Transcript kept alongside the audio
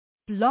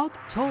Blog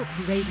Talk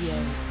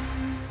Radio.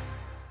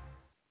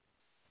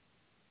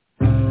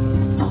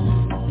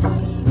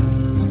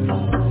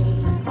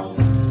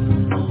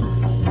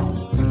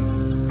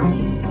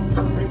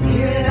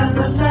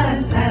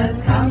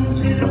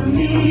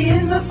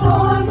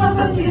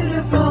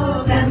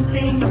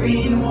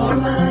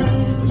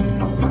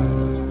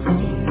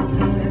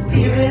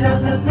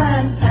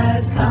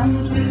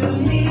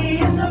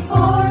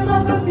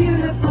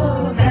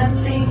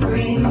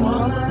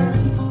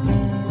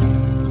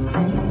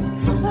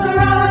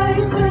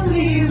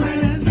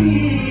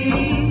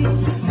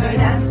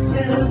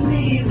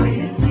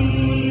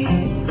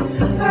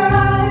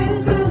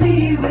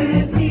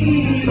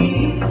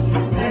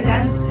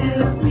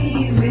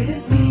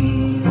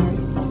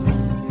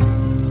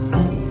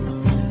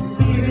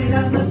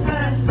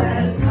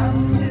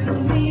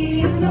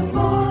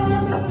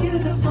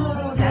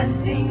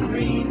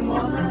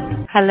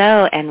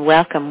 Hello and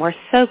welcome. We're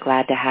so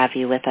glad to have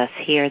you with us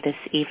here this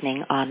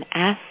evening on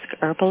Ask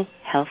Herbal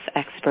Health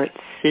Expert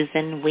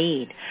Susun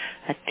Weed,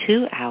 a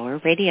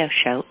 2-hour radio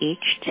show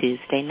each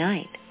Tuesday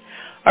night.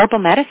 Herbal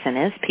medicine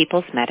is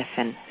people's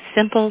medicine,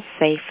 simple,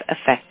 safe,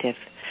 effective.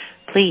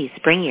 Please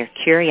bring your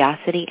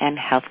curiosity and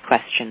health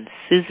questions.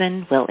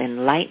 Susun will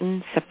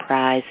enlighten,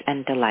 surprise,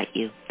 and delight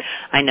you.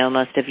 I know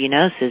most of you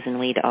know Susun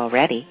Weed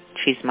already.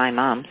 She's my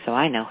mom, so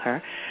I know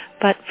her.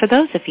 But for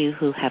those of you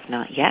who have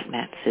not yet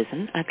met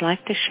Susun, I'd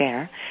like to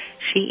share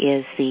she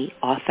is the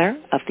author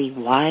of the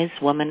Wise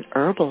Woman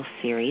Herbal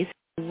series,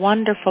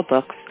 wonderful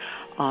books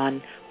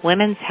on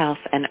women's health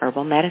and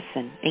herbal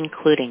medicine,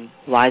 including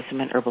Wise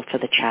Woman Herbal for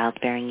the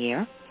Childbearing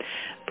Year,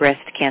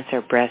 Breast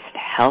Cancer Breast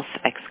Health !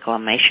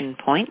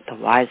 The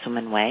Wise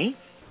Woman Way,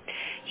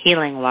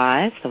 Healing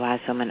Wise, the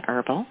Wise Woman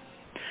Herbal,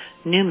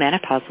 New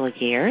Menopausal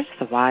Years,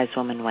 the Wise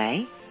Woman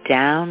Way,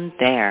 Down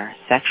There,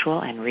 Sexual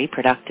and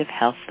Reproductive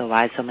Health, the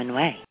Wise Woman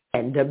Way.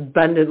 And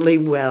Abundantly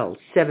Well,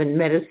 7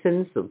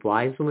 Medicines, the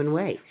Wise Woman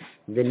Way,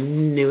 the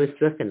newest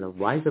book in the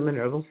Wise Woman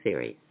Herbal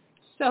series.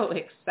 So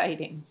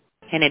exciting.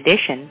 In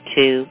addition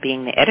to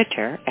being the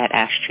editor at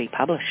Ash Tree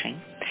Publishing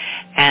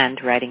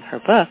and writing her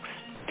books,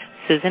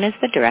 Susun is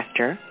the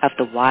director of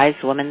the Wise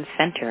Woman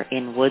Center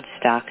in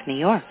Woodstock, New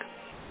York.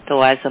 The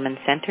Wise Woman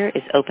Center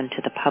is open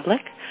to the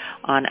public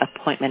on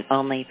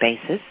appointment-only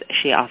basis.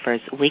 She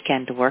offers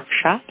weekend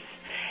workshops,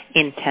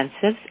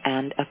 intensives,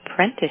 and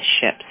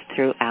apprenticeships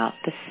throughout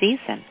the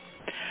season.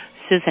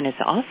 Susun is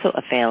also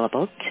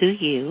available to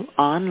you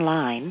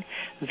online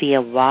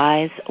via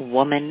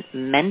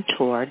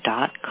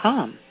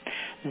wisewomanmentor.com.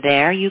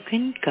 There you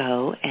can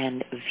go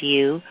and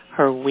view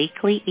her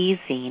weekly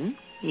e-zine.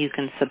 You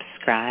can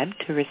subscribe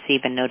to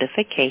receive a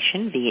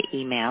notification via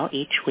email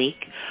each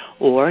week,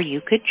 or you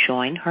could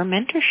join her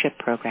mentorship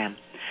program.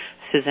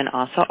 Susun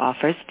also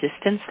offers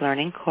distance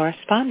learning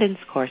correspondence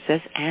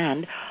courses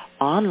and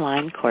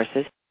online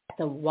courses.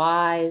 The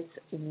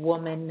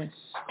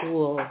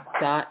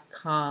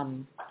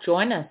wisewomanschool.com.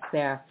 Join us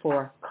there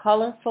for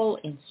colorful,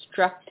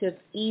 instructive,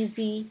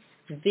 easy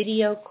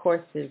video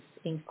courses,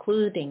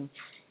 including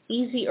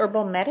Easy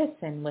Herbal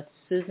Medicine with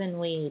Susun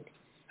Weed,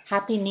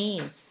 Happy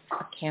Knees,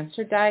 a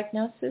cancer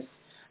diagnosis,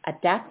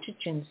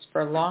 adaptogens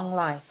for long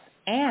life,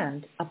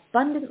 and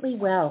Abundantly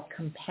Well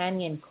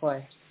companion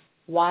course,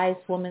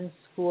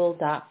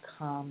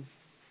 wisewomanschool.com.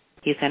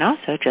 You can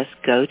also just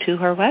go to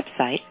her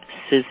website,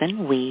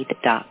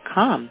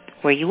 susunweed.com,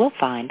 where you will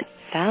find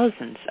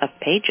thousands of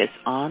pages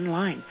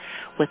online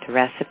with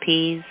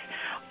recipes,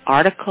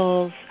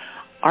 articles,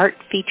 art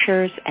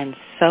features, and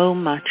so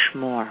much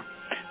more.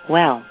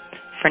 Well,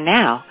 for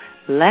now,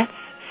 let's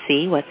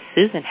see what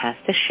Susun has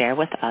to share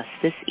with us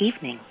this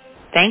evening.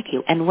 Thank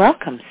you, and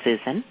welcome,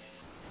 Susun.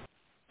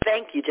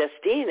 Thank you,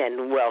 Justine,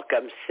 and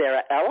welcome,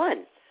 Sarah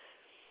Ellen.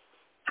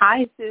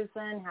 Hi,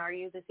 Susun. How are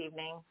you this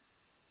evening?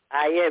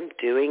 I am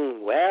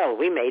doing well.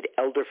 We made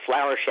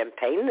elderflower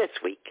champagne this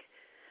week.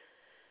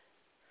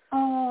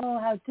 Oh,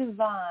 how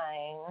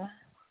divine.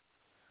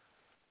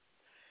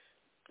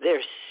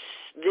 This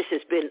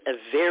has been a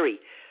very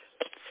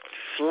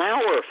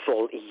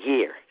flowerful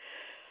year,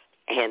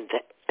 and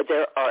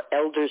there are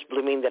elders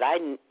blooming that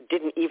I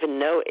didn't even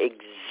know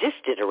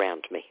existed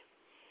around me.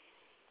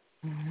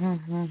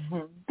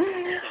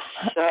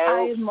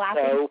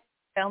 So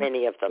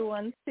many of them.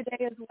 Ones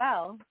today as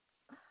well.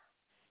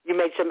 You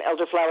made some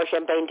elderflower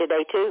champagne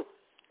today too?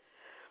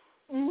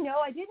 No,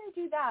 I didn't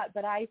do that,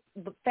 but I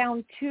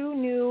found 2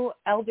 new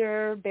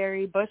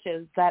elderberry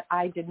bushes that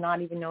I did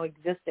not even know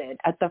existed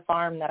at the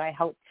farm that I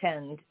helped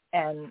tend.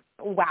 And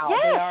wow,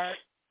 yes. They are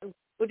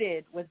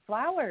loaded with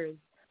flowers.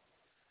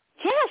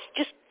 Yes,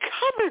 just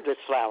covered with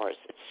flowers.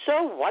 It's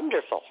so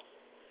wonderful.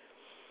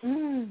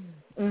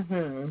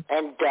 Mm-hmm.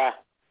 And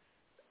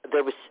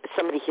there was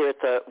somebody here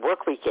at the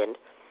work weekend.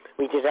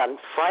 We did it on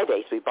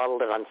Fridays. We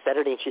bottled it on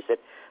Saturday, and she said,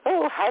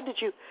 "Oh, how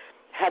did you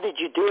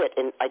do it?"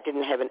 And I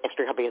didn't have an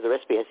extra copy of the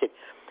recipe. I said,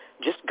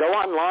 "Just go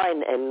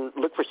online and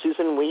look for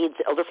Susun Weed's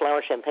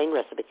elderflower champagne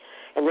recipe."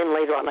 And then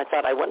later on, I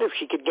thought, I wonder if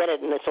she could get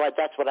it, and so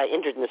that's what I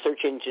entered in the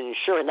search engine. And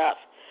sure enough,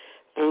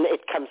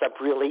 it comes up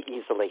really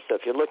easily. So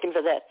if you're looking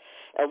for that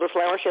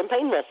elderflower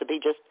champagne recipe,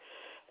 just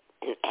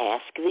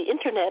ask the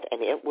internet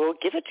and it will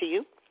give it to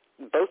you.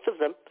 Both of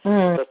them,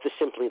 both the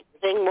Simply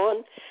Living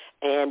one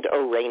and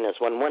Orena's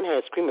one. One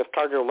has cream of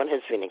tartar and one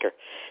has vinegar.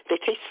 They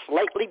taste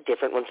slightly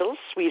different. One's a little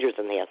sweeter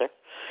than the other.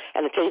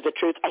 And to tell you the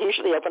truth, I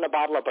usually open a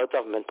bottle of both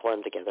of them and pour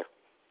them together.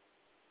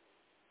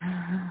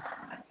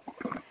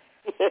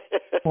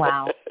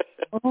 Wow.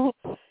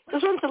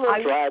 This one's a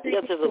little dry, the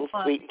other's a little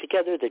sweet.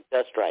 Together, they're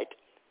just right.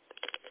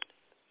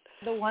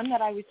 The one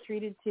that I was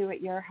treated to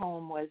at your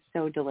home was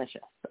so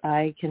delicious.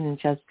 I can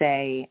just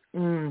say,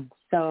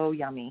 so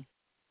yummy.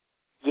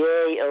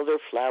 Yay,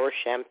 elderflower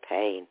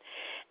champagne.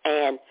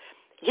 And,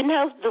 you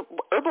know, the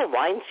herbal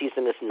wine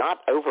season is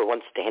not over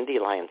once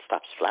dandelion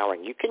stops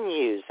flowering. You can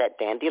use that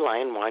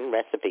dandelion wine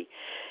recipe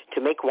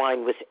to make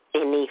wine with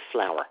any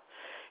flower.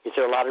 Is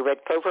there a lot of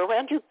red clover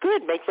around you?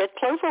 Good, make red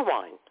clover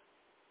wine.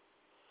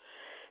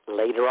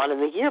 Later on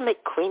in the year,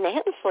 make Queen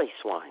Anne's lace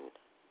wine.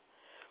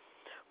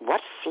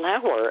 What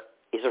flower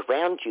is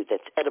around you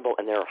that's edible,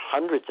 and there are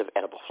hundreds of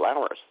edible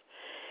flowers?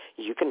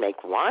 You can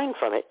make wine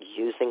from it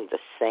using the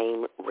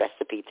same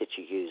recipe that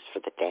you use for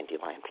the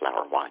dandelion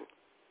flower wine.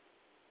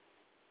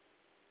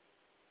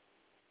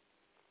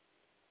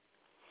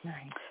 Nice.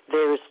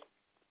 There's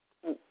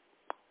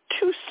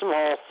two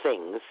small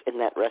things in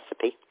that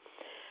recipe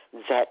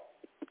that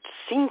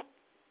seem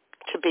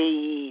to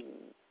be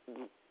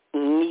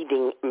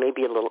needing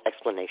maybe a little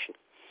explanation.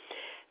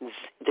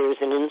 There's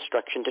an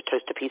instruction to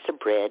toast a piece of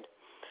bread,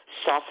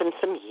 soften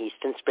some yeast,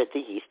 and spread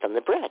the yeast on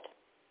the bread,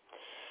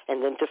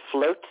 and then to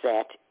float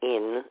that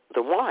in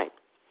the wine.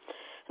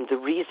 And the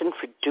reason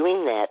for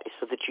doing that is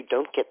so that you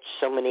don't get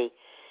so many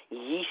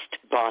yeast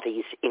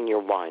bodies in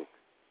your wine.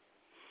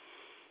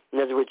 In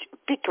other words,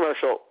 big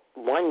commercial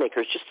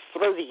winemakers just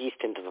throw the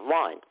yeast into the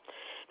wine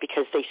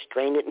because they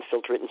strain it and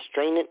filter it and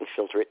strain it and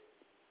filter it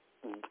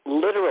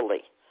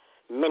literally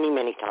many,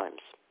 many times.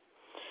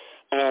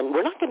 And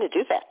we're not going to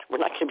do that. We're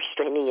not going to be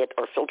straining it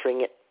or filtering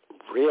it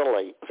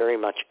really very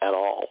much at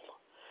all.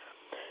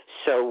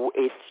 So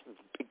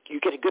you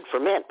get a good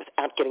ferment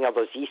without getting all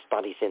those yeast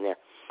bodies in there.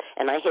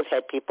 And I have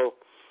had people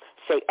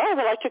say, oh,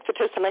 well, I took the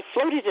toast and I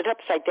floated it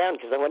upside down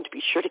because I wanted to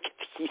be sure to get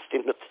the yeast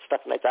in with the stuff.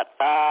 And I thought,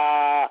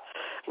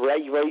 right,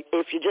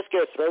 if you're just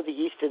going to throw the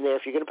yeast in there,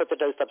 if you're going to put the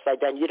toast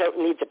upside down, you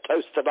don't need the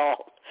toast at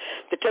all.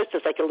 The toast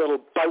is like a little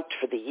boat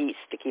for the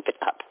yeast to keep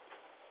it up.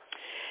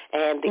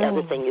 And the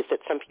other thing is that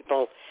some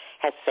people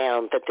have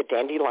found that the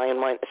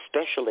dandelion wine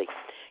especially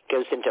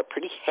goes into a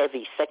pretty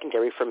heavy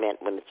secondary ferment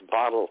when it's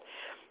bottled,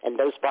 and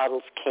those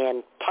bottles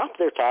can pop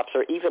their tops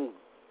or even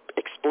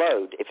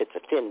explode if it's a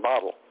thin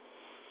bottle.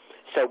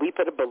 So we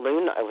put a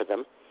balloon over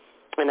them,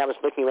 and I was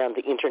looking around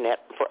the internet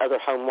for other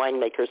home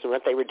winemakers and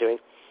what they were doing.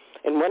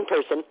 And one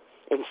person,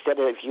 instead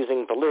of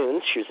using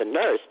balloons, she was a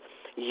nurse,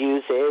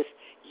 uses,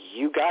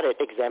 you got it,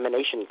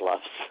 examination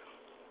gloves.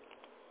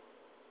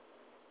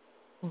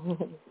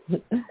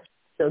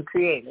 So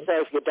creative.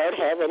 So if you don't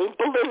have any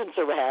balloons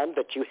around,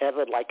 but you have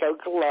a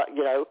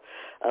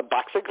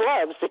box of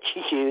gloves that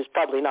you use,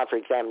 probably not for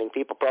examining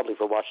people, probably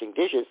for washing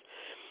dishes,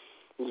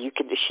 you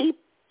can. She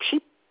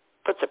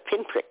puts a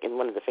pinprick in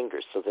one of the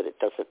fingers so that it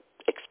doesn't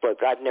explode.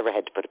 I've never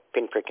had to put a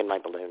pinprick in my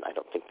balloon. I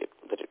don't think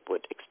that it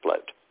would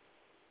explode.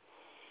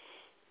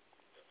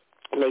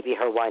 Maybe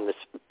her wine was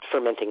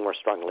fermenting more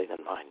strongly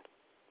than mine.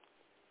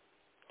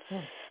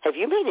 Have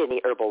you made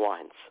any herbal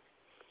wines?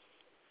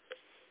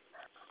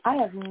 I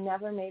have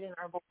never made an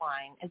herbal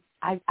wine.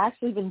 I've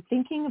actually been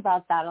thinking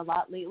about that a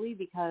lot lately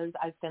because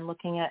I've been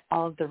looking at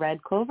all of the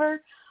red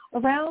clover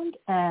around,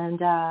 and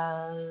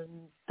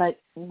so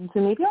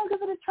maybe I'll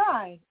give it a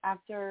try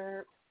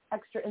after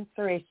extra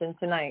inspiration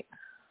tonight.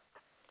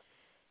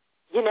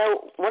 You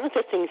know, one of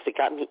the things that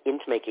got me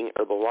into making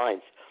herbal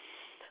wines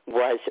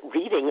was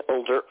reading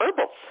older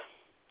herbals.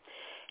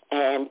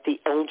 And the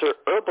older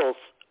herbals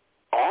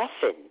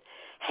often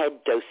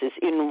had doses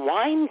in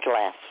wine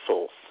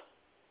glassfuls.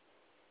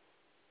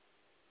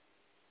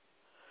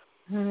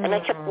 And I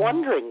kept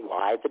wondering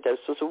why the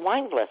dose was a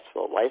wine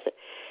glassful. Why is it?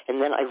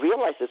 And then I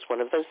realized it's one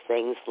of those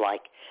things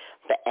like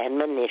the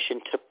admonition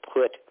to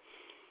put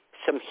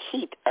some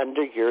heat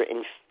under your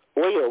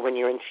oil when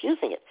you're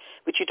infusing it,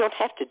 which you don't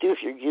have to do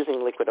if you're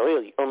using liquid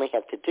oil. You only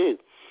have to do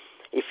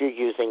if you're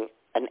using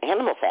an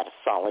animal fat, a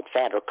solid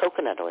fat, or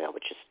coconut oil,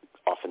 which is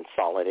often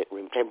solid at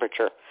room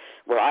temperature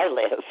where I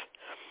live.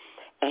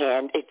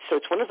 And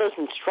it's one of those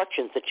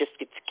instructions that just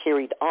gets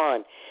carried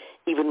on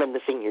even when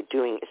the thing you're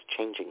doing is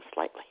changing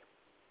slightly.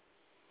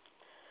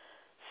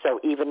 So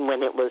even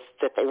when it was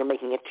that they were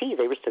making a tea,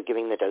 they were still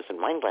giving the dose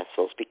in wine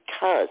glassfuls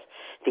because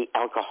the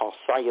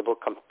alcohol-soluble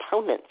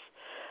components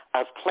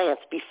of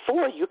plants,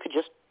 before you could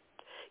just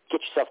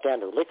get yourself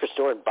down to the liquor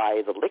store and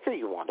buy the liquor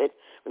you wanted,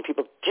 when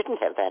people didn't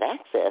have that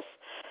access,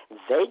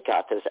 they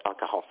got those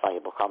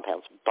alcohol-soluble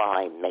compounds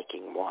by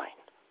making wine.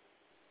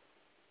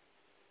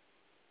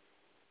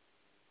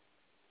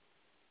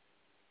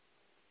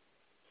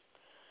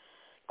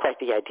 Quite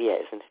the idea,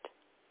 isn't it?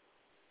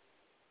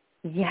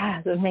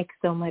 Yeah, it makes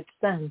so much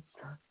sense.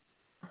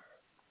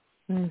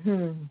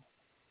 And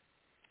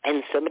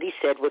somebody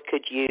said, well,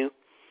 could you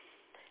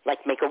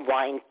like make a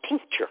wine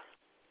tincture?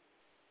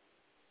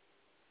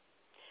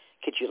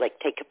 Could you like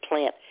take a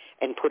plant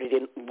and put it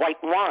in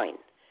white wine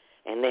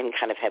and then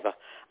kind of have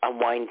a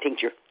wine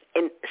tincture?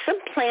 And some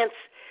plants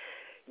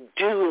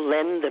do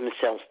lend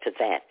themselves to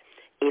that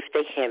if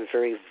they have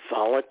very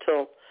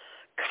volatile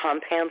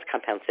compounds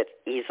that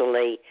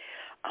easily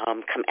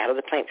come out of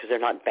the plant because they're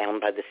not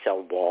bound by the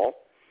cell wall.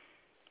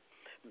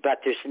 But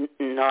there's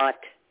not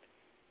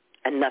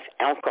enough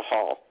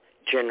alcohol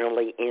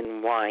generally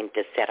in wine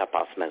to set up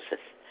osmosis.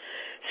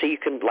 So you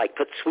can like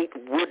put sweet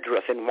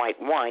woodruff in white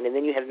wine, and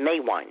then you have May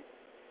wine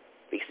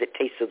because it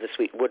tastes of the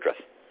sweet woodruff.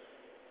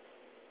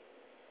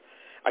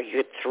 Or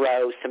you could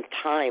throw some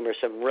thyme or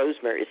some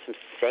rosemary or some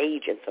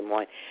sage in some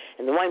wine,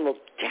 and the wine will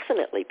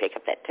definitely pick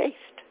up that taste.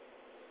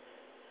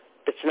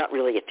 But it's not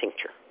really a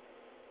tincture.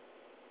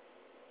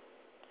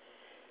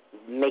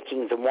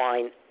 Making the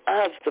wine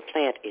of the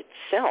plant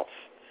itself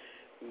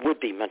would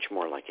be much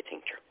more like a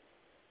tincture.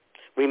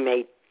 We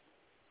made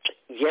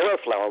yellow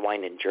flower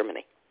wine in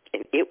Germany,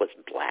 and it was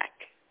black.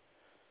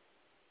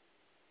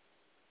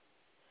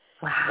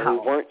 Wow. And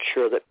we weren't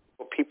sure that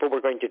people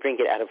were going to drink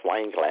it out of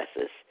wine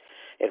glasses.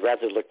 It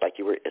rather looked like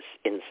you were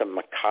in some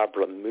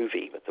macabre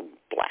movie with the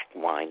black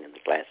wine in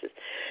the glasses.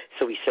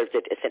 So we served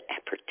it as an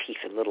aperitif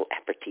in little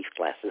aperitif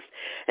glasses,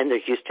 and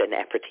they're used to an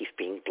aperitif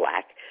being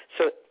black.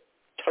 So it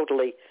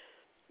totally,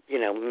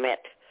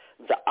 met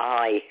the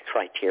eye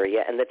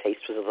criteria, and the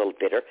taste was a little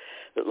bitter,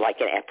 like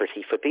an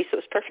aperitif would be, so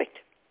it was perfect.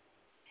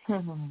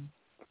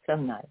 So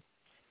nice.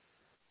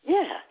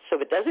 Yeah, so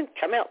if it doesn't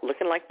come out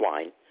looking like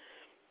wine,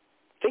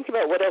 think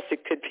about what else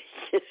it could be.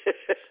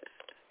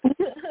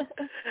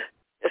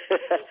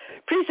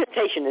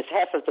 Presentation is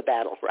half of the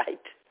battle, right?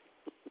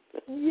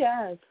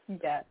 Yes.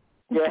 Yes.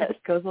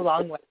 It goes a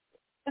long way.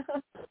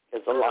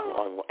 It's a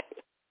long way.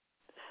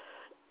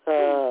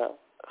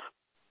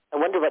 I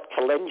wonder what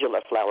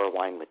calendula flower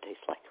wine would taste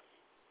like.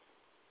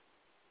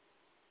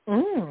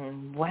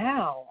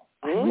 Wow.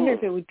 I wonder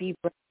if it would be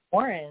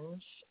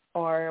orange,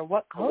 or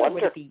what color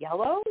would it be?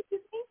 Yellow, do you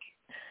think?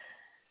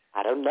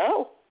 I don't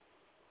know.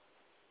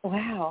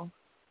 Wow.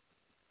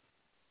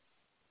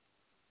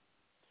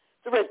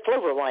 The red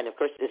clover wine, of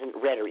course, isn't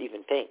red or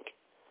even pink.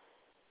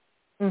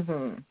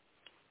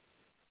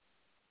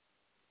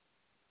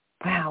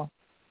 Wow.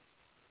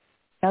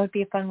 That would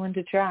be a fun one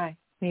to try.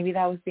 Maybe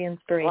that was the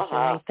inspiration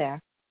right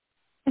there.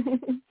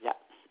 Yeah.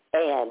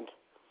 And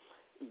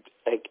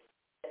let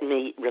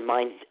me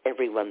remind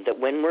everyone that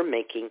when we're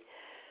making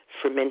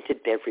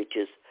fermented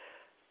beverages,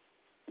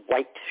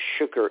 white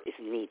sugar is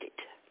needed.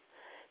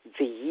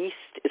 The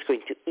yeast is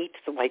going to eat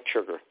the white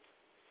sugar,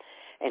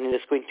 and it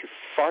is going to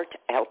fart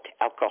out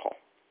alcohol.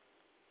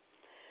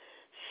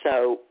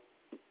 So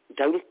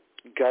don't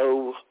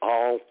go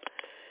all,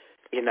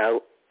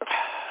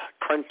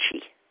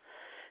 crunchy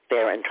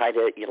there and try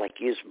to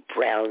use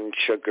brown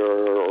sugar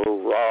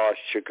or raw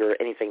sugar,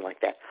 anything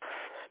like that,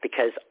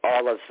 because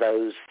all of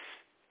those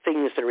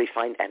things that are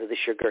refined out of the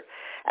sugar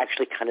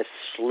actually kind of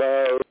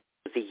slow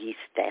the yeast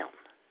down,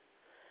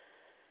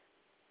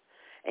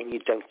 and you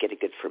don't get a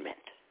good ferment.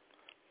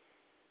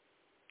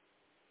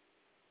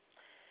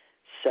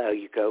 So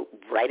you go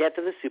right out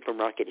to the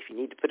supermarket. If you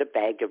need to put a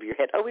bag over your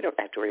head, we don't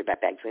have to worry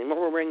about bags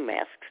anymore. We're wearing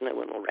masks. No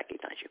one will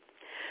recognize you.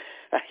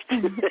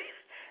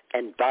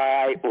 And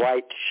buy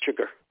white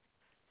sugar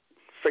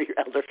for your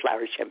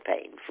elderflower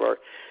champagne, for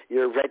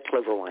your red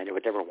clover wine, or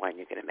whatever wine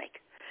you're going to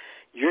make.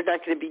 You're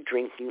not going to be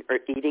drinking or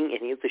eating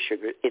any of the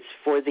sugar. It's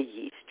for the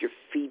yeast. You're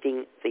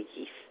feeding the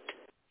yeast.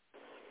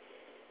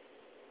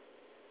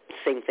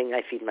 Same thing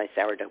I feed my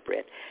sourdough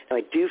bread. Now,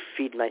 I do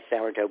feed my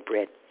sourdough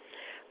bread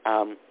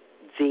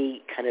the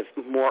kind of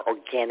more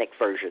organic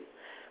version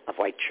of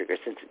white sugar.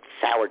 Since it's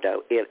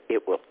sourdough,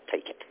 it will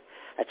take it.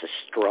 That's a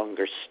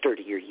stronger,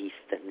 sturdier yeast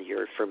than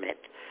your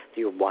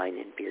your wine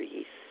and beer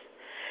yeast.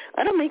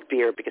 I don't make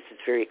beer because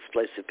it's very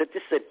explosive, but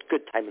this is a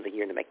good time of the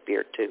year to make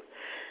beer, too.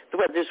 The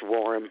weather's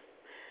warm,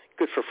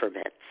 good for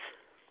ferments.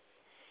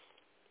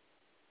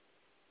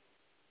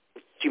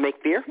 Do you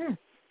make beer?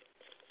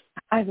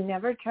 I've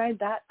never tried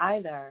that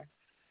either.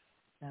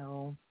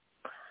 So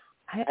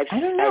I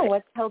don't know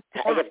what's helped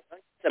that. I have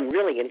some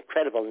really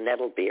incredible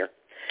nettle beer.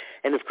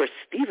 And, of course,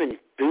 Stephen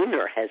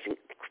Booner has an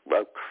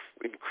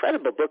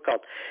incredible book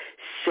called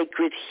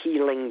Sacred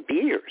Healing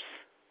Beers,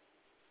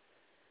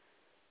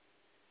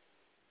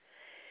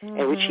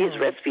 in which he has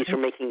recipes for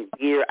making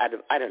beer out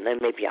of,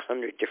 maybe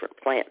 100 different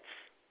plants.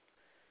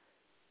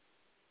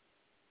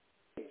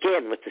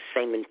 Again, with the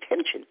same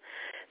intention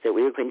that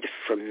we were going to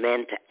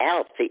ferment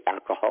out the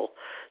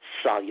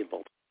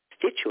alcohol-soluble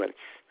constituents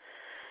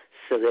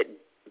so that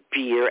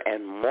beer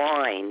and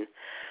wine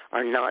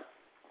are not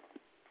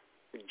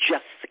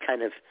just the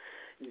kind of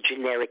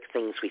generic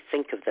things we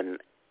think of them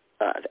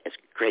as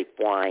grape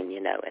wine,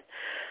 and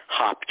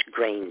hopped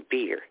grain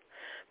beer,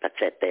 but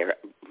that they're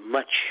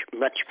much,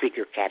 much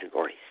bigger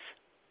categories.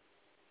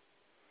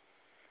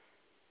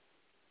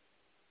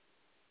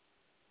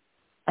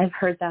 I've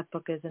heard that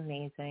book is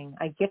amazing.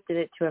 I gifted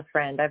it to a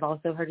friend. I've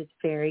also heard it's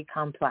very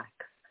complex.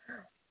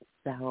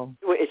 So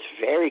it's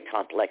very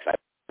complex. I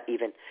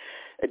even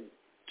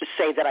to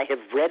say that I have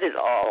read it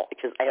all,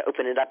 because I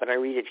open it up and I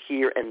read it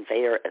here and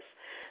there as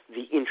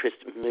the interest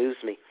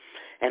moves me.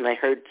 And I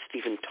heard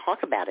Stephen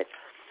talk about it,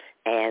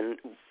 and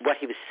what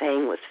he was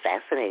saying was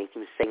fascinating. He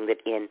was saying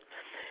that in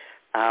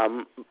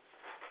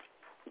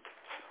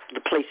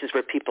the places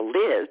where people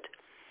lived,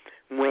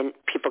 when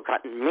people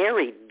got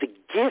married, the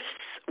gifts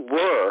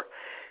were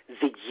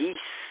the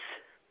yeasts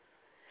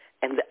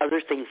and the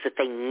other things that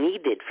they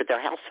needed for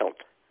their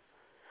household.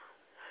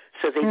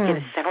 So they'd get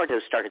a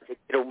sourdough starter, they'd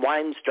get a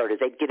wine starter,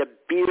 they'd get a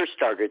beer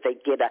starter,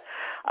 they'd get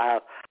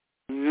a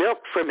milk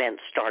ferment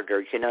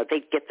starter.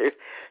 They'd get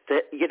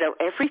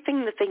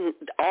everything that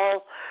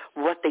all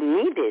what they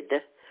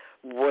needed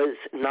was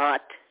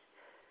not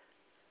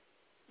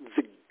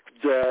the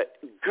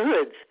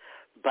goods,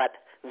 but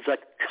the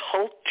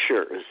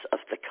cultures of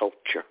the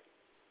culture.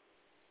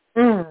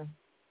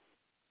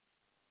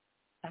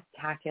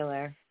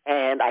 Spectacular.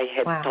 And I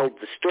had told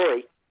the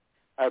story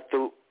of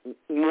the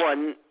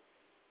one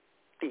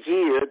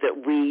year that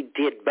we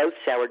did both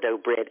sourdough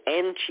bread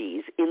and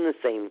cheese in the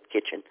same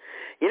kitchen.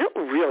 You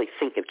don't really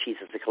think of cheese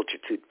as a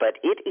cultured food, but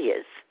it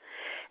is.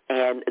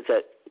 And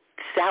the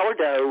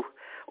sourdough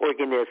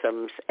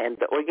organisms and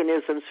the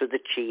organisms for the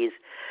cheese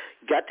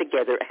got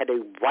together, had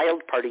a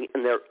wild party,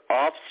 and their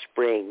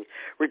offspring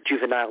were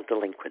juvenile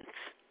delinquents.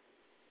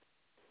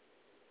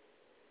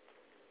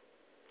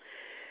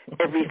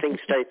 Everything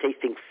started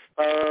tasting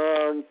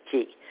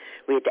funky.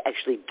 We had to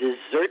actually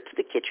desert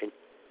the kitchen,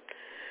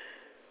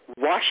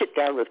 wash it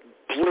down with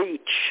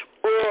bleach.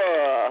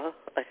 Oh,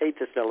 I hate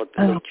the smell of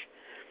bleach.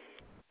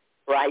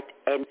 Right,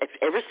 and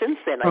ever since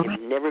then, I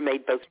have never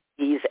made both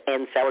cheese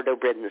and sourdough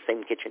bread in the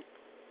same kitchen.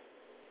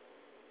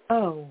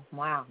 Oh,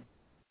 wow.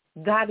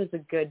 That is a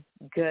good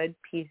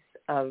piece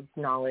of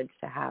knowledge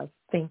to have.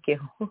 Thank you.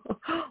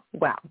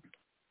 Wow.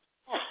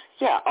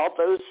 Yeah, all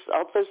those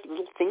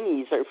little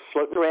thingies are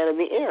floating around in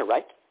the air,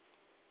 right?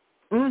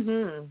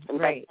 Mm-hmm.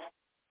 Right.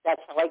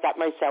 That's how I got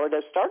my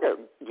sourdough starter.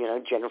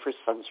 Jennifer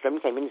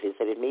Sundstrom came and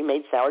visited me,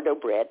 made sourdough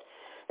bread,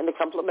 and the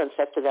compliments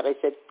after that, I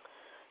said,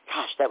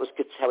 gosh, that was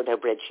good sourdough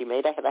bread she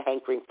made. I had a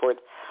hankering for it.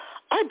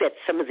 I bet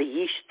some of the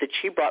yeast that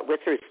she brought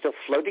with her is still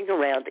floating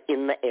around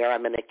in the air.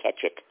 I'm going to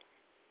catch it.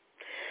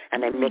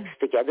 And I mixed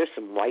together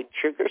some white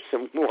sugar,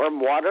 some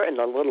warm water, and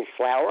a little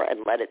flour,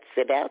 and let it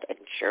sit out, and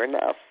sure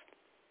enough,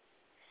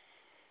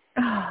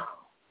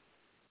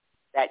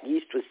 that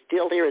yeast was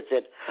still here. It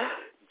said,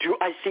 do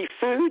I see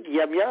food?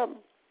 Yum, yum.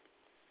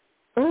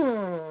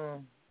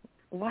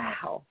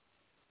 Wow.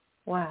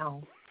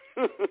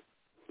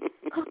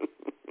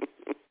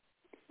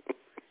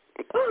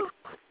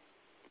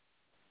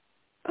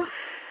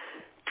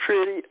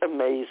 Pretty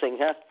amazing,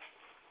 huh?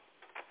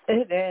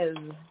 It is.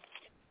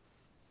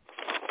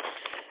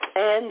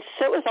 And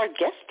so is our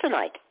guest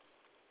tonight,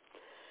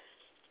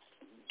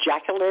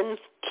 Jacqueline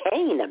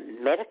Kane, a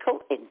medical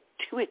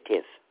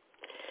intuitive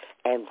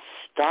and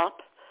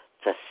stop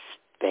the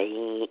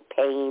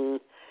pain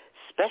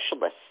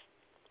specialist.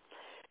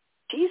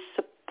 She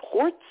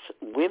supports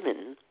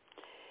women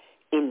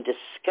in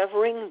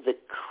discovering the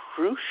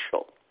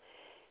crucial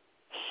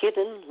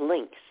hidden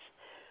links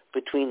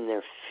between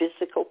their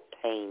physical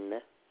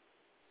pain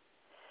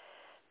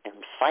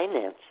and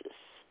finances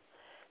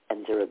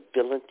and their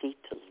ability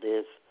to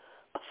live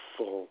a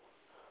full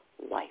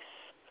life.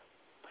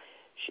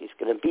 She's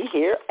going to be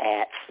here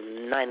at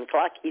 9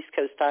 o'clock East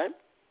Coast time.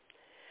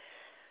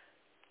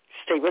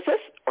 Stay with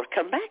us or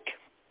come back.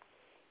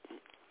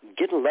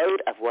 Get a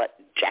load of what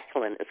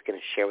Jacqueline is going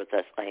to share with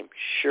us. I am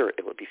sure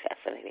it will be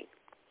fascinating.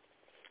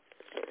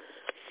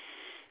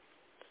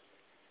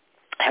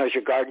 How's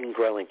your garden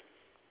growing?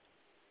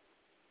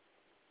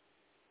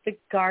 The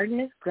garden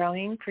is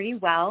growing pretty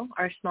well.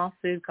 Our small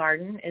food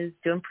garden is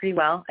doing pretty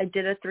well. I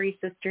did a 3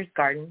 sisters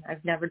garden.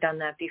 I've never done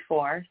that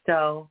before.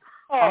 So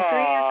all 3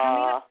 are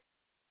coming up.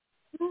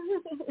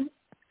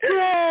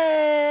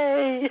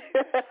 Yay!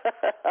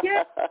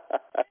 Yeah.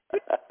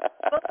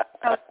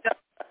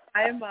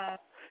 I'm a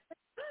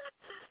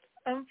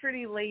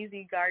pretty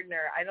lazy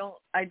gardener.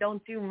 I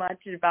don't do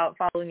much about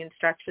following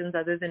instructions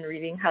other than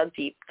reading how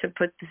deep to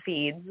put the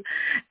seeds,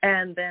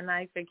 and then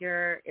I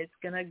figure it's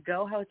gonna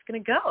go how it's gonna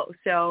go.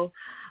 So,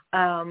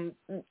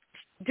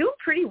 doing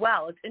pretty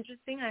well. It's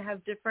interesting. I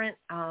have different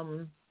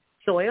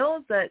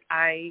soils that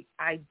I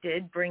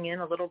did bring in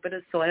a little bit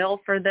of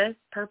soil for this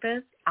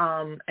purpose,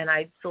 and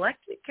I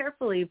selected it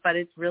carefully. But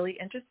it's really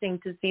interesting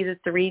to see the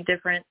 3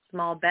 different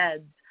small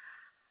beds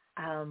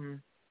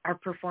are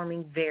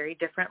performing very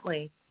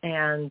differently,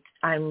 and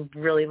I'm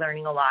really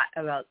learning a lot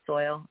about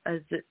soil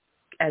as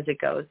it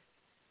goes.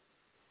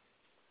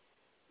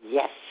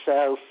 Yes,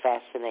 so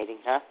fascinating,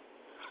 huh?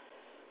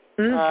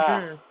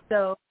 Mm-hmm.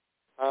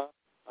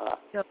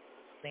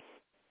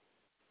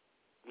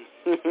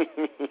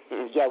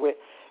 Yeah,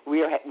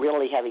 we're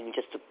really having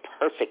just a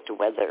perfect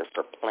weather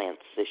for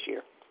plants this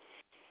year,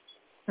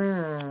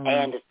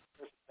 and it's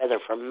perfect weather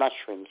for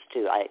mushrooms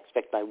too. I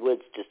expect my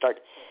woods to start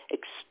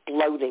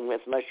exploding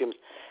with mushrooms.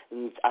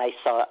 And I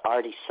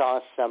already saw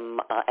some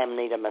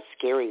Amanita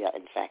muscaria,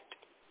 in fact.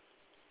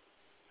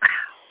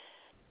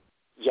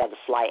 Yeah, the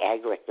fly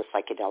agaric, the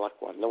psychedelic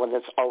one, the one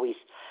that's always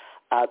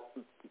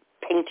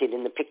painted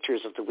in the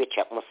pictures of the witch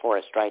out in the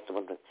forest, right? The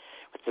one with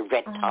the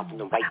red top and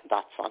the white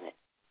dots on it.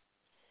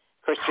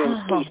 Of course, here in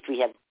the East, we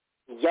have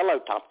the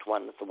yellow-topped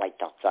one with the white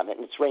dots on it,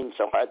 and it's rained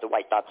so hard the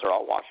white dots are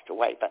all washed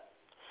away. But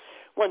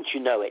once you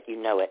know it,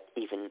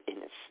 even in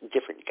its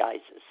different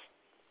guises.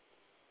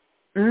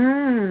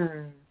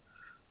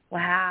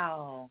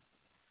 Wow.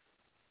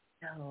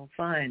 So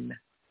fun.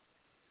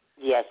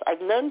 Yes,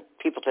 I've known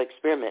people to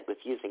experiment with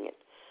using it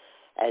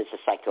as a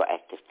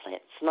psychoactive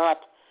plant.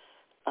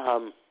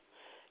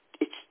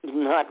 It's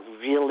not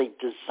really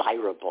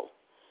desirable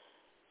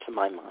to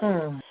my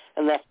mind.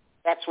 And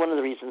that's one of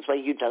the reasons why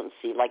you don't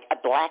see, like, a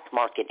black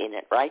market in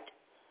it, right?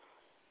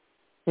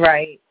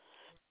 Right.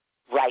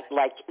 Right,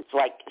 it's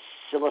like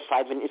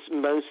psilocybin is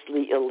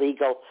mostly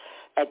illegal.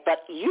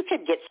 But you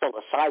could get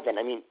psilocybin.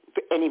 I mean,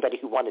 anybody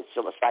who wanted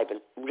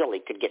psilocybin really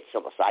could get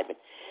psilocybin.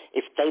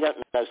 If they don't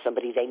know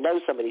somebody, they know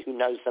somebody who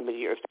knows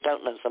somebody, or if they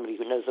don't know somebody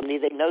who knows somebody,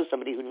 they know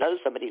somebody who knows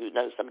somebody who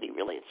knows somebody.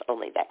 Really, it's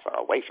only that far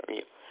away from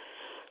you.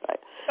 Right.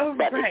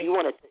 But if you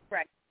wanted to,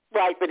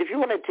 right, but if you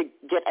wanted to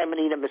get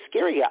Amanita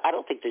muscaria, I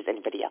don't think there's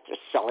anybody out there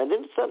selling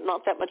it. It's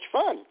not that much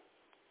fun.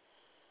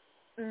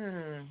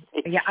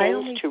 It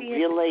tends to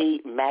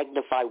really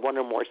magnify one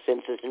or more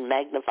senses and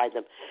magnify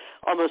them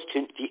almost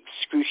to the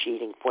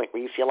excruciating point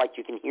where you feel like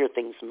you can hear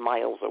things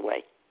miles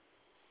away.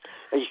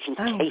 Or you can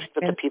taste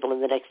what the people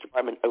in the next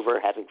apartment over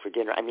are having for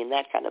dinner. I mean,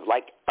 that kind of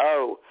like,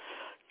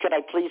 could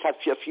I please have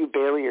a few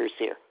barriers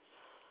here?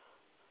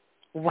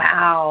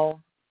 Wow,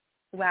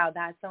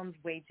 that sounds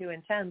way too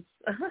intense.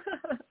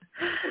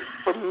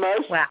 For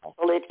most people,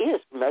 it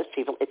is. For most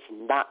people, it's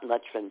not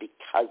much fun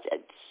because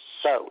it's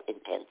so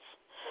intense.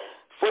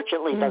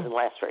 Fortunately, it doesn't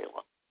last very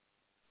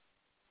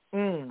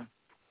long.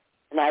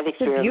 And I've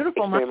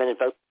experimented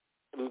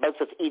both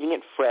with eating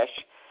it fresh,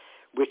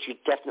 which you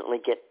definitely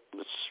get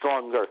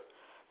stronger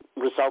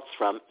results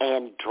from,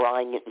 and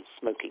drying it and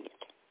smoking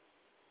it.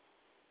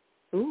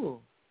 Ooh.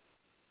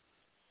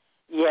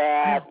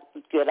 Yeah,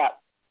 good.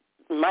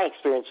 My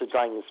experience with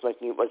drying and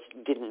smoking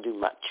it didn't do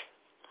much.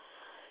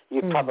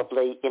 You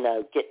probably,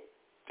 get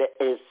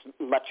as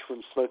much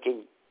from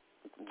smoking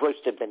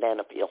roasted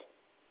banana peel.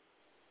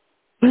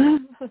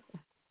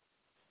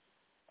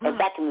 And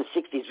back in the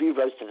 60s, we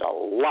roasted a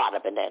lot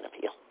of banana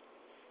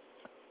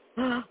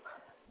peel.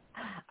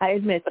 I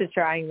admit to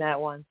trying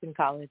that once in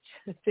college.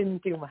 It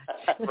didn't do much.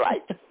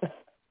 Right.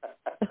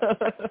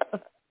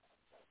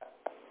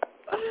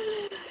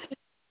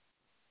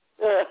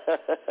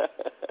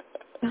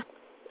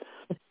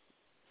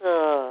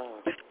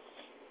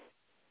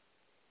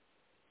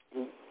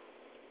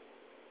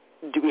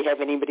 Do we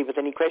have anybody with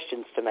any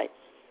questions tonight?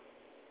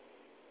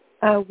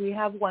 We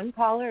have one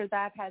caller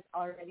that has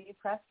already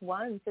pressed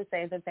 1 to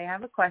say that they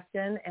have a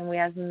question, and we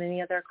have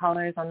many other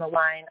callers on the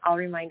line. I'll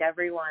remind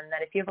everyone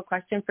that if you have a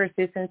question for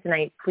Susun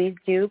tonight, please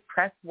do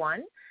press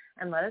 1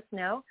 and let us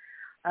know.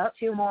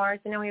 2 more.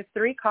 So now we have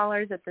 3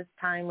 callers at this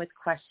time with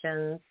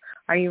questions.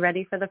 Are you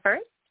ready for the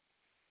first?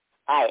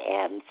 I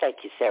am.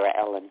 Thank you, Sarah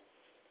Ellen.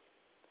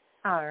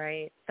 All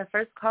right. The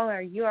first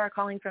caller, you are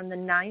calling from the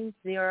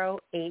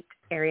 908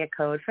 area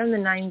code. From the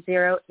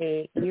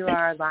 908, you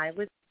are live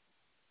with...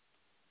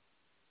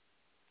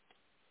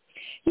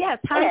 Yes.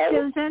 Hi,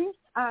 Hello. Susan.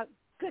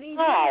 Good evening.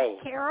 Hi.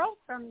 Carol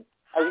from...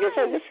 I was going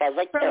to say, this sounds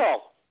like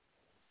Carol.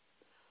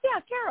 Yeah,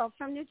 Carol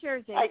from New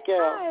Jersey. Hi,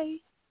 Carol.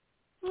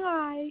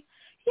 Hi.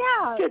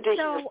 Yeah. Good to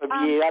hear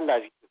from you. I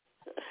love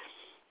you.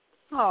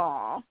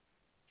 Oh,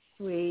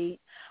 sweet.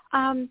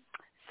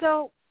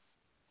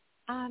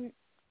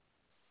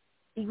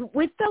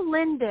 With the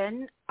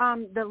linden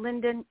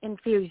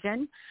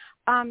infusion,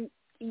 I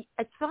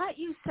thought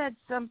you said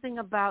something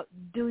about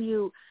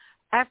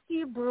after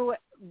you brew it,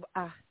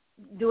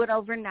 do it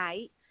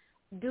overnight,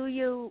 do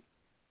you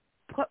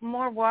put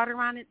more water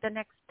on it the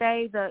next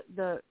day, the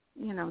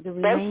remainder?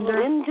 Both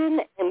linden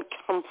and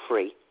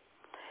comfrey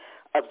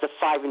of the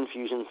 5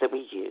 infusions that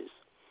we use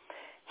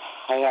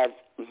have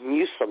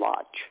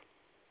mucilage.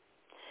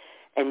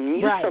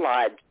 And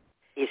mucilage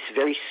is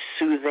very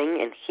soothing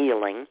and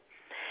healing,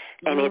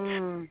 and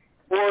it's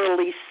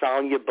orally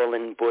soluble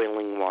in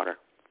boiling water.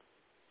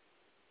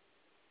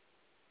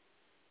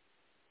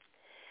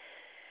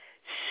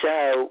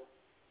 So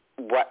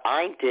what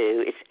I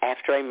do is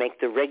after I make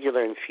the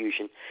regular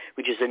infusion,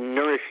 which is a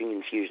nourishing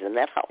infusion, and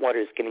that hot water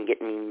is going to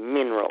get me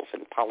minerals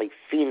and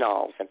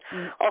polyphenols and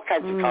all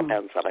kinds of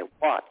compounds that I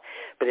want,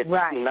 but it's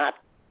not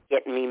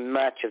getting me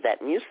much of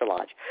that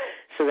mucilage.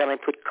 So then I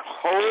put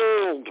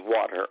cold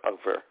water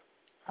over.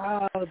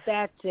 Oh,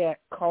 that's it,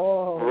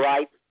 cold.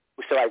 Right.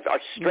 So I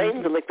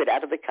strain the liquid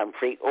out of the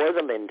comfrey or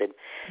the linden,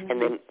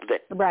 and then the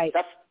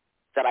stuff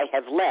that I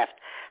have left,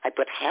 I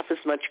put half as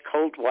much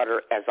cold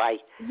water as I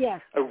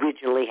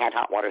originally had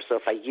hot water. So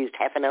if I used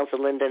half an ounce of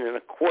linden and a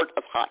quart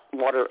of hot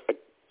water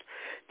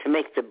to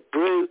make the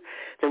brew,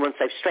 then once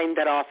I've strained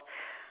that off,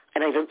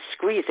 and I don't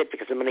squeeze it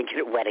because I'm going to get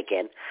it wet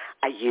again,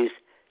 I use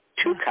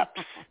 2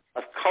 cups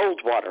of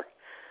cold water.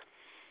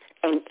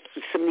 And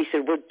somebody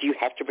said, well, do you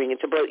have to bring it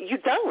to boil? You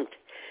don't.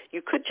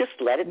 You could just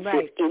let it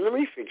sit in the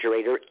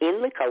refrigerator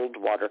in the cold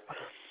water,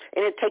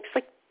 and it takes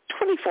like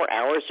 24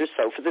 hours or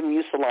so for the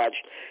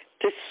mucilage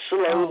to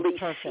slowly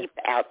seep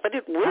out, but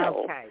it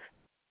will. Okay.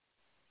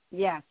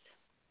 Yes.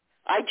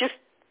 I just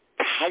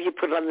have you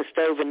put it on the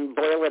stove and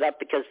boil it up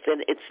because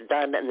then it's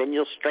done, and then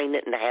you'll strain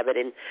it and have it.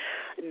 And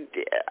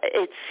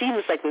it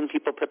seems like when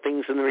people put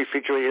things in the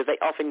refrigerator, they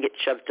often get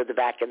shoved to the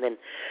back, and then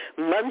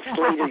months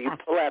later you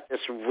pull out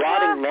this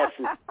rotting mess,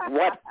 and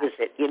what is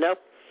it, you know?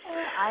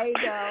 I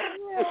know.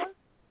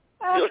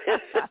 Yeah.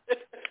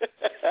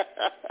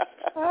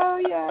 Oh,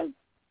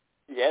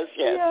 yes.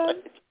 Yes.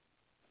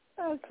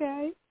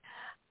 Okay.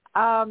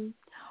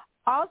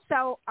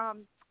 Also,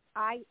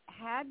 I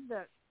had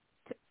the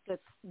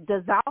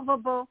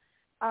dissolvable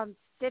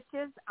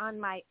stitches on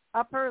my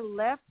upper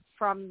lip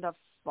from the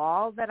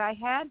fall that I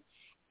had,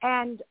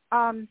 and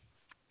I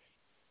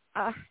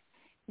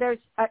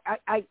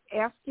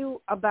asked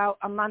you about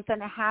a month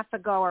and a half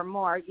ago or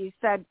more. You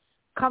said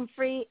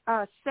comfrey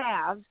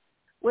salve,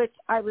 which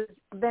I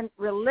been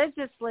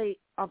religiously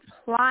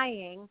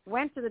applying.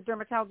 Went to the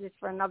dermatologist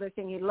for another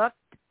thing. He looked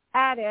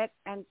at it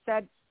and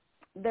said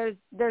there's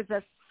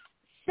a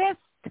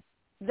cyst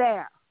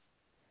there.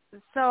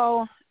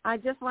 So I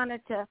just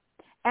wanted to,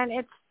 and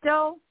it's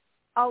still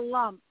a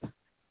lump, a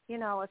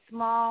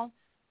small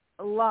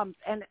lump.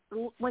 And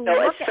when you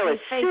look at my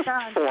face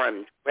on,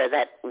 formed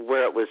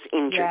where it was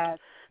injured.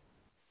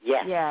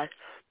 Yes.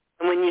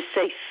 And when you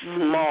say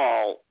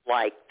small,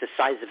 like the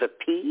size of a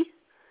pea?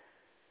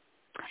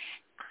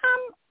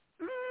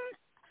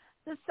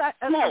 A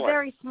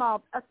very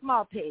small, a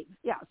small pea.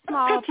 Yeah,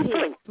 small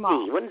pea.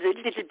 Small. One of the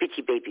little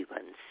bitty baby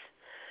ones.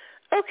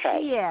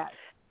 Okay. Yes.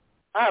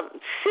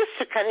 Cysts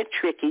are kind of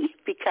tricky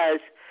because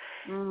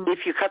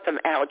if you cut them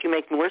out, you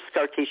make more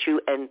scar tissue,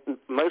 and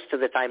most of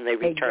the time they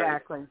return.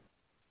 Exactly.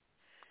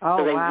 Oh,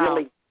 so they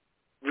wow.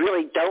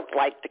 really don't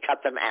like to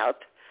cut them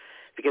out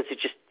because it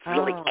just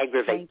really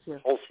aggravates the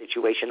whole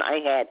situation. I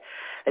had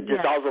a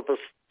dissolvable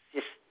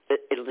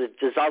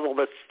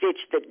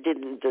stitch that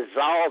didn't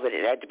dissolve, and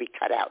it had to be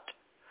cut out.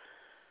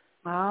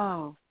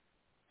 Oh.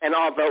 And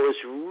although it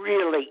was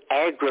really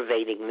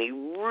aggravating me,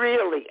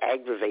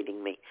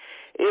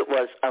 it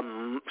was a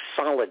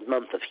solid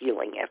month of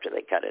healing after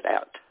they cut it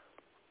out.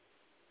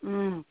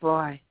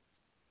 Boy.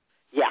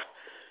 Yeah.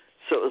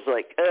 So it was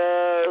like,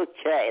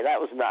 okay, that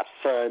was not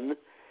fun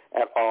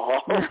at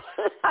all.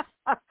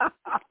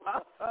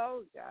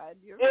 Oh, God.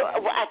 You're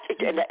right.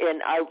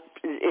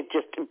 It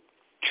just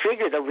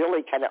triggered a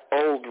really kind of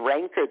old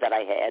rancor that I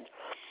had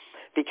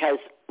because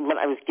when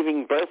I was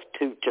giving birth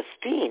to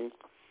Justine's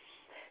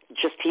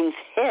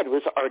head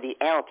was already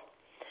out,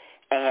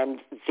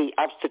 and the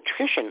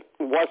obstetrician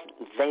wasn't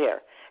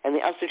there. And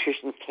the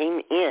obstetrician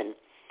came in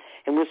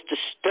and was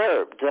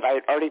disturbed that I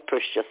had already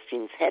pushed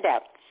Justine's head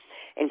out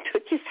and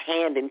took his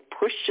hand and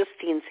pushed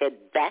Justine's head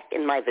back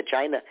in my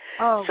vagina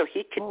so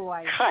he could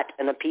cut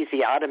an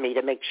episiotomy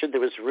to make sure there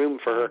was room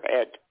for her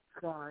head.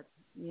 God,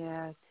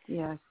 yes.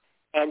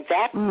 And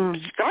that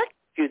scar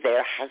tissue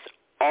there has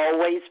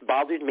always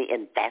bothered me,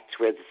 and that's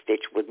where the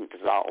stitch wouldn't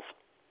dissolve.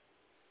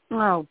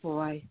 Oh,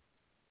 boy.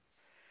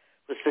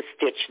 Was the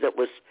stitch that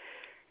was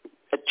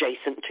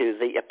adjacent to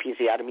the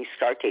episiotomy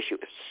scar tissue.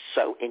 It's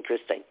so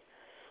interesting.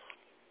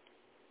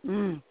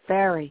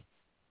 Very.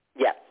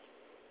 Yeah.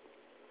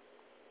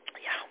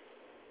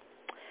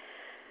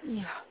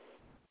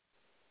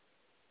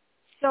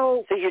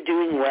 So you're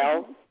doing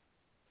well?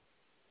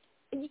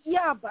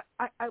 Yeah, but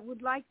I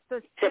would like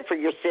the... Except for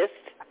your cyst?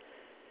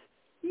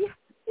 Yeah.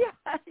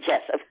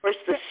 Yes, of course,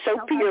 the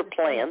soapier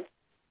plants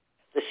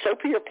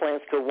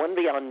go one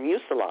beyond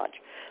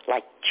mucilage,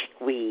 like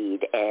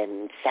chickweed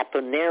and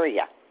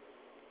saponaria.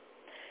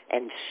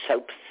 And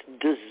soaps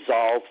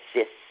dissolve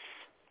cysts.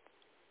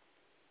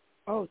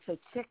 Oh, so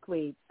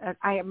chickweed.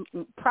 I am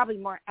probably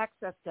more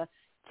access to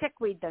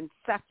chickweed than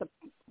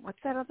what's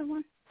that other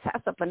one?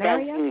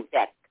 Saponaria? Bouncing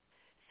bet.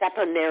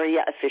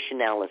 Saponaria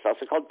officinalis,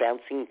 also called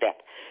bouncing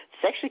bet.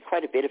 There's actually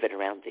quite a bit of it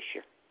around this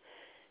year.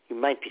 You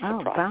might be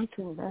surprised. Oh,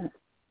 bouncing bet.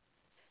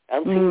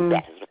 Bouncing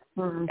bet is what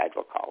the guys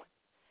will call it.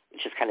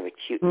 It's just kind of a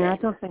cute name. I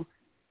don't think.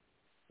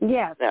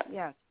 Yes.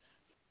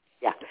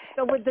 Yeah.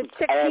 So with the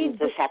chickweed... And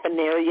the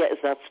saponaria is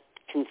not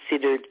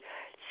considered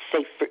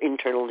safe for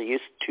internal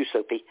use, too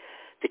soapy.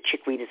 The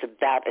chickweed is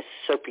about as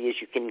soapy as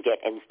you can get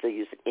and still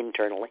use it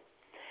internally.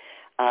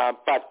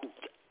 But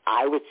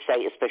I would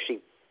say,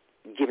 especially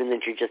given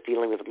that you're just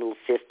dealing with a little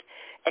cyst,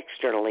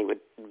 externally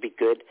would be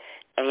good.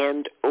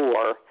 And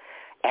or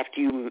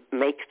after you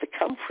make the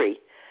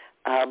comfrey,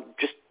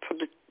 just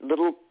put a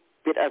little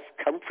bit of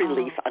comfrey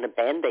leaf on a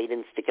Band-Aid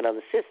and stick it on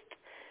the cyst.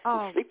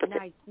 And sleep with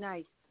it.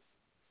 Nice.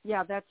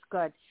 Yeah, that's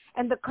good.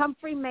 And the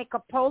comfrey, make a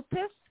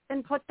poultice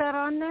and put that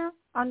on there,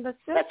 on the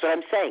cyst? That's what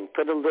I'm saying.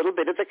 Put a little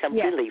bit of the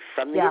comfrey leaf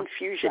from the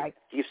infusion. Right.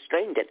 You've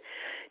strained it.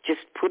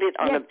 Just put it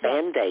on a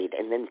Band-Aid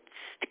and then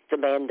stick the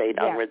Band-Aid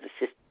on where the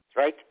cyst is,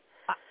 right?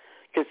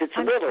 Because it's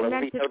little. It'll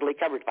be totally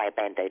covered by a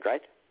Band-Aid,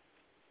 right?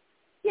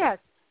 Yes.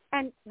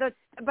 But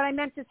I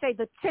meant to say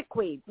the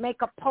chickweed.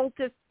 Make a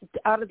poultice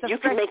out of the You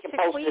fresh can make a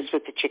chickweed? poultice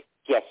with the chick.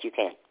 Yes, you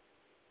can.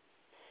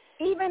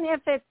 even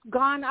if it's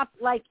gone up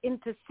like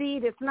into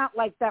seed, it's not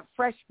like that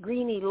fresh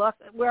greeny look.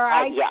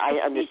 I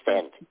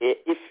understand.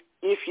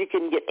 If you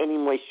can get any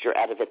moisture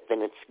out of it,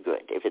 then it's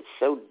good. If it's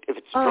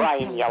dry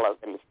and yellow,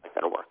 then it's not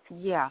going to work.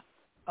 Yeah.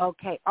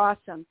 Okay.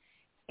 Awesome.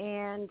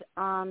 And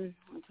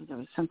there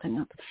was something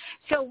else.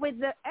 So with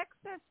the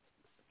excess,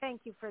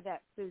 thank you for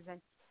that, Susan.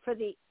 For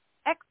the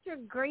extra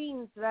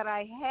greens that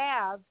I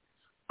have,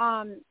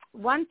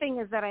 one thing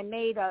is that I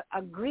made a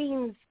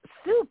greens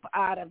soup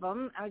out of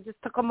them. I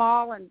just took them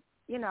all and,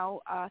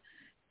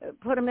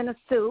 put them in a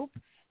soup.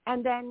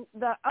 And then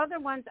the other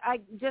ones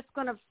I'm just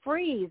going to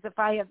freeze if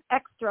I have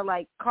extra,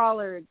 like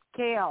collard,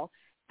 kale,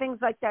 things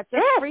like that.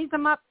 Just freeze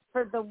them up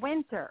for the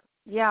winter.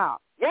 Yeah.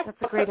 Yeah,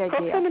 that's a great idea.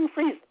 Cook them and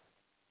freeze them.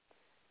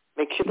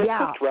 Make sure they're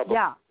cooked well.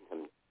 Yeah.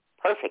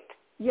 Perfect.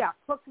 Yeah,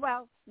 cooked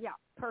well. Yeah,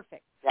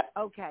 perfect. Yeah.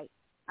 Okay.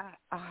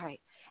 All right.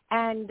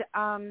 And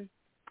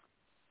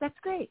that's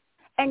great.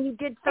 And you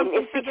did something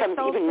and it becomes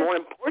even more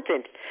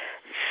important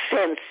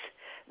since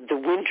the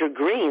winter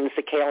greens,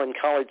 the kale and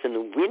collards in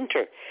the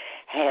winter,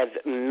 have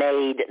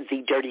made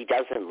the Dirty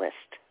Dozen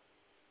list.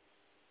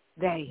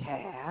 They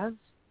have?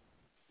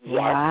 Yes.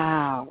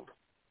 Wow.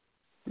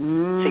 So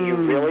you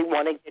really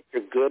want to get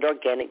your good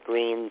organic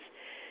greens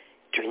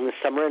during the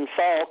summer and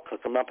fall,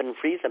 cook them up and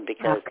freeze them,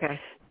 because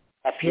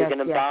stuff you're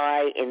going to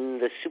buy in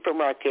the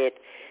supermarket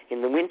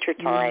in the winter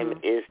time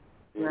is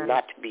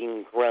not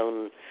being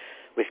grown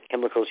with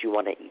chemicals you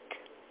want to eat.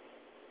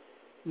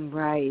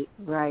 Right.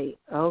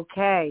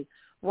 Okay.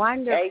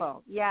 Wonderful.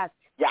 Okay. Yes.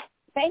 Yeah.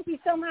 Thank you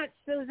so much,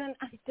 Susan.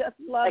 I just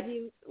love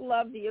you.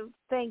 Love you.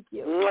 Thank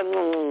you.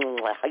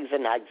 Hugs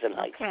and hugs,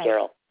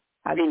 Carol.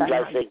 Green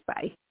blessing.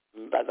 Bye.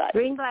 Bye-bye.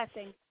 Green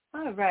blessing.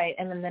 All right.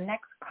 And then the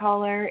next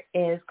caller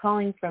is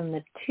calling from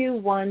the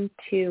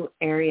 212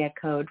 area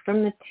code.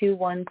 From the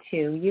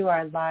 212, you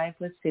are live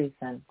with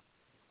Susan.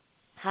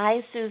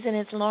 Hi, Susan.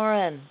 It's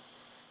Lauren.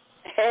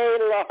 Hey,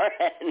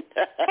 Lauren.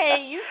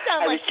 Hey, you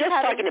sound like I was just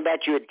talking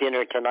about you at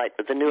dinner tonight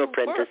with the new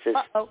apprentices.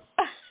 Uh-oh.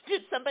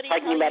 Did somebody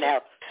talking tell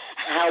about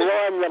how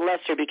Lauren the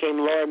lesser became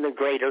Lauren the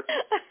greater.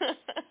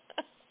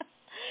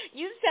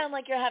 You sound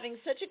like you're having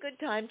such a good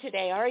time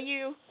today. Are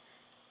you?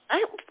 I've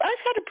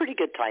had a pretty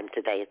good time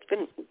today. It's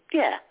been,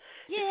 Yeah,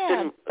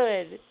 it's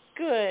been,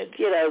 good.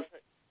 The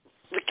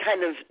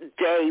kind of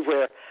day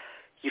where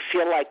you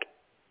feel like,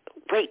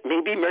 wait,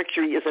 maybe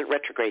Mercury isn't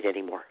retrograde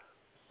anymore.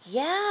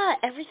 Yeah,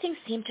 everything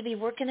seemed to be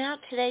working out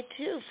today,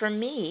 too, for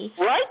me.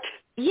 Right?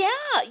 Yeah,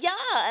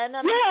 and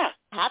I'm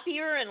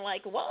happier and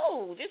like,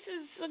 whoa, this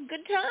is a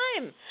good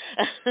time.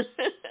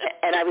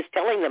 And I was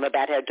telling them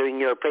about how during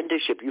your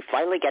apprenticeship you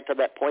finally got to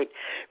that point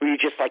where you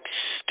just like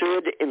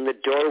stood in the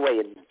doorway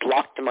and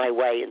blocked my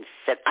way and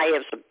said, I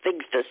have some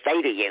things to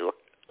say to you.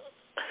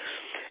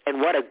 And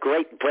what a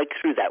great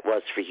breakthrough that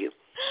was for you.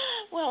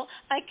 Well,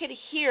 I could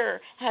hear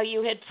how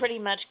you had pretty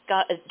much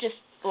got just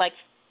like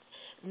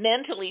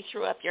mentally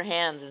threw up your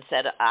hands and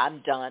said,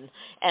 I'm done.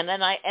 And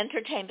then I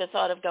entertained the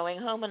thought of going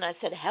home, and I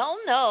said, hell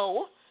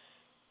no.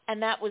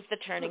 And that was the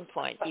turning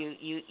point.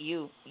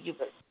 You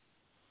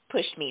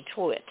pushed me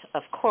to it,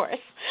 of course.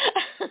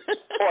 Of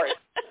course.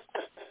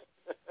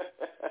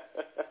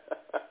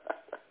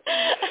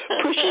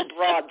 Pushy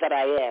broad that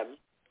I am.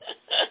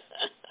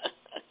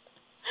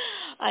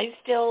 I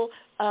still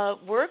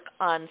work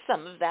on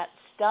some of that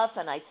stuff,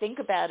 and I think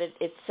about it.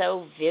 It's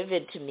so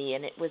vivid to me,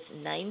 and it was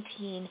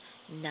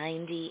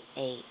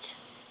 1998.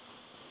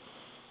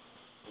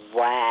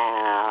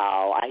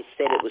 Wow. I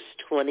said it was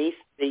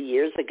 23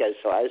 years ago,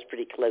 so I was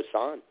pretty close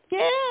on.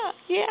 Yeah.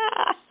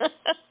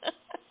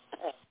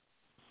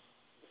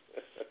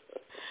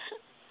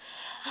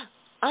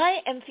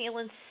 I am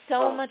feeling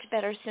so much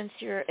better since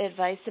your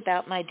advice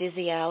about my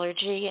dizzy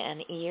allergy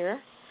and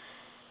ear.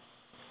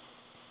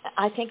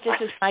 I think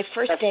this is my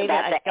first day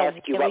that I feel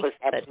ask you really what was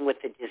happening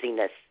with the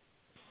dizziness.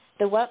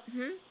 The what?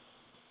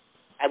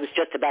 I was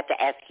just about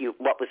to ask you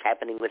what was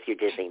happening with your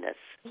dizziness.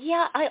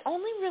 Yeah, I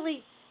only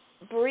really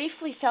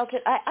briefly felt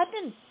it. I've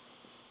been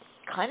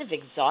kind of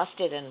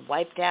exhausted and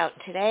wiped out.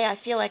 Today I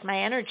feel like my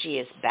energy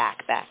is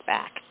back.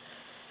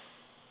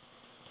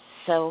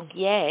 So,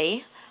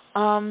 yay.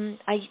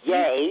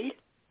 Yay.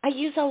 I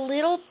use a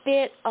little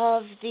bit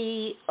of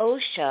the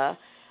OSHA,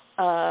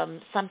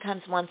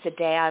 sometimes once a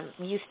day. I'm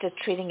used to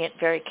treating it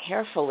very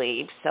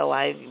carefully,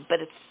 but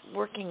it's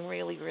working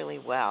really, really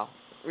well.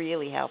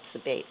 Really helps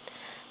abate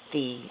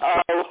the...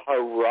 Oh,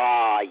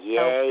 hurrah.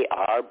 Yay,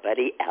 our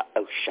buddy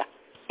OSHA.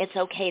 It's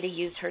okay to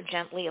use her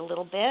gently a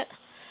little bit.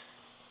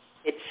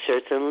 It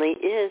certainly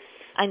is.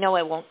 I know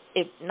I won't,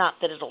 not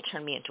that it'll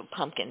turn me into a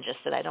pumpkin,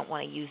 just that I don't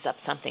want to use up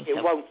something.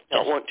 It won't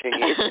turn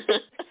you.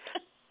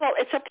 Well,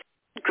 it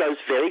grows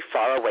very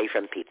far away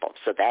from people,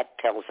 so that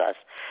tells us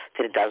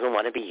that it doesn't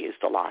want to be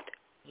used a lot.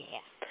 Yeah.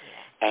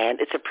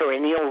 And it's a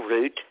perennial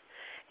root,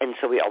 and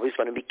so we always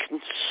want to be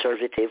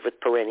conservative with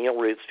perennial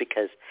roots,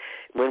 because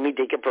when we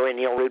dig a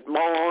perennial root,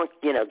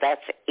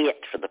 that's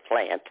it for the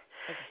plant.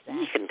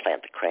 Exactly. You can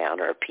plant the crown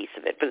or a piece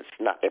of it, but it's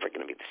not ever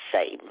going to be the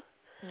same.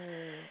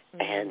 Mm-hmm.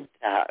 And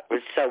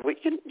so we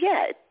can,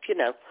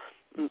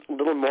 a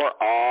little more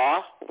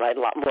awe, right? A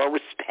lot more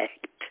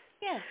respect.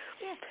 Yes.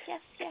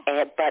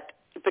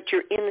 But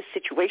you're in a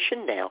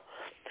situation now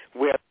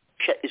where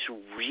Russia is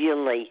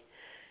really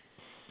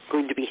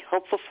going to be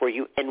helpful for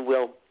you and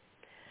will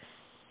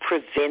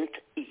prevent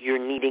your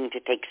needing to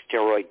take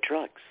steroid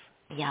drugs.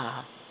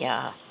 Yeah.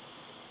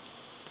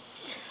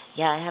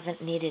 I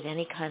haven't needed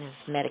any kind of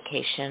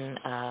medication.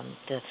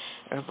 The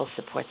herbal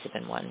supports have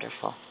been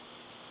wonderful.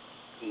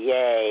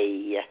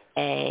 Yay.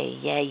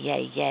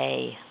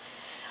 Yay.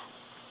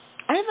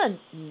 I have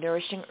a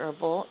nourishing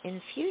herbal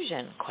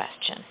infusion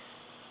question.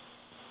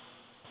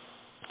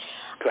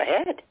 Go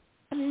ahead.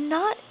 I'm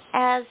not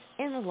as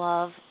in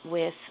love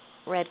with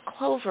red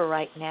clover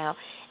right now,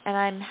 and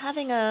I'm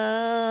having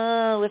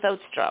with oat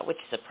straw, which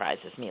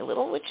surprises me a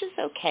little, which is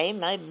okay,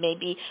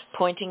 maybe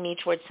pointing me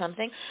towards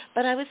something.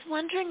 But I was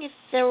wondering if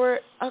there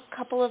were a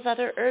couple of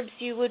other herbs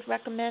you would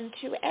recommend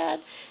to add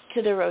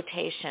to the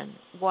rotation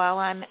while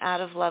I'm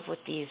out of love with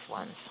these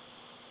ones.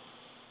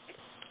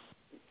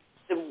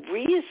 The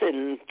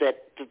reason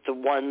that the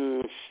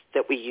ones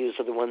that we use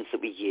are the ones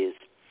that we use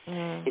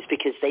is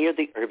because they are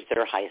the herbs that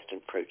are highest in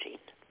protein.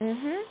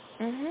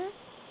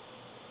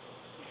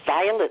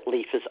 Violet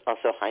leaf is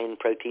also high in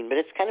protein, but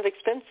it's kind of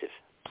expensive.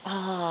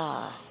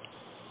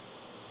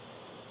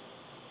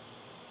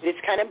 It's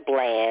kind of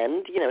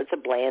bland. It's a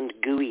bland,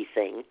 gooey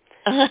thing.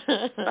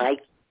 I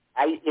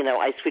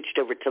switched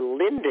over to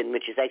linden,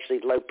 which is actually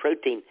low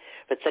protein,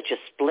 but such a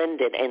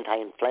splendid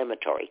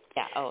anti-inflammatory.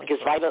 Yeah. Because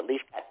violet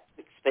leaf got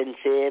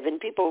expensive, and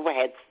people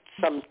had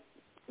some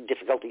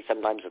difficulty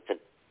sometimes with the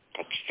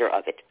texture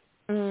of it.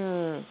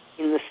 In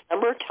the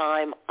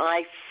summertime,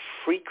 I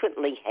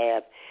frequently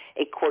have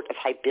a quart of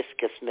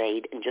hibiscus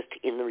made and just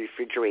in the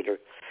refrigerator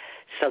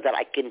so that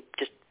I can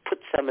just put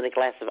some in a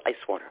glass of ice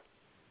water.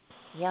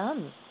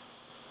 Yum.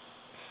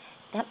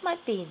 That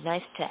might be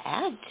nice to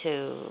add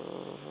to,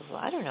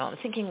 I don't know, I'm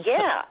thinking...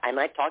 Yeah, and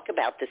I talk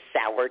about the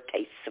sour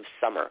tastes of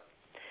summer.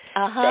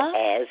 Uh-huh.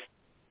 That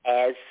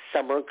as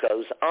summer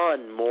goes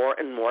on, more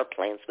and more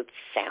plants with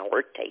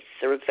sour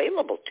tastes are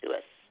available to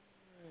us.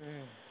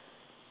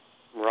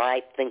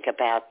 Right? Think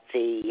about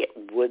the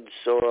wood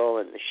sorrel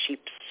and the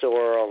sheep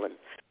sorrel and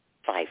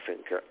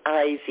five-finger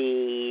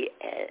ivy,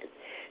 and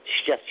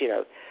it's just,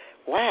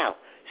 wow.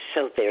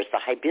 So there's the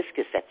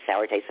hibiscus, that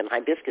sour taste, and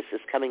hibiscus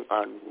is coming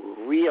on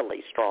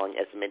really strong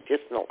as a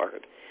medicinal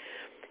herb.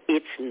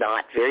 It's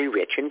not very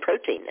rich in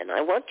protein, and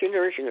I want your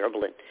nourishing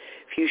herbal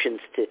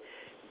infusions to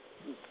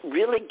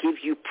really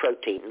give you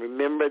protein.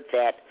 Remember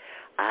that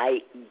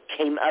I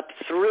came up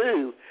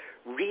through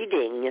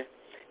reading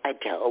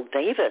Adele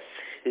Davis,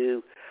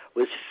 who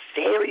was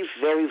very,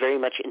 very, very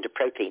much into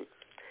protein.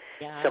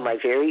 Yeah. So my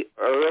very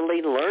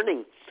early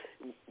learning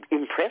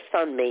impressed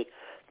on me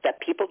that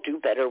people do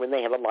better when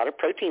they have a lot of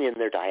protein in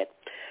their diet.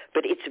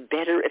 But it's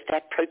better if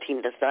that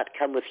protein does not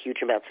come with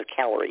huge amounts of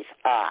calories.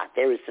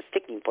 There is the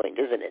sticking point,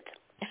 isn't it?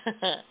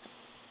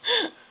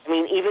 I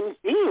mean, even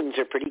beans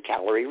are pretty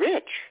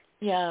calorie-rich.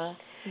 Yeah.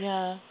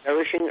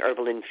 Nourishing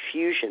herbal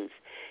infusions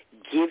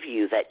give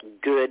you that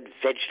good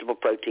vegetable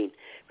protein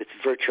with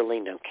virtually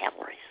no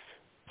calories.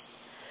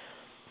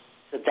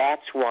 So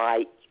that's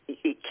why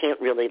you can't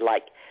really,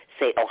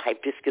 say,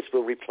 hibiscus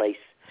will replace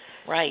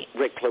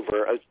red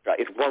clover or oat straw.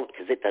 It won't,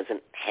 because it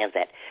doesn't have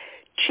that.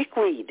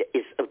 Chickweed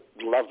is a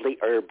lovely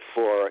herb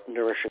for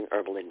nourishing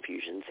herbal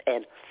infusions.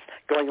 And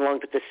going along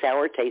with the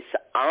sour taste,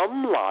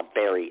 amla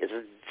berry is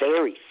a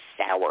very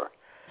sour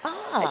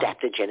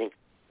adaptogenic,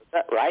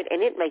 right?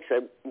 And it makes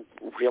a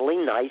really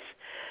nice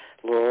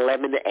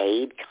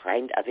lemonade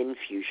kind of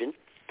infusion.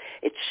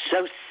 It's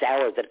so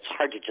sour that it's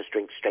hard to just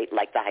drink straight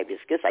like the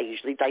hibiscus. I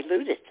usually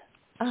dilute it.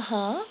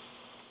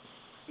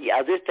 The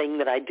other thing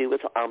that I do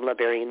with amla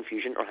berry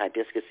infusion or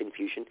hibiscus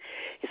infusion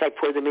is I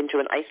pour them into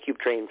an ice cube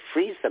tray and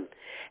freeze them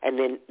and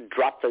then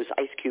drop those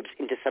ice cubes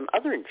into some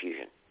other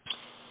infusion.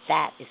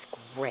 That is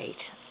great.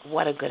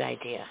 What a good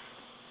idea.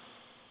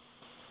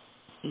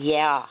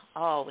 Yeah.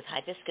 With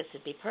hibiscus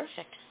it'd be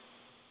perfect.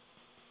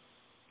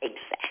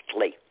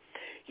 Exactly.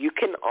 You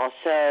can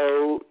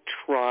also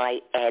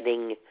try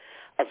adding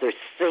other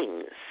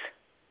things.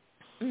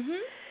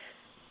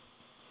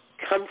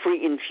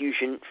 Comfrey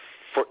infusion,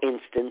 for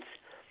instance,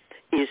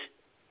 is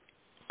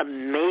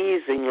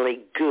amazingly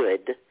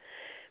good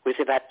with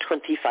about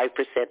 25%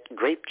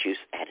 grape juice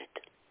added.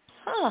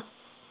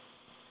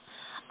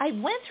 I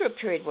went through a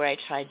period where I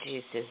tried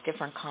juices,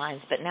 different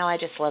kinds, but now I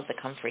just love the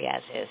comfrey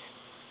as is.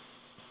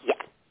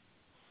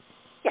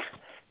 Yeah.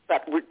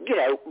 But,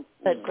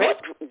 But grape,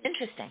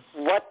 interesting.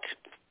 What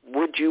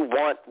would you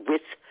want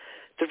with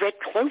the red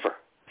clover?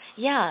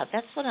 Yeah,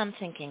 that's what I'm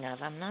thinking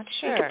of. I'm not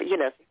sure.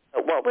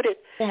 What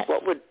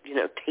would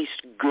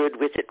taste good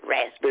with it?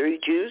 Raspberry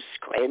juice,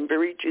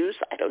 cranberry juice?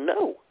 I don't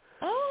know.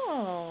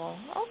 Oh,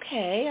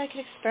 okay. I could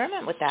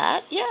experiment with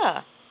that.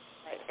 Yeah.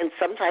 And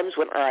sometimes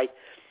when I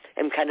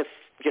am kind of,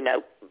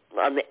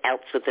 on the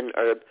outs with an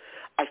herb,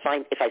 I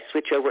find if I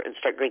switch over and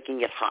start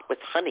drinking it hot with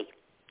honey,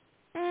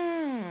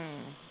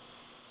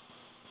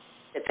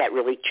 that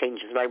really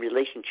changes my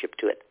relationship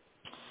to it.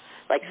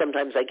 Like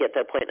sometimes I get to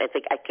a point and I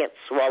think I can't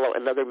swallow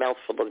another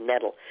mouthful of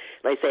nettle.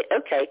 And I say,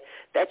 okay,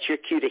 that's your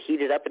cue to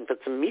heat it up and put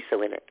some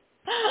miso in it.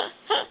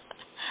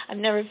 I've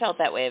never felt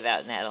that way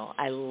about nettle.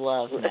 I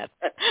love nettle.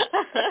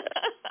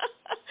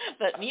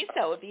 But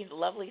miso would be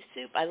lovely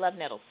soup. I love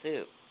nettle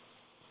soup.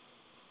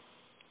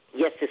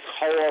 Yes, this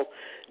whole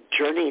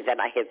journey that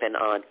I have been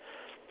on,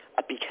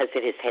 because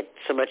it has had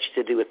so much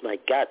to do with my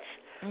guts,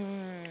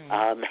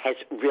 has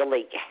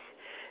really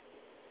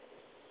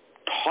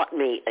taught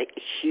me a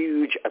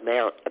huge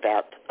amount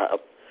about,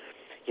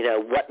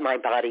 what my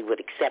body would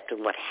accept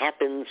and what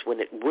happens when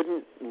it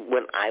wouldn't,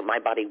 my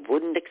body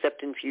wouldn't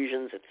accept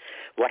infusions, and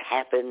what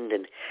happened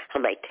and how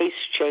my tastes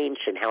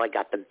changed and how I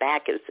got them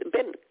back. It's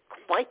been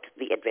quite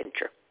the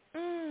adventure.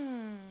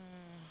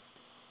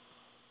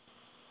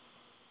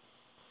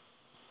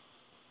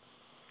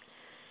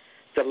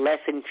 The less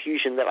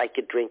infusion that I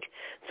could drink,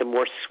 the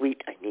more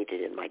sweet I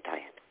needed in my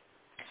diet.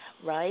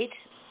 Right.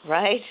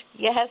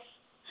 Yes.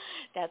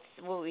 That's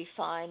what we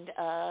find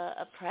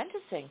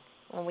apprenticing.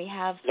 When we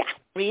have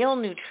real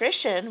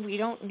nutrition, we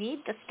don't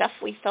need the stuff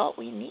we thought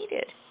we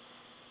needed.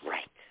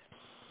 Right.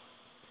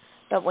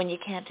 But when you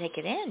can't take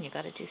it in, you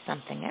got to do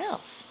something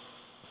else.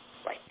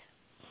 Right.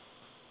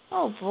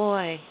 Oh,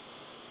 boy.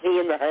 Me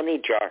in the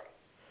honey jar.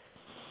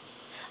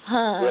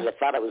 Huh. Would have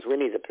thought I was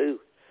Winnie the Pooh.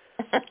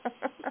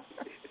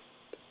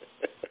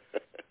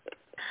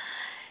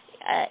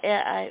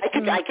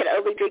 I could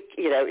only drink,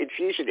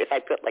 infusion if I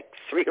put like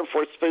 3 or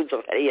 4 spoons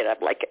of honey in. I'm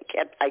like,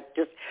 I'm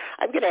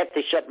going to have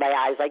to shut my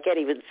eyes. I can't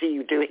even see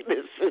you doing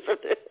this, Susan.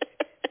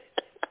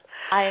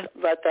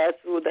 But that's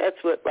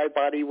what my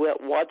body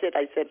wanted.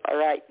 I said, all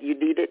right, you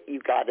need it, you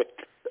got it.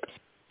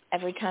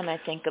 Every time I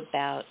think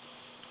about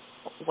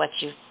what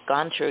you've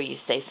gone through, you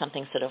say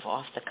something sort of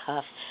off the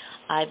cuff.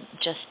 I'm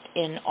just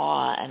in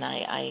awe, and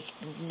I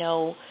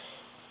know,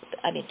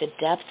 the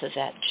depth of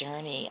that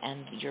journey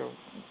and your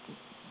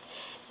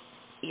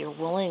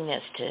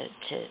willingness to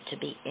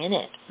be in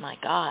it. My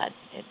God,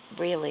 it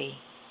really,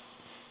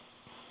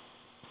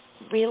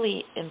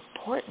 really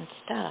important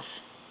stuff.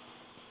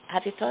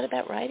 Have you thought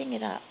about writing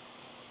it up?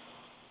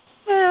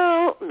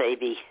 Well,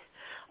 maybe.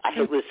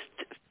 I was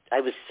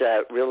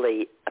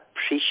really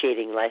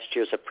appreciating last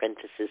year's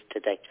apprentices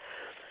today.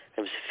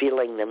 I was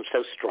feeling them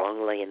so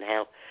strongly and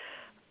how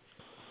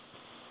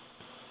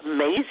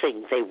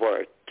amazing they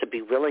were to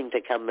be willing to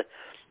come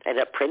and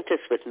apprentice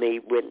with me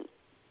when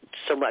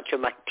so much of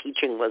my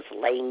teaching was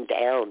laying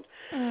down.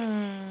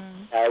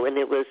 And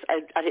it was,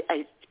 of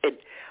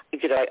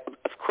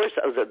course,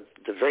 I was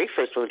the very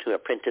first one to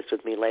apprentice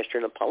with me last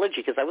year. An apology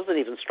because I wasn't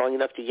even strong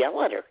enough to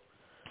yell at her.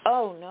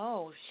 Oh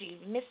no, she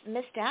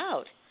missed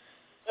out.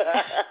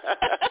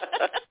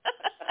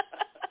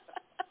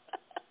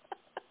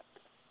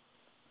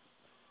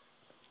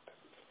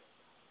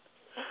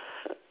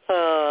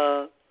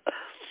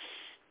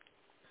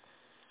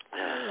 I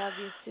love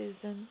you,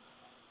 Susan.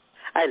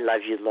 I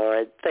love you,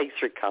 Laura. Thanks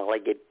for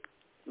calling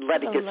and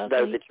letting us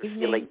know that you're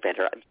feeling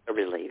better. I'm so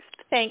relieved.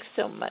 Thanks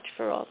so much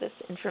for all this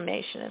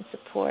information and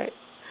support.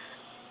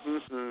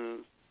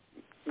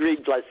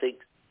 Green blessings.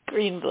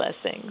 Green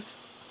blessings.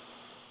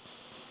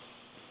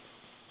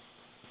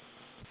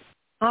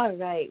 All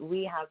right.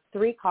 We have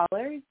 3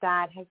 callers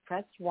that have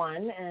pressed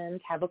 1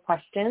 and have a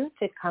question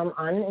to come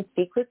on and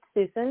speak with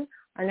Susan.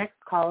 Our next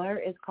caller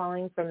is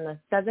calling from the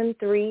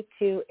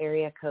 732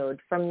 area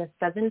code. From the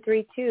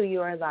 732,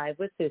 you are live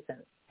with Susan.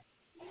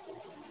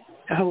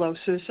 Hello,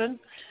 Susan.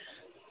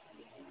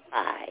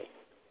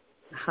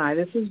 Hi,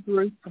 this is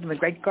Ruth from the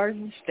Great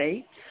Garden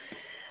State.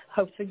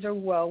 Hope things are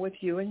well with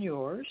you and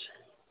yours.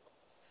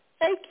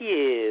 Thank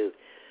you.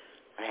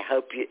 I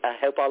hope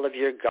all of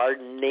your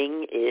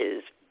gardening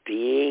is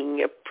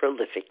being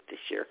prolific this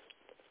year.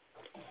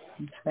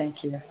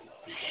 Thank you.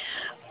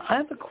 I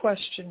have a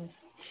question.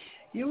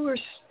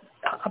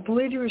 I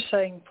believe you were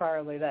saying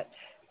priorly that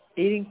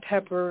eating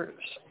peppers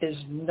is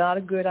not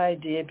a good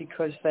idea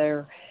because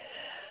they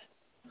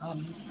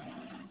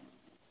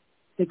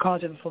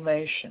cause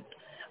inflammation.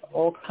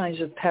 All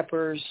kinds of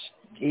peppers,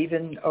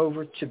 even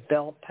over to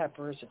bell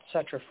peppers,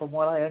 etc. From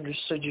what I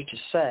understood you to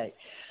say,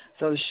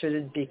 those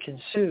shouldn't be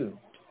consumed.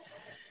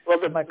 Well,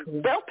 the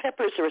bell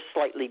peppers are a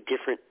slightly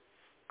different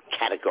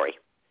category.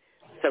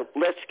 So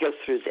let's go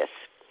through this.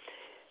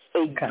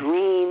 A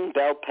green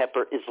bell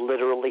pepper is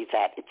literally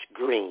that. It's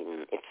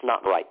green. It's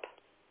not ripe.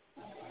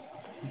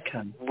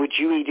 Okay. Would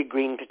you eat a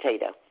green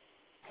potato?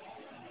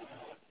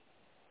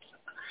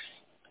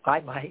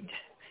 I might.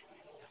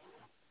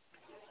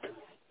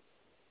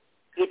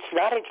 It's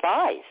not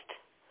advised.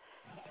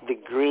 The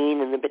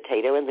green in the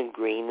potato and the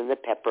green in the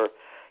pepper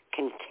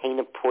contain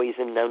a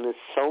poison known as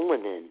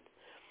solanin,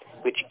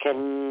 which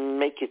can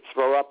make you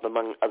throw up,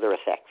 among other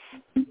effects.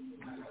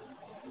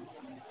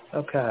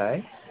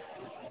 Okay.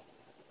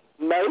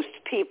 Most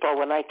people,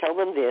 when I tell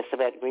them this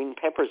about green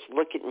peppers,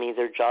 look at me,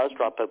 their jaws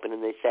drop open,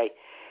 and they say,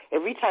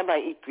 every time I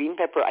eat green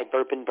pepper, I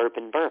burp and burp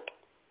and burp.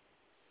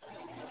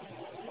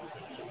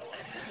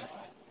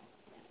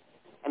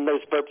 and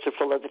those burps are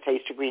full of the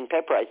taste of green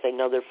pepper. I say,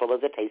 no, they're full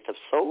of the taste of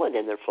Susun,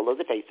 and they're full of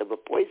the taste of a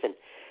poison.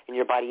 And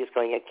your body is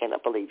going, I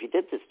cannot believe you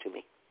did this to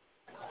me.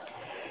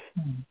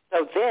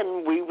 So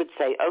then we would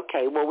say,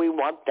 okay, well, we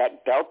want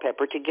that bell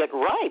pepper to get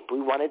ripe. We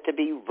want it to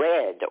be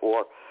red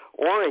or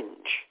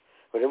orange,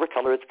 whatever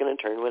color it's going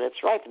to turn when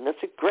it's ripe. And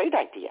that's a great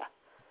idea.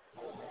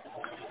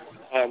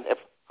 And, of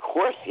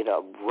course,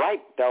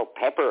 ripe bell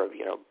pepper,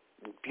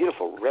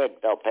 beautiful red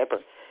bell pepper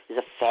is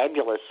a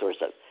fabulous source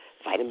of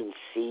vitamin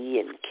C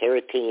and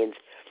carotenes.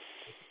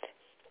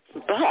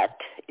 But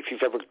if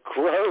you've ever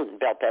grown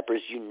bell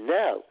peppers, you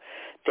know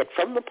that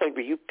from the point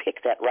where you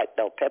pick that ripe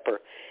bell pepper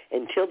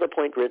until the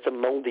point where it's a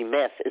moldy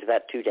mess is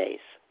about 2 days.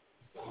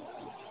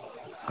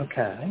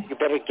 Okay. You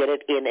better get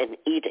it in and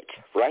eat it,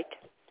 right?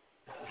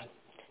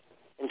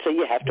 And so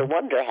you have to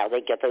wonder how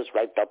they get those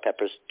ripe bell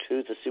peppers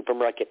to the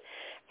supermarket,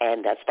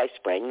 and that's by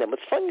spraying them with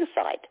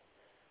fungicide.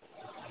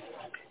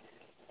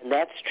 And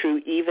that's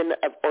true even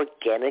of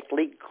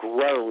organically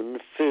grown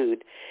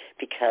food,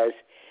 because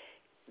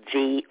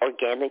the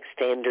organic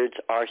standards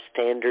are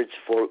standards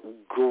for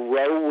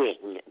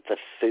growing the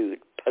food.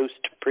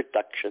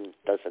 Post-production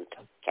doesn't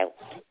count.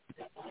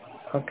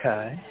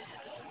 Okay.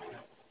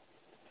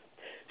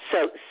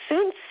 So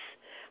since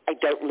I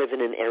don't live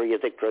in an area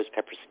that grows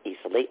peppers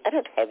easily, I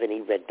don't have any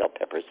red bell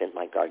peppers in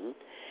my garden,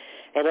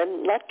 and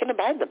I'm not going to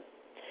buy them.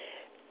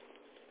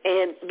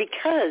 And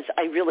because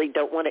I really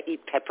don't want to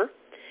eat pepper,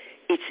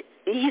 it's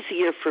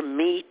easier for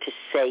me to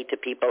say to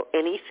people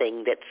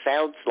anything that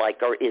sounds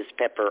like or is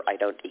pepper I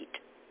don't eat.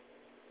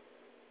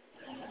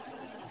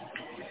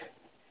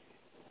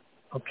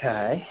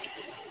 Okay.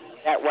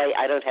 That way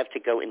I don't have to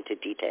go into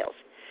details.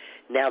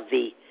 Now,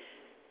 the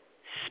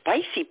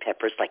spicy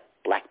peppers like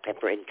black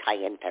pepper and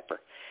cayenne pepper,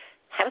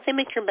 how do they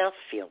make your mouth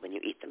feel when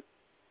you eat them?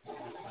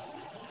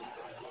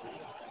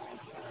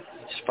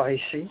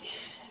 Spicy.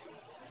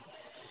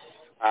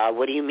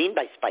 What do you mean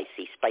by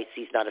spicy?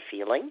 Spicy is not a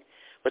feeling.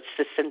 What's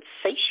the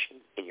sensation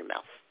in your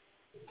mouth?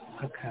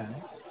 Okay.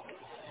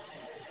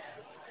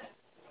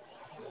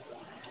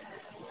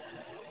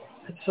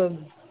 It's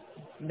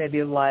maybe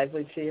a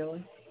lively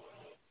feeling.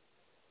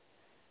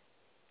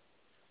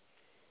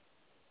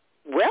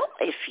 Well,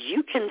 if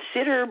you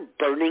consider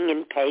burning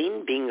in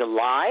pain being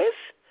alive,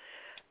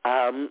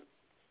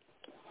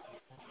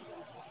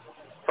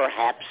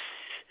 perhaps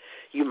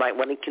you might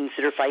want to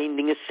consider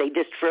finding a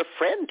sadist for a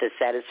friend to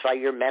satisfy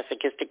your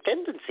masochistic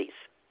tendencies.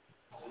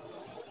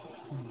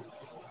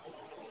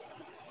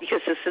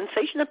 Because the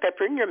sensation of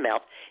pepper in your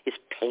mouth is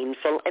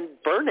painful and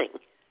burning.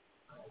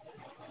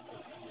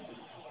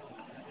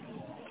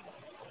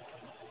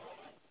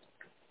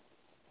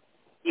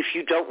 If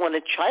you don't want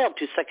a child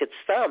to suck its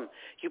thumb,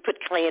 you put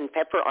cayenne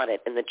pepper on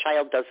it, and the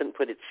child doesn't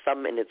put its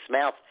thumb in its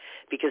mouth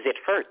because it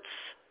hurts.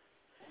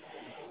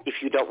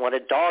 If you don't want a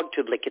dog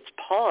to lick its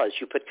paws,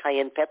 you put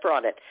cayenne pepper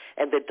on it,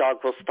 and the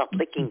dog will stop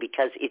licking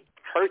because it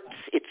hurts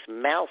its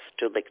mouth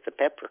to lick the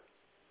pepper.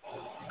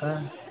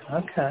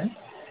 Okay.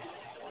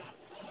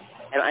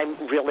 And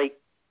I'm really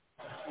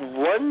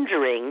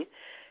wondering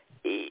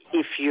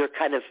if you're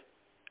kind of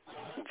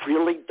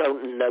really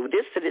don't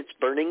notice that it's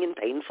burning and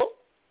painful.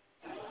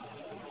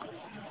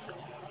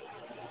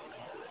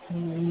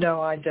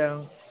 No, I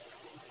don't.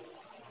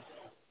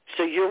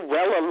 So you're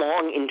well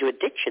along into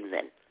addiction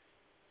then.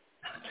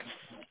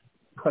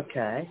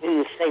 Okay. In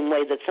the same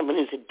way that someone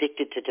who's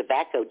addicted to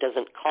tobacco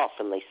doesn't cough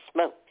when they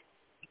smoke.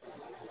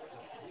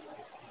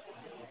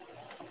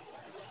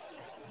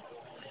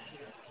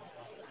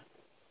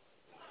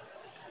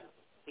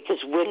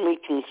 Because when we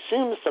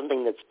consume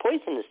something that's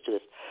poisonous to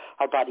us,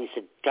 our bodies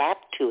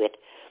adapt to it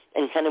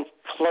and kind of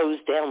close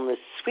down the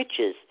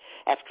switches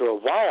after a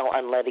while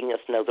on letting us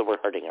know that we're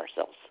hurting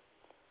ourselves.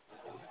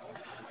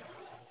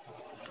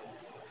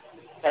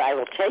 But I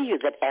will tell you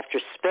that after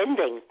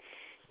spending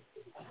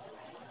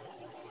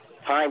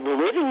time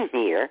living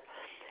here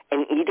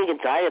and eating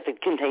a diet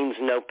that contains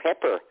no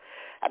pepper,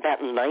 about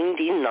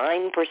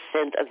 99%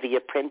 of the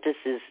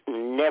apprentices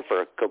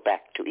never go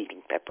back to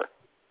eating pepper.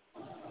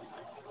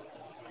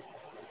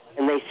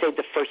 And they say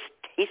the first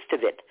taste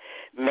of it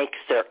makes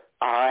their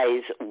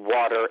eyes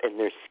water and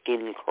their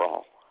skin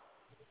crawl.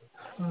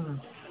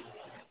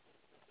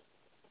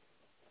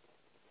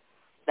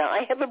 Now,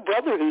 I have a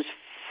brother who's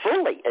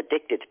fully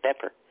addicted to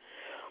pepper,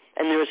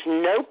 and there's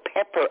no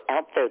pepper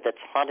out there that's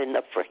hot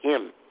enough for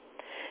him.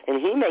 And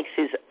he makes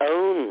his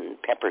own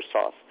pepper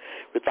sauce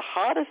with the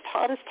hottest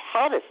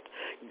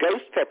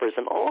ghost peppers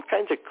and all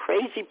kinds of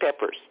crazy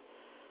peppers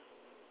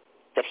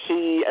that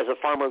he, as a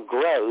farmer,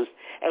 grows,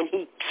 and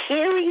he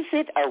carries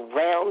it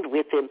around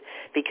with him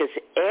because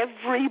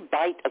every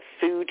bite of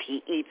food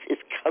he eats is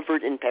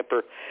covered in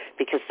pepper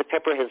because the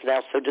pepper has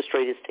now so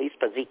destroyed his taste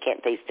buds he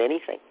can't taste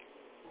anything.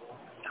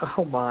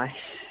 Oh, my.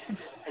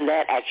 And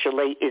that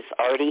actually is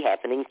already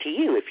happening to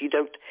you. If you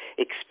don't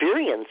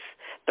experience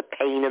the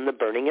pain and the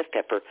burning of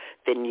pepper,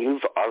 then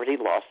you've already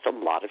lost a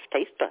lot of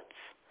taste buds.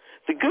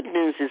 The good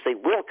news is they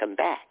will come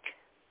back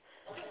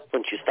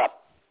once you stop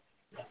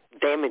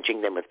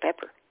damaging them with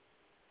pepper.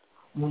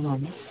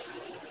 Mm-hmm.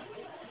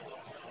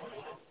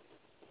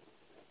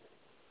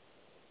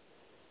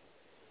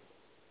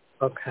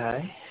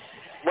 Okay.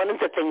 One of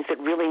the things that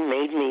really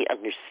made me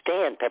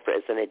understand pepper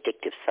as an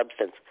addictive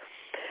substance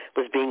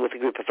was being with a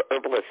group of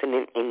herbalists in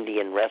an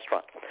Indian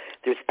restaurant.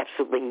 There's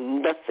absolutely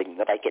nothing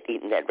that I could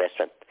eat in that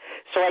restaurant.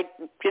 So I,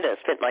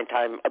 spent my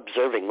time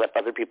observing what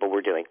other people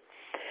were doing.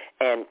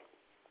 And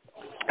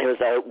there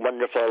was a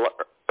wonderful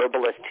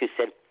herbalist who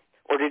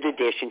ordered a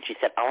dish, and she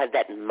said, I'll have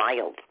that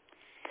mild.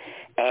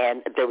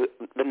 And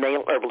the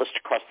male herbalist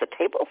across the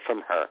table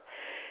from her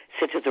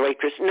said to the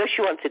waitress, no,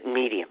 she wants it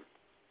medium.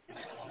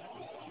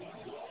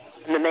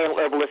 And the male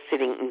herbalist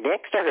sitting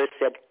next to her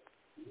said,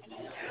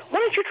 why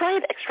don't you try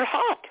it extra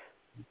hot?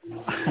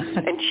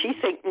 And she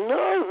said,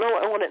 no,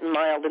 I want it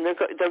mild. And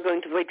they're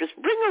going to the waitress,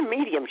 bring her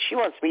medium. She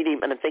wants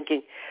medium. And I'm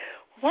thinking,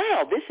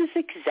 wow, this is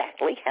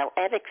exactly how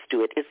addicts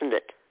do it, isn't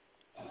it?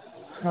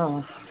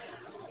 Huh.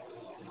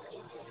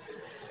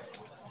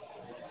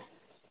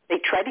 They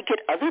try to get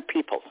other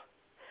people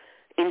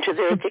into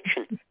their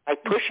addiction by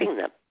pushing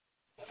them.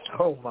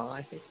 Oh,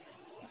 my.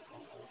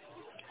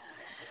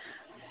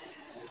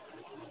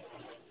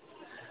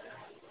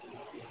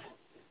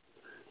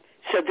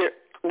 So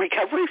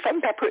recovery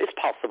from pepper is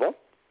possible.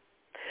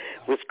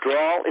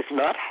 Withdrawal is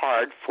not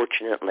hard,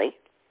 fortunately.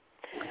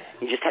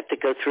 You just have to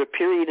go through a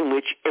period in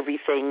which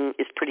everything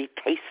is pretty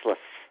tasteless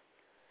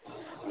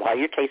while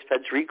your taste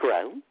buds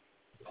regrow.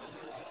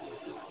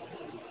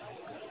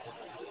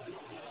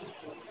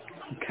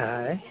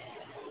 Okay.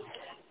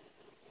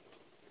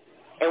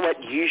 And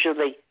what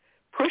usually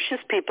pushes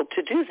people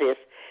to do this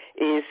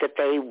is that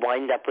they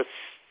wind up with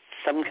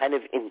some kind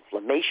of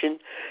inflammation,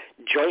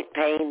 joint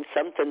pain,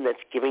 something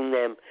that's giving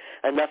them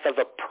enough of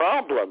a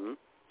problem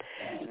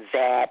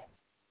that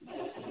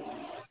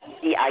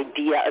the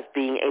idea of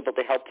being able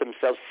to help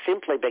themselves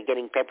simply by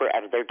getting pepper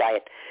out of their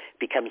diet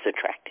becomes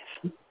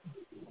attractive.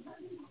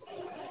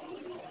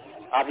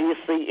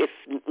 Obviously, if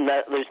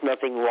there's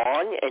nothing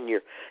wrong and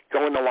you're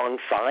going along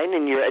fine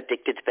and you're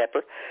addicted to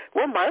pepper,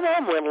 well, my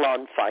mom went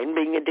along fine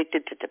being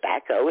addicted to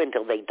tobacco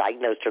until they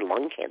diagnosed her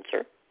lung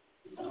cancer.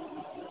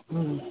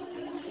 Mm.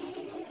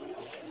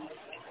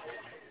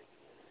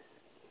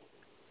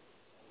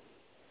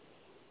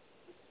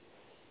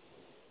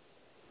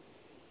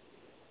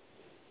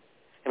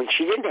 I mean,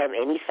 she didn't have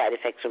any side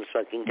effects from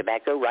smoking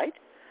tobacco, right?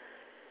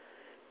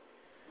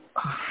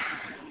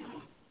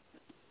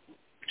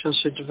 Until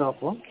she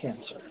developed lung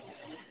cancer.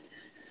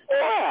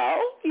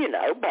 Well,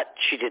 but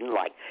she didn't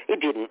like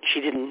it.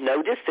 She didn't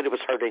notice that it was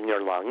hurting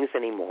her lungs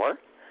anymore.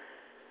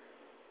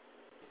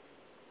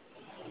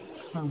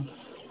 Hmm.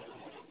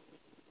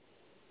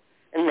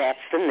 And that's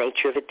the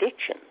nature of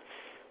addictions,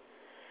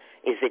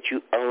 is that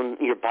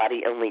your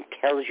body only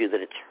tells you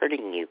that it's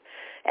hurting you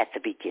at the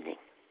beginning.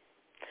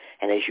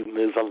 And as you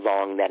move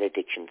along that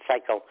addiction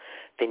cycle,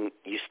 then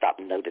you stop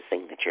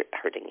noticing that you're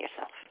hurting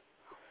yourself.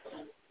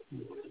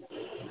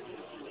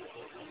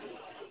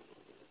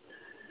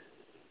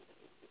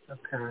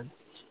 Okay.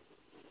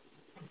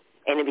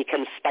 And it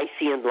becomes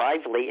spicy and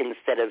lively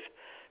instead of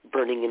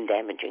burning and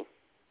damaging.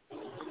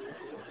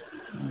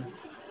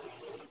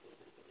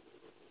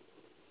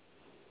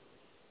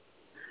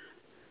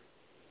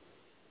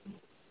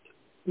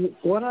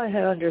 What I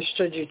had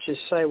understood you to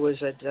say was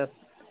that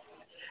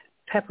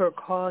pepper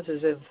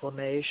causes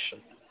inflammation.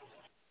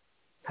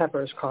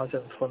 Peppers cause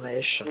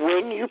inflammation.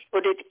 When you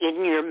put it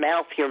in your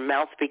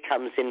mouth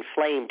becomes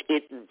inflamed.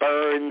 It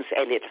burns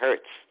and it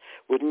hurts.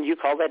 Wouldn't you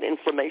call that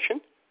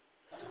inflammation?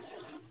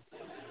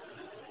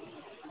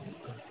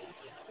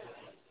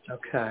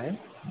 Okay.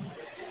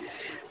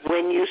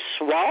 When you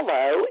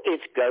swallow,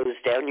 it goes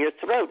down your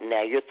throat.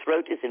 Now your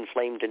throat is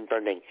inflamed and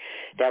burning.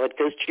 Now it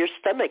goes to your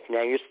stomach.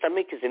 Now your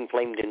stomach is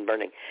inflamed and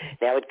burning.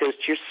 Now it goes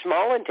to your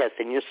small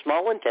intestine. Your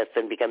small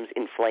intestine becomes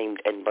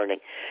inflamed and burning.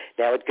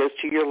 Now it goes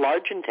to your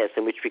large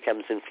intestine, which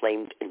becomes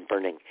inflamed and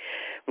burning.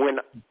 When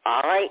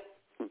I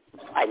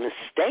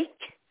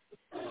mistake,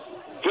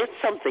 get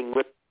something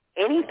with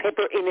any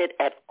pepper in it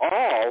at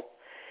all,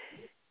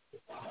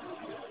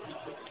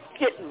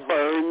 it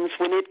burns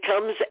when it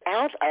comes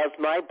out of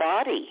my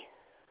body.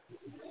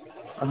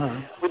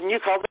 Uh-huh. Wouldn't you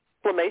call that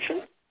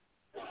inflammation?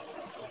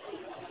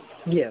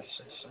 Yes.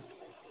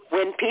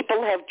 When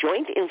people have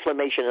joint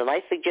inflammation, and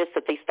I suggest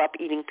that they stop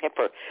eating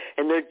pepper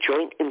and their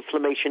joint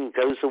inflammation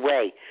goes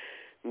away,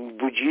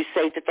 would you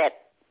say that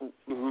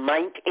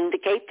might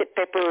indicate that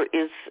pepper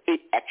is the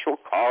actual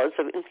cause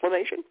of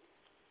inflammation?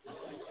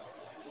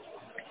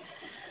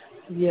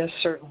 Yes,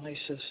 certainly,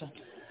 Susan.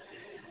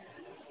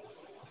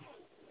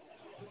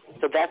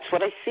 So that's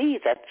what I see.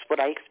 That's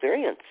what I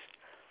experience.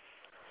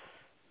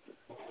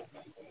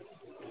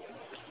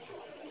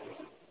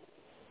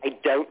 I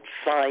don't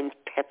find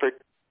pepper to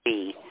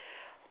be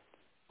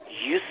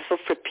useful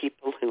for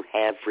people who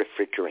have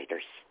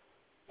refrigerators.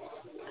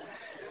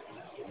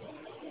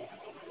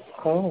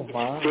 Oh,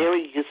 wow. It's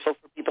very useful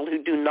for people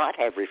who do not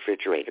have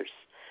refrigerators.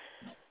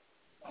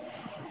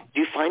 Do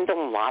you find a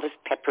lot of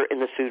pepper in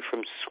the food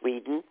from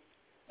Sweden?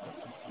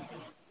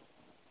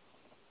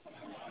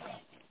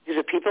 Do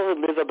the people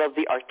who live above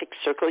the Arctic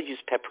Circle use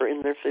pepper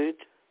in their food?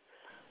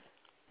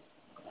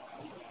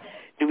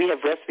 Do we have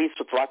recipes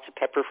with lots of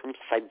pepper from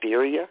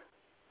Siberia?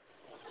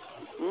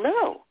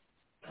 No.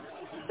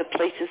 The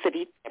places that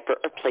eat pepper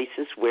are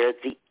places where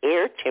the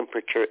air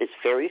temperature is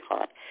very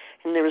hot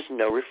and there is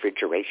no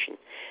refrigeration.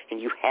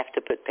 And you have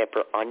to put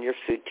pepper on your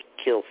food to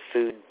kill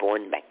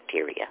food-borne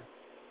bacteria.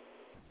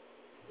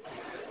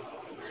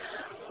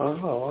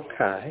 Oh,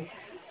 okay.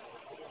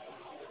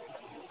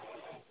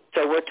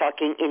 So we're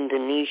talking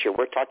Indonesia.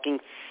 We're talking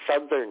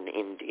southern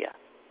India.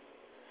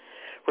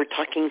 We're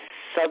talking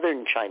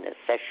southern China,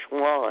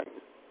 Sichuan.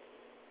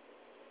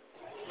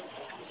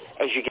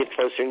 As you get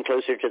closer and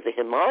closer to the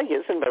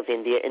Himalayas in both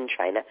India and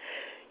China,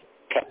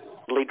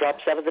 pepper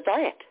drops out of the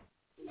diet.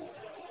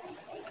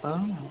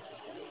 Oh.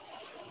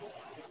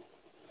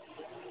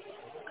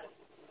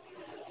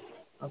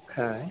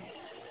 Okay.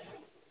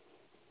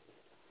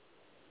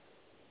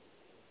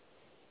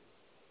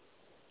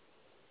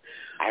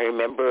 I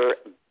remember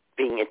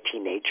being a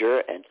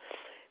teenager and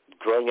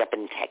growing up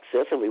in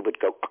Texas, and we would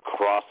go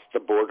across the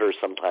border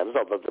sometimes,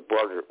 although the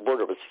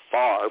border was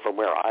far from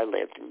where I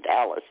lived in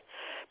Dallas.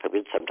 But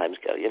we'd sometimes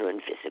go,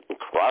 and visit and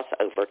cross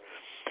over.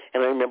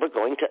 And I remember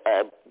going to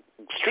a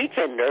street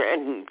vendor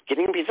and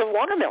getting a piece of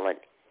watermelon.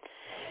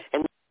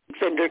 And the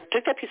street vendor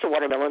took that piece of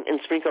watermelon and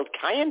sprinkled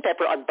cayenne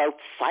pepper on both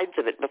sides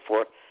of it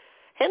before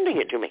handing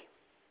it to me.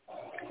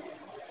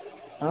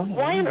 Oh,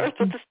 Why on earth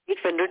would the street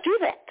vendor do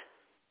that?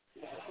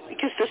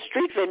 Because the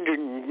street vendor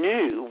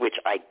knew, which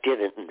I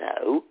didn't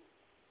know,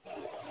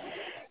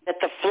 that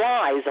the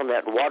flies on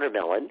that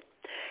watermelon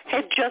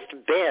had just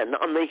been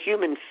on the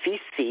human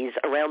feces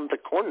around the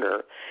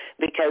corner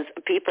because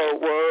people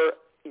were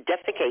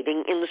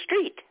defecating in the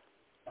street.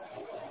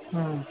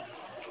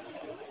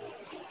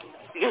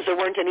 Because there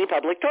weren't any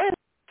public toilets.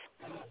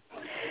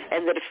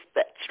 And that if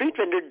that street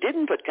vendor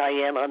didn't put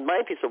cayenne on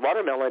my piece of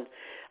watermelon,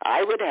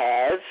 I would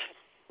have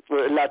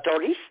la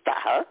turista,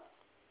 huh?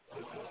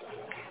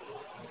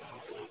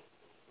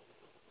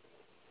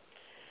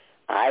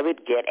 I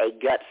would get a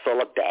gut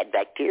full of bad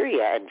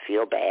bacteria and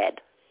feel bad.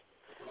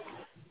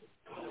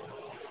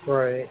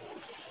 Right.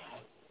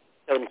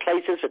 So in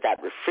places without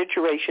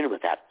refrigeration,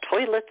 without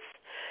toilets,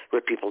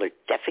 where people are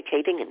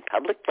defecating in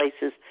public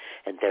places,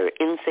 and there are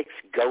insects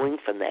going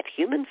from that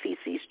human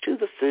feces to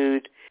the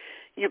food,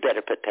 you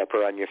better put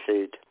pepper on your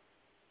food.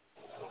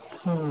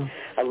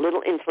 A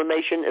little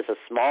inflammation is a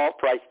small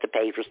price to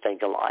pay for staying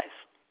alive.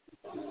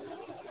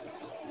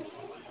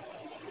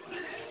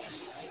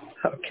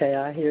 Okay,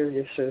 I hear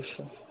you,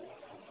 Susan.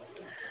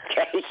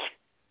 Okay.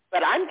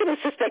 But I'm going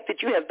to suspect that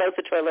you have both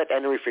a toilet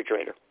and a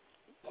refrigerator.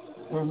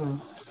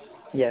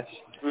 Yes.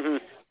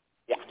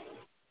 Yeah.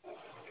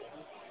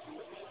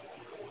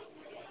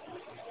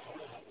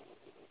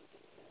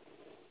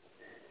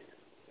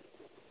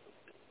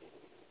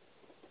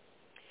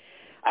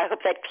 I hope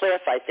that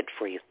clarifies it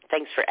for you.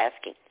 Thanks for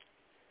asking.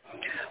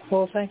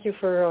 Well, thank you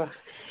for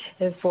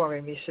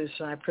informing me,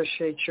 Susan. I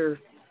appreciate your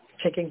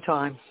taking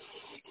time.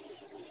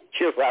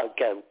 You're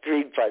welcome.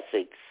 Green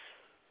blessings.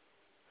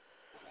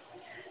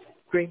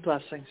 Green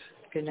blessings.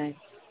 Good night.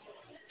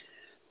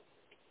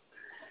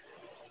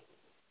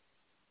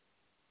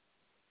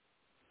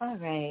 All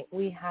right.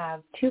 We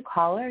have 2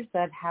 callers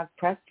that have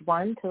pressed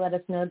 1 to let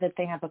us know that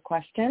they have a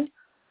question.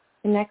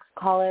 The next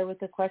caller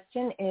with a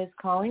question is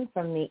calling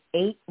from the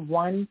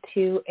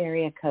 812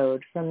 area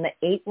code. From the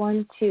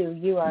 812,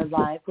 you are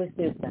live with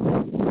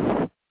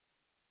Susan.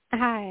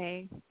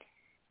 Hi.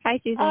 Hi,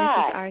 Susan.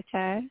 Hi. This is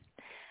Arta.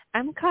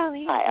 I'm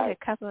calling with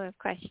a couple of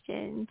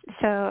questions.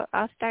 So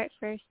I'll start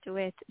first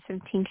with some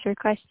tincture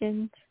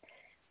questions.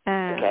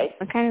 Okay.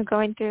 I'm kind of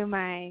going through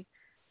my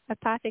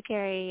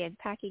apothecary and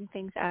packing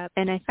things up,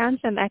 and I found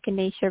some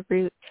echinacea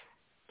root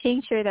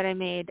tincture that I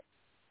made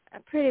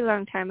a pretty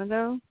long time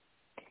ago.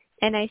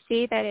 And I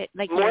see that it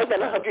more than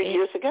 100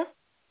 years ago?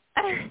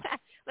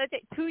 Let's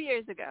say 2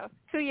 years ago.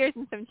 2 years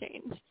and some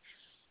change.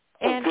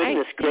 Oh, and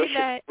goodness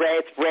gracious.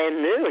 It's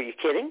brand new. Are you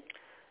kidding?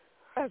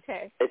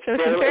 Okay. It's so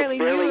barely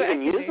even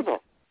new,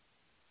 usable.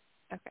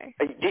 Okay.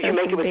 Did you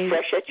make it with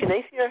fresh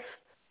echinacea?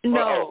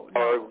 No.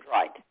 Or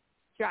dried?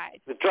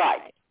 Dried.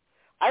 Dried.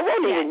 I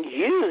won't even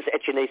use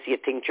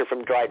echinacea tincture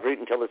from dried root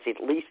until it's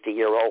at least a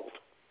year old.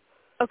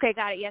 Okay,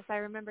 got it. Yes, I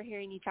remember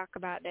hearing you talk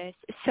about this.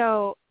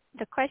 So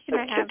the question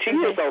I have 2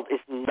 years old is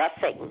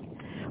nothing.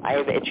 I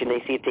have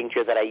echinacea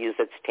tincture that I use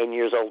that's 10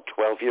 years old,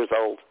 12 years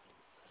old.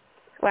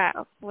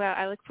 Wow. Well,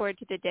 I look forward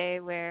to the day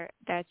where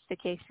that's the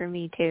case for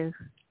me, too.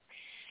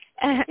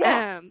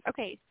 Yeah.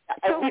 Okay.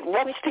 So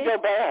what's to go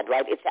bad,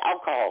 right? It's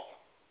alcohol.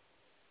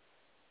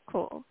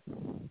 Cool.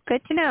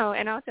 Good to know.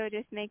 And also it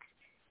just makes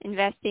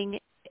investing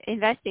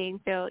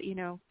feel,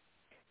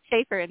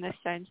 safer in the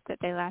sense that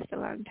they last a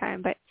long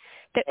time. But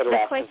It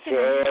lasts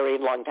a very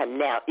long time.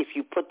 Now, if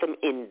you put them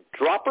in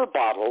dropper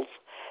bottles,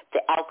 the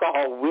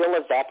alcohol will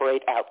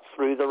evaporate out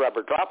through the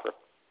rubber dropper.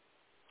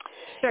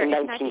 Sure, in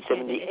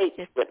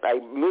 1978, when I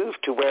moved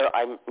to where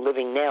I'm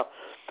living now,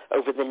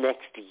 over the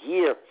next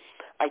year,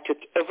 I took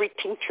every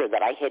tincture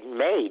that I had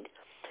made,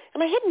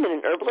 and I hadn't been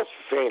an herbalist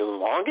for very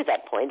long at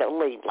that point,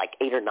 only like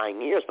 8 or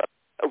 9 years, but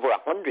over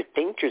 100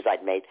 tinctures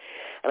I'd made,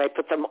 and I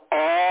put them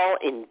all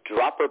in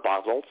dropper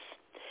bottles.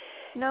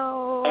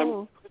 No.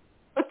 And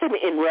put them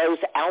in rows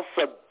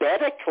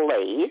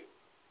alphabetically.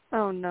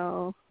 Oh,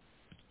 no.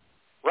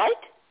 Right?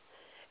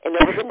 And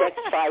over the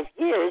next 5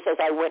 years, as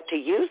I went to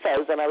use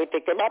those and I would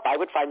pick them up, I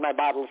would find my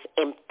bottles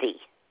empty.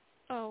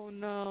 Oh,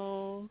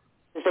 no.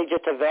 They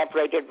just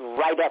evaporated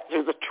right up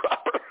through the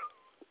dropper.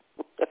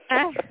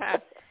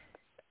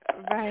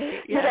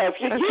 Right. You know, if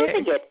you're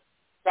using it,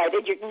 right,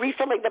 and you're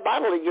refilling the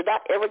bottle, and you're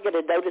not ever going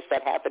to notice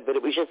that happen, but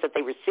it was just that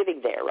they were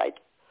sitting there, right?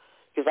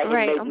 Because I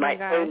had made my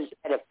own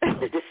kind of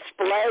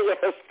display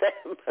of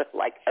them.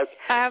 Like, I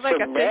have like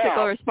so a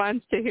physical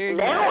response to hearing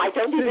that. Now I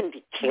don't even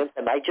decant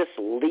them. I just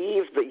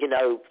leave the,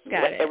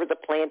 whatever the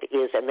plant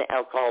is and the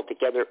alcohol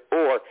together.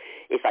 Or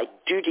if I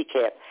do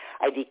decant,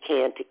 I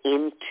decant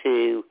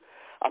into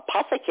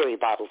apothecary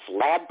bottles,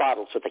 lab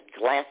bottles with a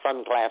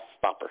glass-on-glass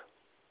stopper.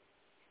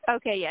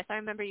 Okay, yes, I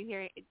remember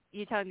you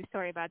telling the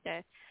story about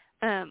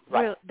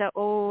Right. the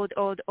old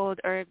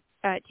herb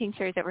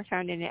tinctures that were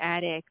found in the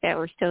attic that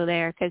were still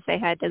there because they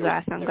had the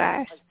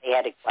glass-on-glass. They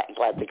had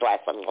the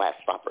glass-on-glass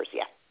stoppers,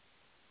 yeah.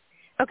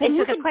 Okay, and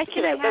so the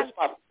question I have...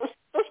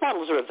 Those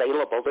bottles are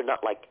available. They're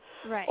not like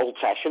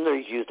old-fashioned. They're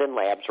used in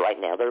labs right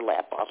now. They're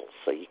lab bottles,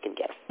 so you can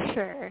get them.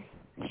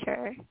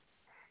 Sure.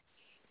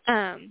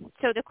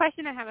 So the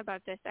question I have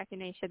about this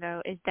echinacea,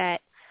 though, is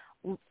that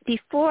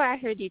before I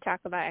heard you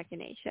talk about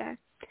echinacea,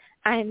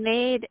 I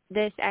made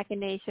this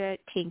echinacea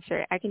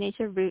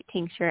root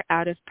tincture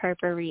out of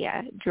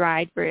purpurea,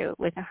 dried brew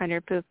with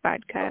 100 proof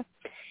vodka.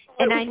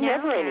 And I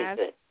now have...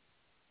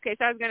 Okay,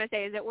 so I was going to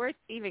say, is it worth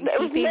even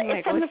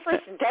keeping? From the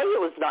first day,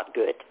 it was not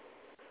good.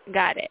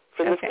 Got it.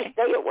 From the first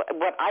day,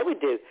 what I would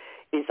do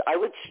is I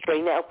would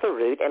strain out the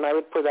root, and I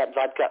would pour that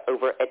vodka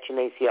over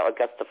Echinacea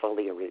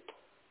augustifolia root.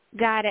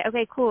 Got it.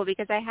 Okay, cool.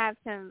 Because I have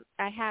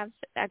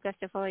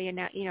augustifolia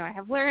now. I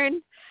have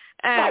learned,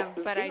 but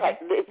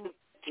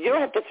you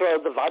don't have to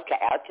throw the vodka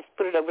out. Just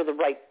put it over the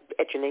right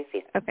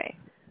Echinacea. Okay,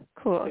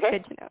 cool. Okay?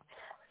 Good to know.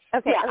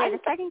 Okay. The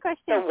second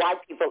question. So why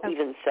people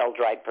even sell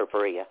dried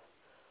purpurea?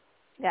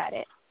 Got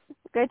it.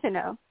 Good to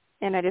know.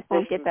 And I just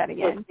won't get that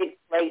again. This big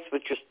place,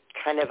 which was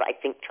kind of, I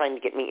think, trying to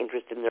get me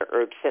interested in their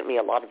herbs, sent me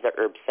a lot of their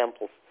herb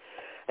samples.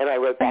 And I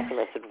wrote back and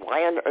I said,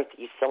 why on earth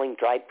are you selling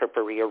dried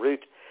purpurea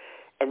root?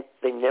 And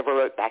they never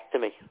wrote back to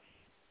me.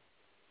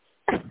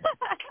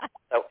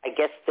 So I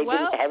guess they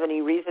didn't have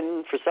any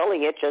reason for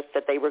selling it, just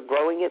that they were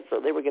growing it, so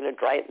they were going to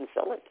dry it and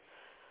sell it.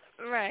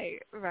 Right.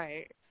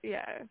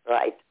 Yeah.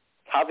 Right.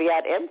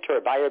 Caveat emptor,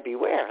 buyer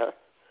beware, huh?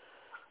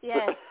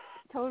 Yes,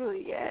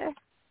 totally, yeah.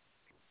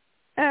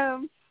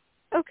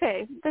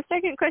 Okay. The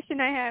second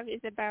question I have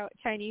is about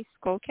Chinese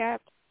skullcap.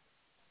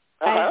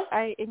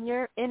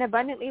 In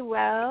Abundantly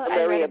Well,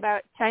 I read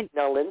about Chinese.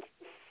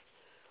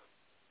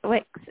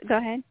 Wait, go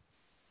ahead.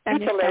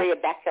 Butyllaria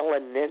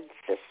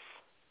bacillensis.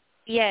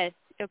 Yes.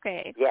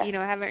 Okay. Yeah.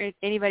 I haven't heard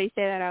anybody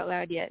say that out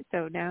loud yet,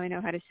 so now I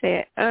know how to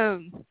say it.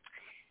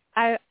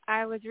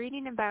 I was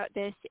reading about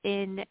this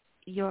in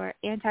your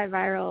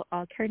antiviral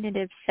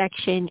alternative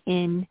section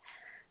in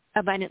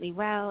Abundantly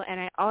Well, and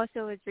I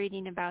also was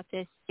reading about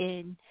this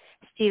in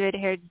Stephen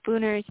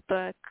Herz-Booner's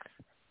book,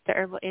 The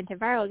Herbal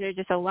Antivirals. There's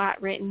just a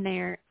lot written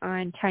there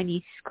on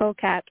Chinese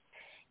skullcap.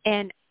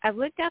 And I've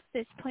looked up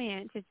this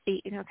plant to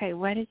see,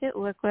 what does it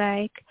look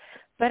like?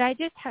 But I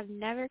just have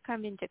never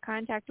come into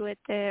contact with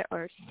it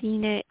or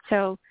seen it.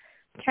 So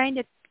I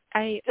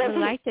would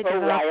like to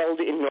develop... wild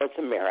in North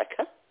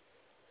America.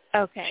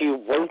 Okay. So you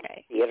won't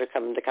see it or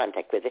come into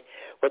contact with it.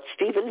 What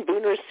Stephen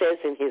Booner says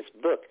in his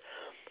book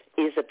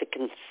is that the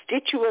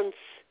constituents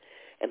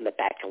and the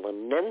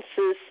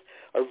bacillensis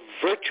are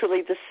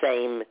virtually the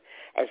same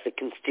as the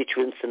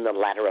constituents in the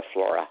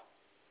lateriflora.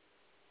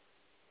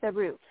 The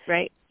root,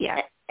 right?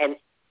 Yeah.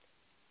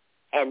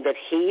 And that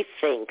he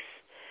thinks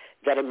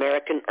that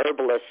American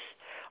herbalists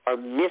are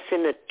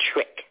missing a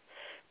trick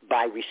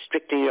by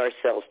restricting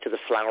ourselves to the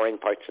flowering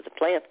parts of the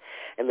plant,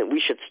 and that we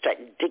should start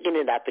digging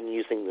it up and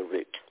using the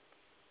root.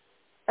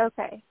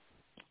 Okay.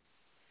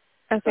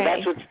 So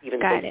that's what Stephen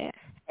says. Got it.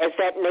 Has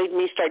that made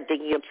me start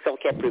digging up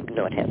skullcap root?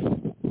 No, it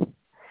hasn't.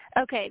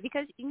 Okay,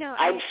 because,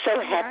 I'm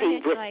so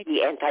happy with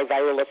the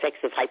antiviral effects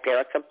of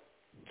hypericum.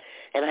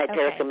 And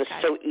hypericum is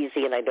so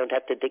easy, and I don't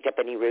have to dig up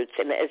any roots.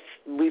 And as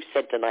we've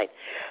said tonight,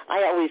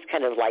 I always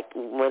kind of like,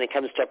 when it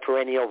comes to a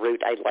perennial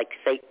root, I like to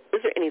say,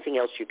 is there anything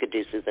else you could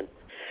do, Susan?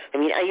 I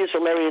mean, I use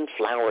valerian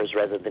flowers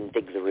rather than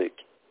dig the root.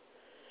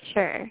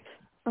 Sure.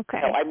 Okay.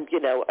 So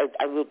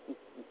I will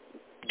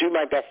do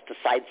my best to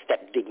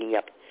sidestep digging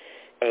up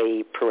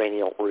a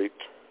perennial root.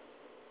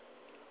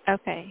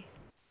 Okay.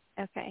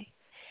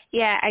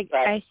 Yeah,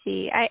 I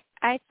see.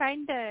 I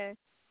find a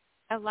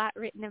lot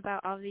written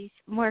about all these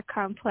more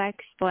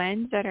complex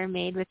blends that are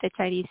made with the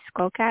Chinese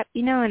skullcap,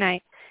 and I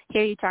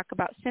hear you talk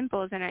about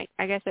simples, and I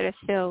guess I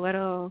just feel a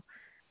little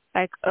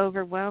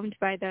overwhelmed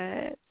by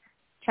the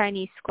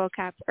Chinese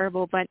skullcap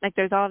herbal blend.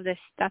 There's all of this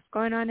stuff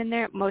going on in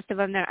there, most of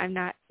them that I'm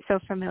not so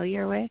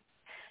familiar with.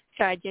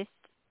 So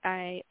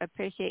I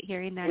appreciate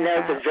hearing that.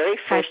 The very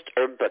first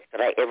herb book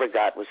that I ever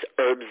got was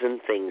Herbs and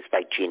Things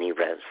by Jeannie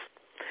Rose.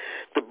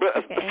 The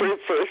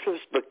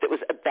first book that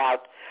was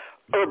about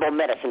herbal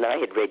medicine. I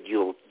had read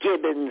Yule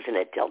Gibbons and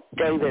Adele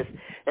Davis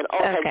and all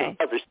kinds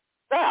of other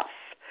stuff.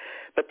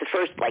 But the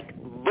first,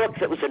 book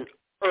that was an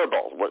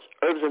herbal was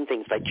Herbs and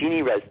Things by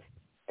Jeannie Rose.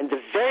 And the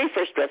very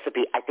first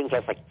recipe, I think,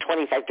 has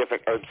 25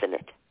 different herbs in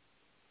it.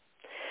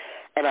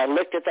 And I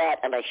looked at that,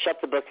 and I shut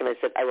the book, and I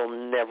said, I will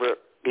never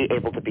be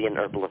able to be an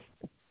herbalist.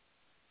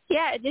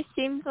 Yeah, it just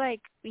seems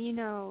like,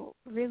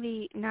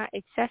 really not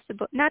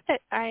accessible. Not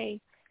that I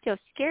feel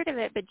scared of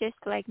it, but just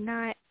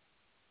not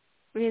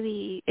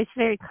really, it's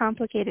very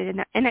complicated.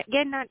 And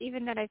again, not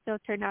even that I feel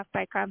turned off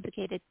by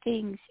complicated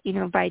things,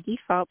 by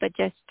default, but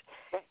just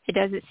it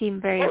doesn't seem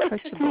very approachable.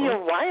 It took me a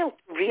while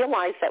to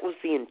realize that was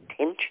the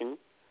intention.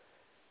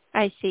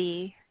 I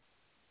see.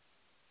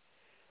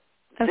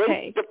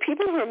 Okay. The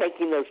people who are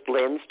making those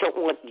blends don't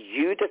want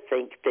you to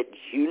think that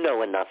you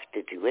know enough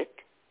to do it.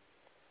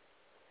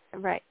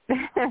 Right.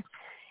 Because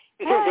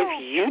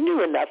if you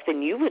knew enough,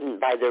 then you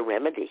wouldn't buy their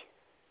remedy.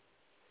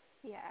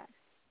 Yeah.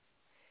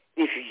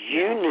 If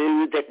you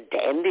knew that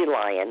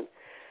dandelion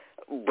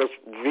was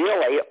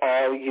really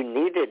all you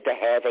needed to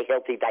have a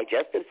healthy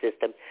digestive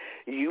system,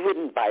 you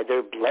wouldn't buy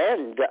their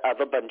blend of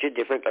a bunch of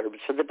different herbs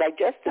for the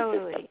digestive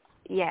system.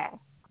 Yeah.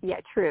 Yeah,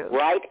 true.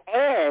 Right?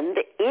 And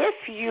if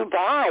you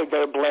buy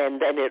their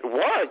blend and it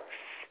works,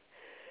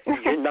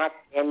 you're not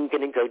then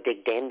going to go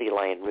dig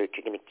dandelion root.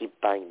 You're going to keep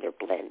buying their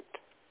blend.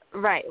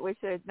 Right, which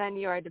is then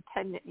you are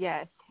dependent,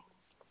 yes.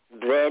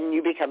 Then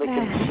you become a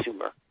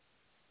consumer.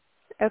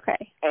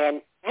 Okay.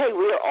 And, hey,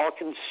 we are all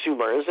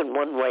consumers in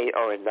one way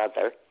or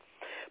another.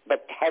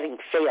 But having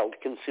failed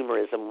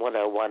Consumerism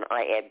 101,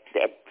 I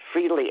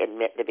freely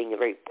admit to being a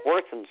very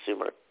poor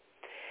consumer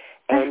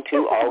and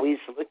to always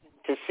looking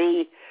to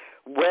see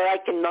where I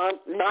can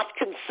not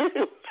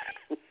consume.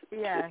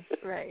 Yeah,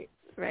 right.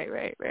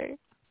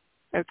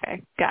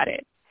 Okay, got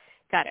it.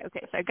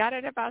 Okay, so I got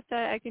it about the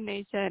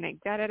echinacea and I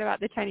got it about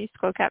the Chinese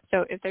skullcap.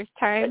 So if there's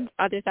time,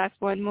 I'll just ask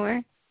one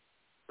more.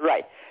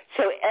 Right.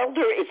 So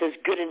elder is as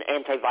good an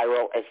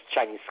antiviral as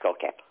Chinese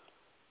skullcap.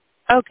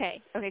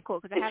 Okay, cool.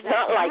 Because it's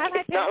not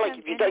like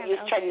if you don't use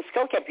Chinese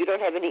skullcap, you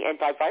don't have any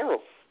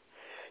antivirals.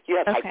 You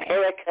have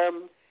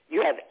hypericum,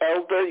 you have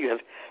elder, you have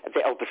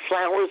the elder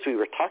flowers we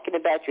were talking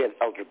about, you have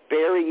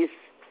elderberries.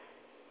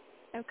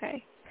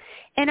 Okay.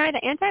 And are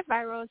the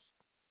antivirals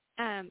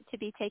to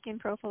be taken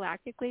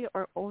prophylactically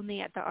or only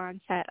at the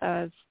onset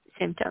of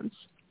symptoms?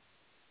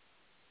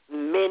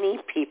 Many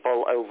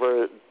people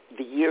over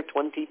the year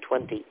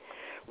 2020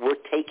 were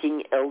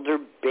taking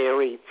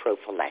elderberry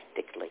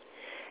prophylactically.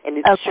 And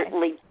it's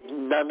certainly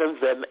none of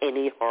them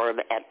any harm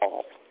at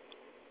all.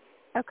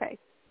 Okay.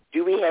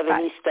 Do we have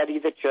any study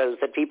that shows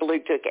that people who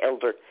took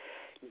elder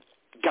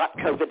got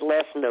COVID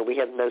less? No, we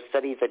have no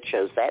study that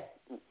shows that.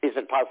 Is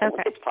it possible?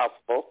 Okay. It's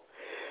possible.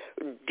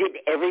 Did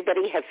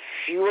everybody have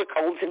fewer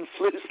colds and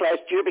flus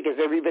last year because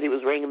everybody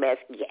was wearing a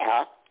mask?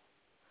 Yeah.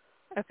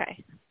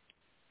 Okay.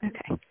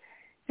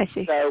 I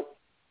see. So,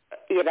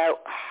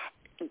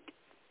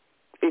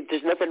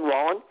 there's nothing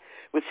wrong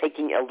with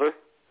taking elder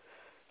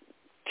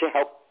to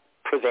help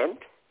prevent.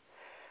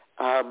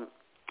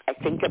 I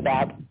think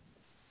about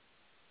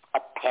a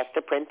past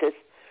apprentice,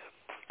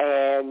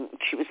 and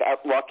she was out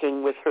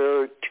walking with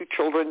her two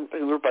children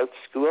who were both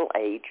school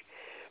age,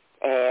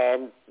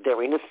 and they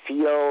were in a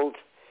field.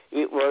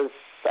 It was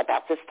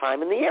about this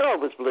time, and the yarrow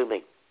was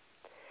blooming.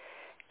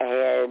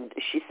 And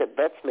she said,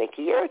 let's make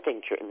a yarrow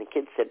tincture. And the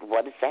kid said,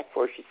 what is that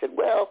for? She said,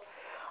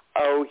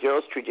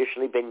 yarrow's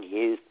traditionally been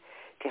used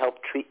to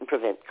help treat and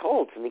prevent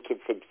colds. And the kid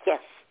said,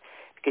 yes,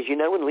 because,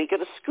 when we go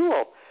to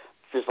school,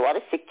 there's a lot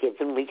of sick kids,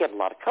 and we get a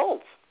lot of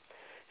colds.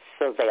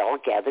 So they all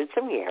gathered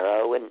some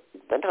yarrow and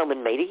went home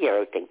and made a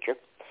yarrow tincture.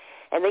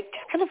 And they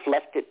kind of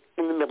left it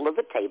in the middle of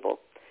the table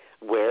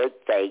where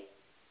they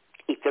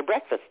eat their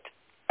breakfast.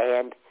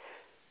 And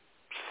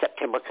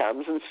September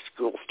comes and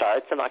school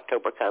starts, and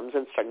October comes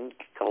and it's starting to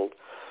get cold.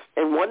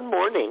 And one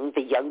morning,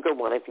 the younger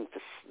one, I think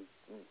this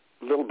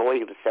little boy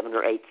who was 7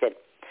 or 8, said,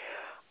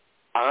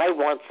 I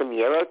want some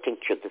yarrow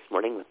tincture this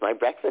morning with my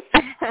breakfast.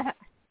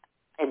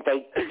 And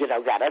they,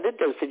 got out a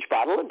dosage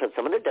bottle and put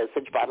some in a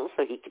dosage bottle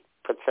so he could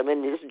put some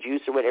in his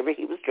juice or whatever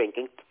he was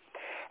drinking.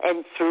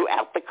 And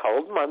throughout the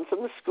cold months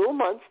and the school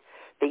months,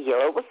 the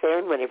yarrow was there,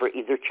 and whenever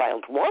either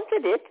child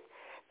wanted it,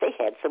 they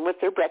had some with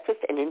their breakfast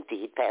and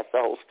indeed passed the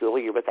whole school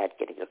year without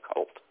getting a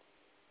cold.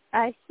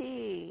 I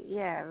see.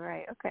 Yeah,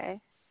 right. Okay.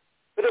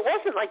 But it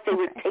wasn't like they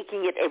were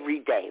taking it every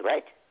day,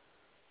 right?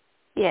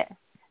 Yeah.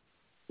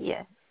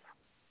 Yeah.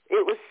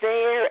 It was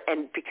there,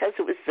 and because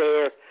it was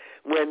there,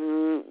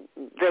 when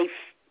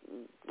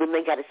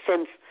they got a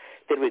sense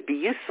that it would be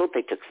useful,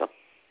 they took some.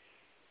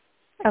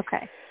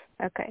 Okay.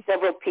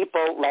 Several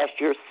people last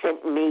year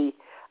sent me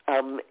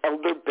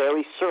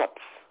elderberry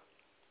syrups,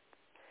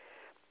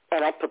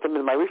 and I put them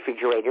in my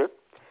refrigerator,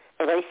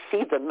 and I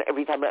see them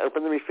every time I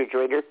open the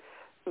refrigerator,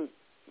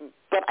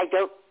 but I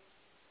don't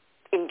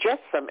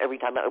ingest them every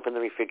time I open the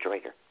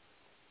refrigerator.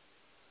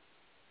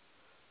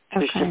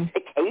 There's just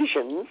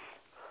occasions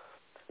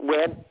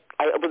when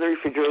I open the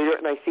refrigerator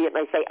and I see it and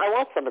I say, I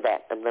want some of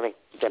that, and then I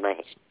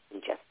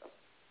ingest them.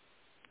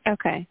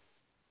 Okay.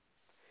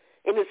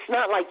 And it's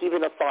not like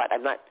even a thought.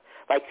 I'm not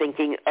like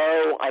thinking,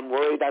 oh, I'm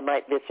worried I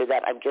might this or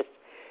that. I'm just,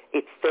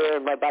 it's there,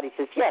 and my body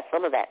says, yeah,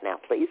 some of that now,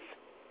 please.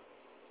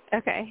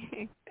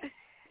 Okay.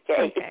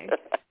 Okay.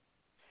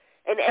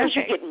 And as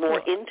you get more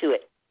into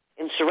it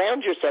and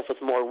surround yourself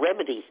with more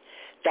remedies,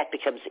 that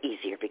becomes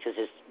easier because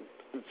it's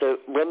the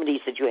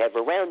remedies that you have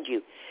around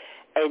you.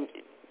 And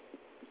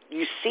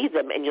you see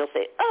them and you'll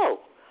say, oh,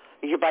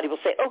 your body will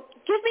say, oh,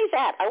 give me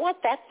that. I want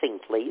that thing,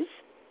 please.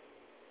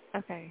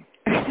 Okay.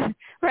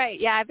 Right.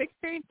 Yeah, I've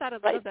experienced that a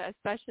little bit,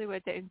 especially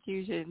with the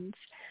infusions.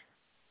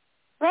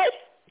 Right?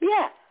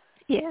 Yeah.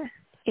 Yeah.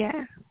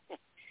 Yeah.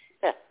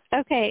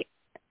 Okay.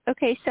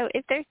 Okay, so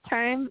if there's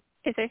time,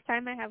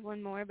 I have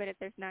one more, but if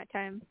there's not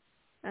time,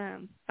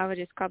 I will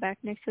just call back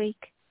next week.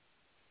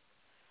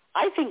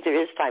 I think there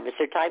is time. Is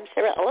there time,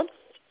 Sarah Ellen?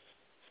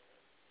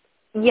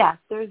 Yes,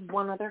 there's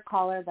one other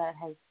caller that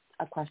has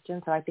a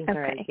question, so I think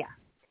there is, yeah.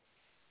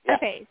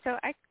 Okay, so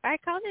I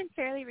called in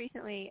fairly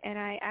recently, and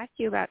I asked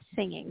you about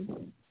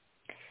singing.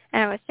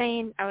 And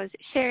I was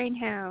sharing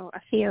how I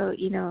feel,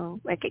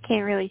 like it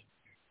can't really,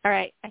 all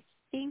right, I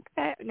think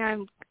that,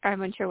 now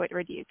I'm unsure what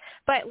word to use.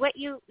 But what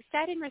you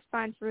said in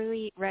response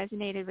really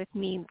resonated with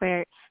me,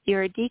 where you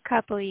were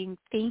decoupling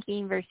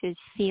thinking versus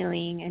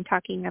feeling and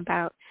talking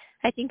about,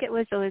 I think it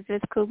was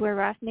Elizabeth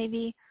Kubler-Ross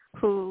maybe,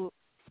 who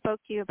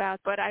spoke to you about,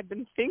 but I've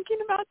been thinking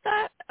about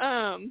that.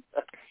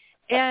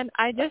 And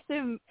I just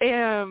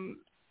am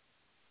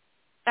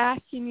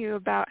asking you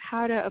about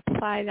how to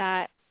apply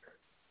that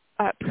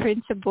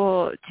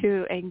principle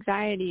to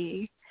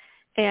anxiety.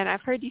 And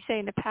I've heard you say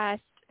in the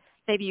past,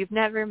 maybe you've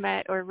never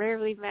met or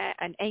rarely met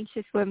an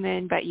anxious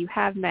woman, but you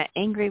have met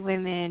angry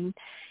women.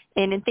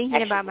 And in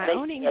thinking about my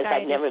own anxiety,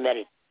 I've never met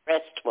a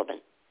depressed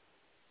woman.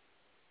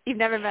 You've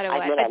never met a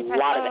what? I've met a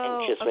lot of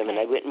anxious women.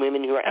 I've met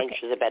women who are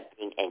anxious about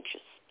being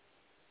anxious.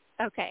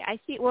 Okay, I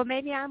see. Well,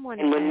 maybe I'm one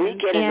of them. And when we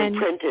get an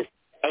apprentice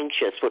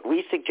anxious, what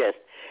we suggest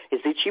is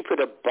that she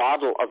put a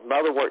bottle of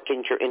motherwort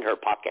tincture in her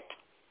pocket.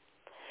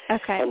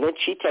 Okay. And then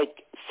she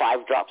take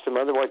 5 drops of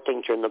motherwort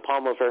tincture in the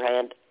palm of her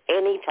hand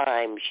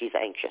anytime she's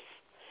anxious,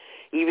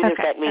 even if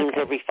that means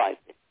every 5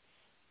 minutes.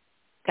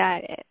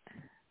 Got it.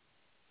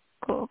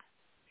 Cool.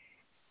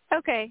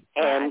 Okay.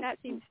 And that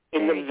seems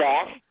in the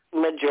vast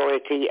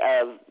majority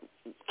of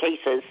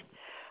cases,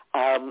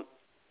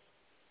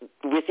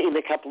 within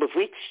a couple of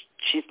weeks,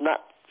 she's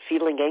not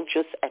feeling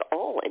anxious at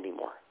all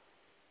anymore.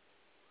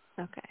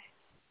 Okay.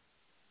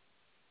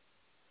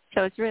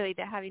 So it's really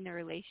having the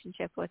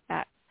relationship with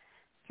that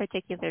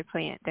particular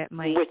plant that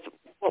might be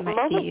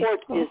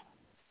useful.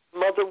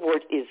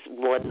 Motherwort is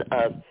one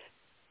of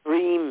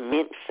 3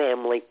 mint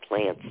family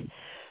plants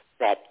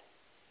that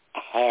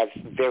have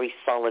very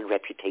solid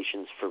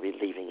reputations for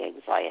relieving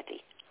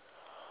anxiety.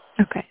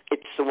 Okay.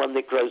 It's the one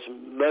that grows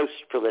most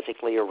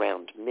prolifically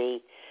around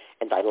me,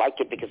 and I like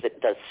it because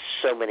it does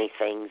so many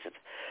things. It's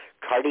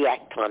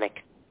cardiac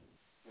tonic,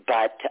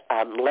 but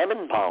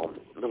lemon balm,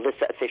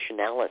 Melissa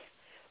officinalis,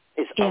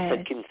 is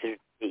also considered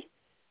to be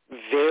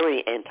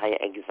very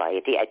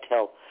anti-anxiety. I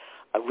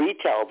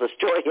retell the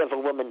story of a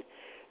woman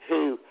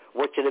who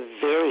worked at a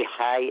very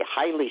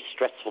highly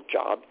stressful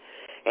job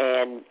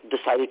and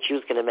decided she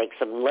was going to make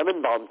some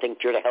lemon balm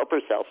tincture to help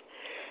herself.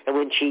 And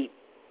when she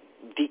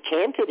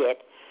decanted it,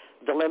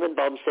 the lemon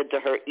balm said to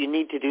her, "You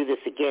need to do this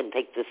again.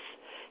 Take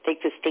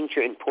this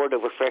tincture and pour it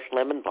over fresh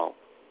lemon balm."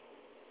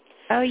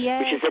 Oh,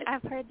 yes,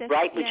 I've heard this.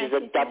 Right, which is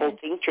a double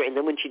tincture. And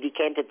then when she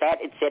decanted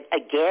that, it said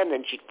again,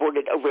 and she poured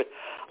it over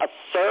a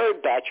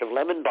third batch of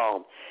lemon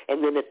balm.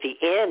 And then at the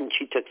end,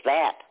 she took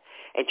that,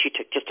 and she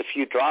took just a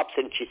few drops,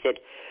 and she said,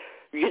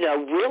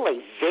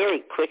 really very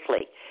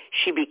quickly,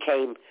 she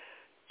became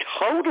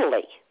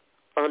totally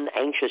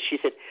unanxious. She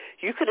said,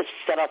 "You could have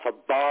set off a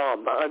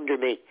bomb under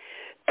me,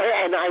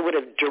 and I would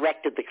have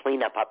directed the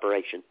cleanup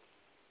operation."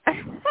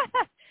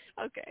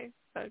 Okay,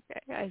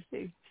 I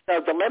see. So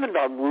the lemon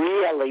balm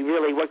really,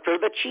 really worked for her,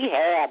 but she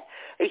had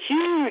a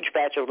huge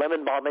batch of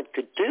lemon balm and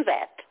could do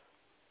that.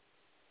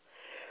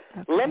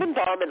 Okay. Lemon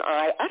balm and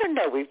I don't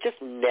know, we've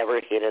just never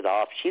hit it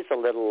off. She's a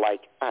little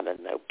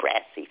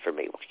brassy for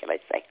me, what can I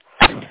say?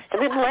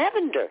 And then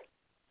lavender.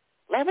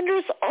 Lavender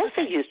is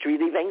also used to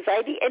relieve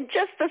anxiety, and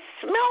just the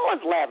smell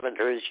of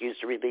lavender is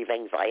used to relieve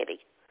anxiety.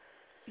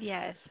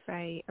 Yes,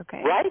 right,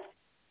 okay. Right?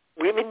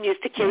 Women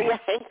used to carry a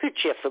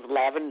handkerchief with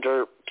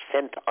lavender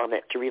scent on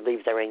it to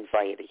relieve their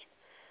anxiety.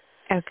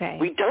 Okay.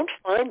 We don't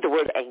find the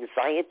word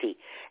anxiety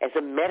as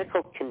a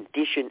medical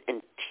condition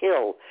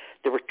until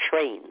there were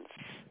trains.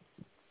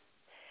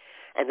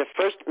 And the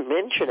first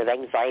mention of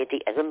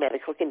anxiety as a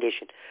medical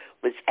condition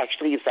was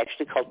actually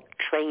called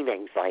train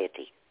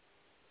anxiety.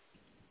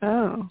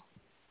 Oh.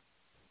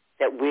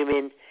 That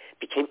women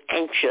became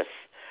anxious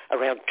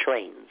around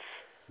trains.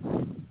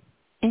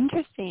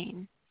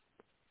 Interesting.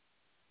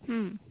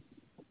 And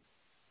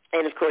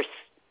of course,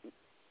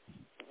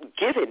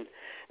 given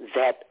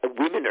that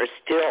women are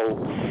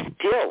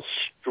still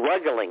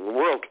struggling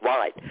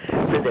worldwide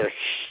for their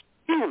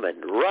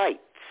human rights,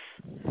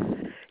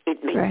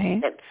 it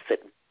makes sense that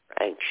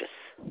we're anxious.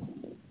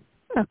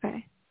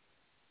 Okay.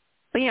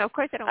 Well, of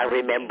course I don't. I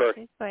remember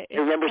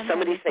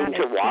somebody saying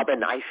to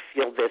Robin, "I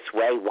feel this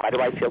way. Why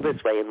do I feel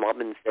this way?" And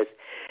Robin says,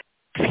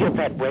 "I feel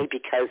that way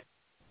because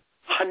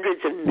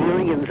hundreds of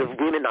millions of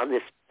women on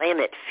this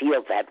planet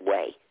feel that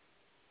way."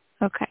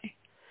 Okay.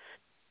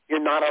 You're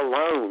not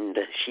alone,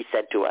 she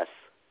said to us.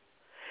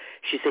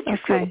 She said, you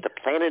feel what the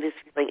planet is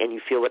feeling, and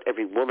you feel what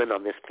every woman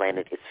on this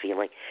planet is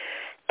feeling.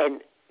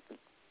 And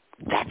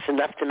that's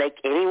enough to make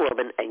any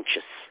woman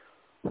anxious.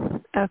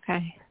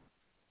 Okay.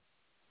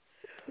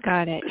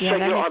 Got it. Yeah, so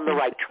you're on the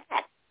right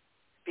track.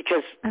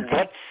 Because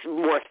what's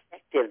more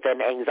effective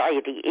than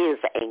anxiety is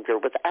anger,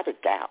 without a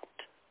doubt.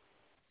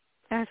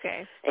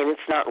 Okay. And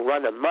it's not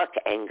run amok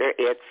anger.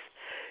 It's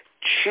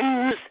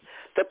choose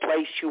the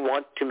place you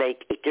want to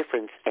make a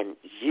difference and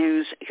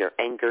use your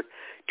anger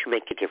to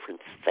make a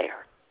difference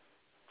there.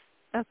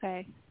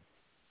 Okay.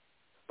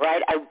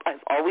 Right? I've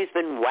always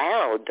been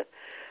wowed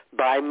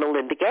by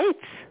Melinda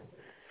Gates,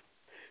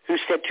 who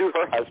said to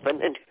her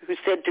husband and who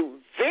said to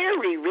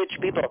very rich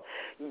people,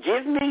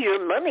 give me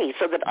your money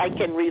so that I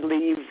can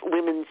relieve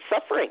women's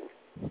suffering.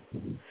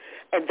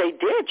 And they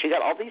did. She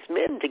got all these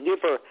men to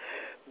give her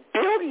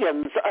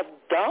billions of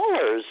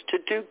dollars to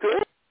do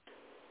good.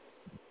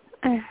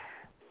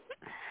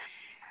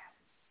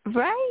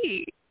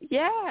 Right.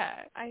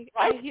 Yeah. I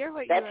hear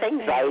what you're saying.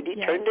 That's anxiety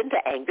turned into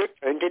anger,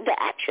 turned into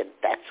action.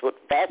 That's the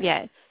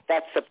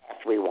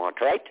path we want,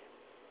 right?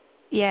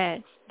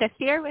 Yes. The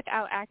fear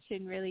without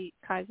action really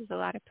causes a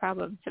lot of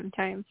problems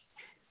sometimes.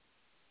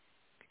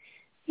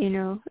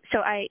 So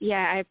I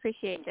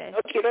appreciate this.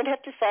 Look, you don't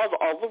have to solve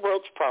all the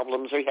world's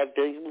problems or you have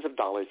billions of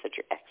dollars at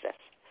your access.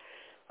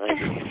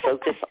 Right?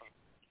 Focus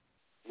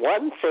on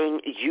one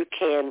thing you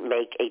can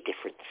make a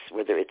difference,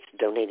 whether it's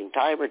donating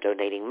time or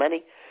donating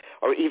money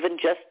or even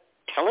just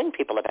telling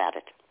people about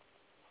it.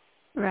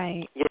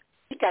 Right.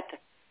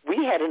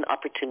 We had an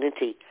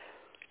opportunity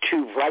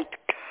to write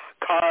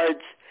cards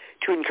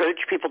to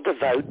encourage people to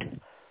vote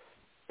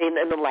in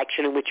an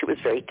election in which it was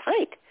very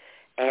tight.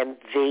 And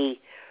the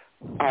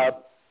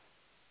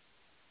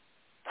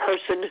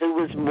person who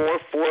was more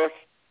for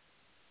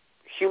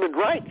human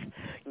rights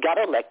got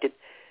elected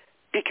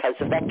because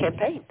of that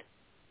campaign.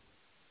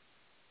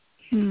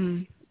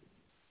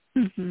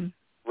 Mm-hmm.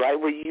 Right,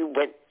 where you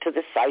went to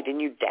the site and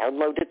you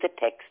downloaded the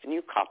text and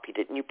you copied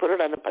it and you put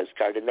it on a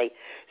postcard and they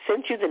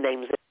sent you the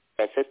names and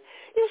addresses.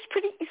 It was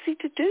pretty easy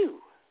to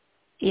do.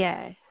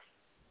 Yes.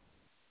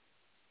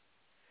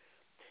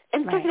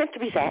 And it doesn't have to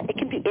be that. It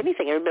can be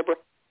anything. I remember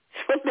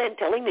one man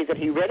telling me that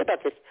he read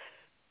about this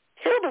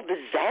terrible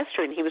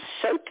disaster and he was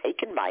so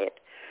taken by it.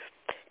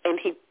 And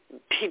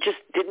he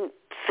just didn't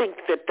think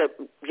that the,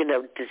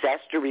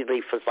 disaster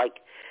relief was like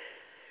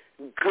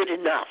good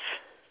enough.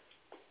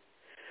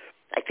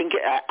 I think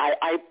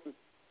I'm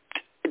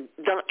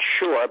not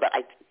sure, but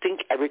I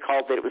think I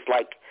recall that it was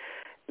like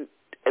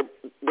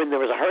when there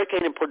was a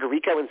hurricane in Puerto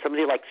Rico and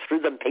somebody like threw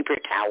them paper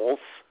towels.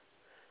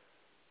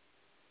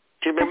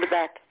 Do you remember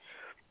that?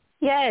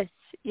 Yes.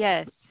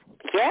 Yes.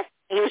 Yes.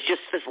 He was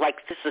just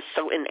like, this is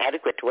so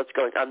inadequate to what's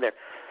going on there.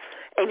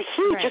 And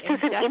he, just as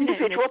an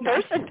individual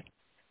person,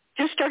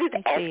 just started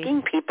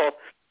asking people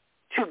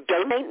to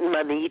donate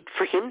money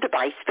for him to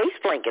buy space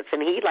blankets.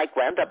 And he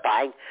wound up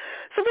buying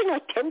something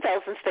like 10,000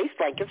 space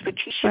blankets,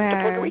 which he shipped to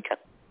Puerto Rico.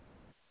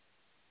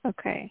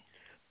 Okay.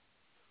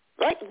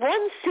 Right?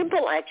 One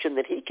simple action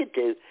that he could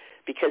do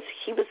because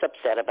he was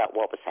upset about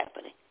what was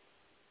happening.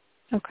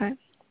 Okay.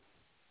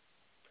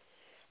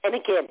 And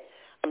again,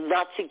 I'm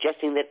not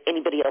suggesting that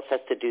anybody else has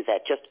to do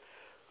that. Just,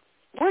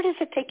 where does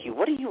it take you?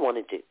 What do you want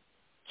to do?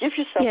 Give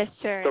yourself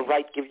the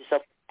right, give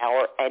yourself the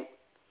power. And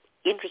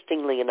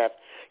interestingly enough,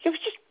 I was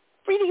just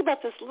reading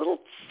about this little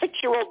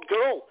 6-year-old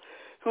girl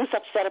who was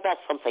upset about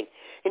something.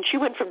 And she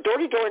went from door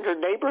to door in her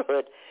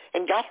neighborhood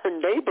and got her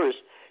neighbors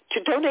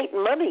to donate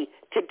money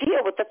to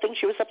deal with the thing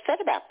she was upset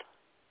about.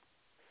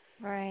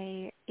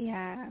 Right,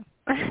 yeah.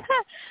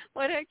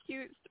 What a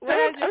cute,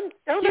 don't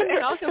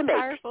and also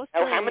powerful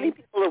story. How many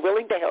people are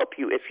willing to help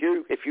you if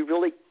you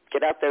really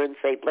get out there and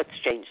say, let's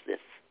change this?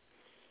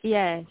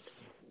 Yes.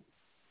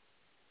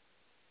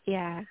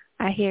 Yeah,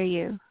 I hear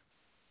you.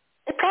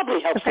 It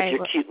probably helps if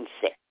you're cute and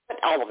sick, but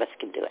all of us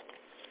can do it.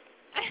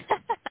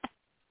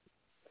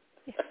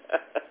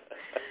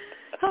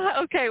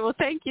 Okay, well,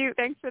 thank you.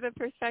 Thanks for the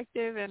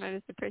perspective, and I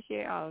just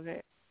appreciate all of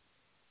it.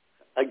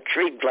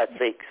 Great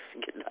blessings.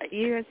 Good night.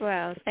 You as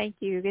well. Thank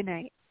you. Good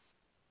night.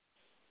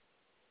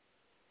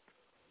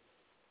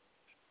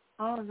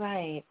 All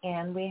right,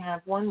 and we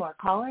have one more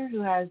caller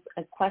who has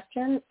a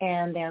question,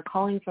 and they're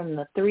calling from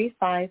the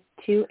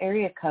 352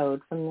 area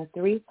code. From the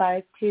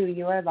 352,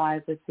 you are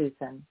live with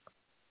Susan.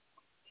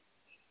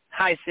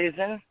 Hi,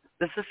 Susan.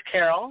 This is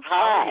Carol.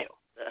 Hi.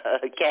 How are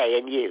you? Okay,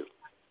 and you?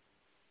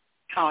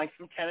 Calling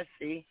from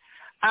Tennessee.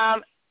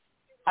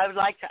 I would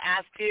like to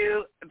ask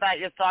you about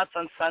your thoughts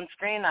on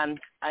sunscreen.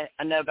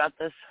 I know about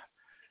this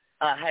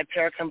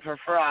Hypericum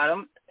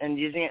perforatum and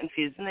using it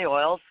infused in the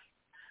oils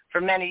for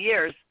many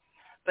years.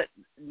 But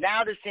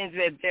now there seems to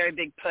be a very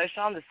big push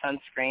on the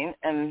sunscreen,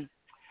 and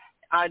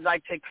I'd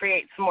like to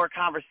create some more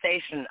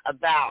conversation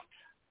about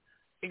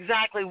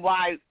exactly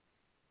why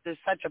there's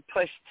such a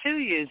push to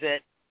use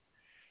it,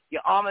 you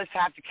almost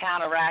have to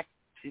counteract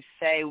to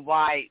say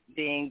why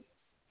being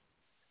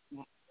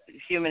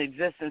human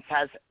existence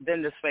has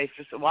been this way.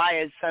 So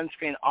why is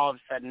sunscreen all of a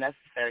sudden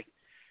necessary?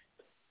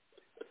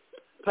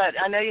 But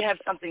I know you have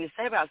something to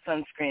say about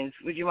sunscreens.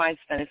 Would you mind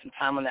spending some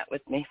time on that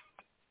with me?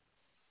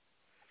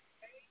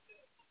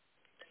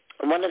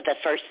 One of the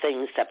first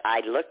things that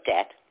I looked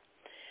at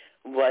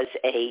was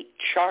a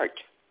chart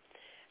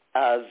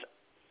of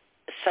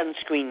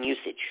sunscreen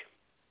usage.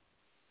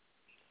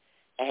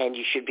 And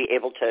you should be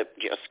able to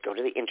just go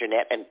to the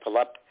internet and pull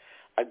up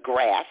a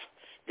graph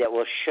that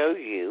will show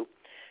you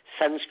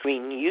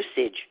sunscreen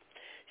usage,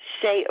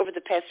 say, over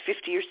the past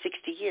 50 or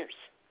 60 years.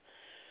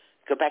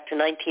 Go back to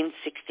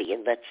 1960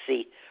 and let's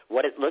see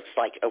what it looks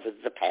like over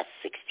the past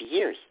 60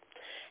 years.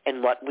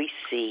 And what we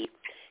see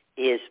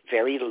is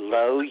very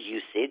low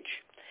usage,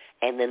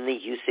 and then the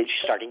usage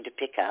starting to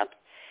pick up,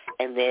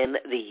 and then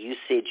the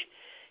usage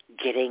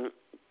getting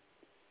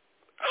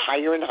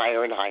higher and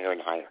higher and higher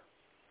and higher.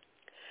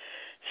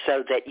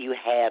 So that you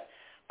have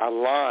a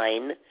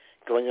line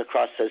going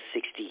across those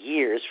 60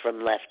 years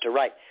from left to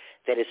right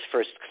that is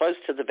first close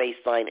to the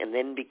baseline and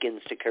then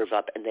begins to curve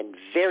up and then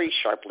very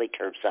sharply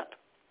curves up.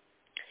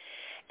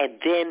 And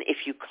then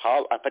if you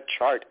call up a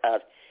chart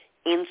of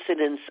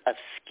incidence of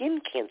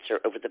skin cancer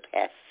over the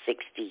past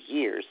 60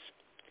 years,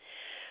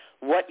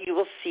 what you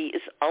will see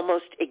is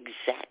almost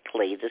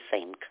exactly the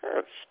same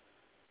curve.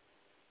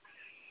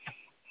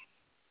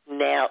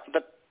 Now,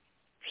 the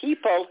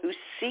people who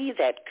see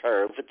that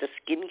curve with the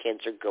skin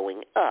cancer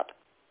going up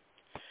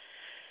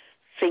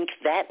think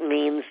that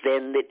means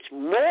then that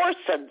more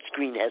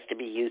sunscreen has to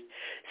be used,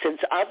 since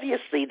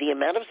obviously the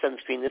amount of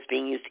sunscreen that's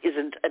being used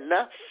isn't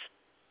enough.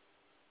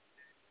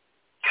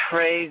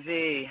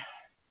 Crazy.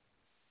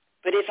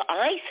 But if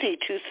I see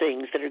two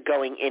things that are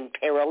going in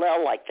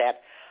parallel like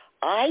that,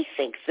 I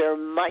think there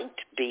might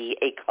be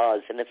a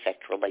cause and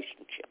effect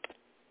relationship.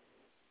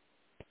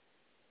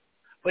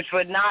 Which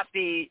would not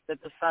be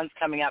that the sun's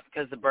coming up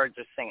because the birds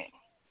are singing.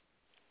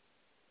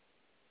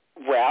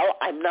 Well,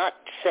 I'm not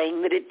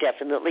saying that it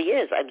definitely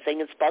is. I'm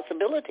saying it's a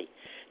possibility,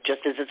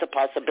 just as it's a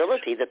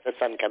possibility that the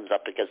sun comes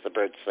up because the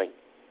birds sing.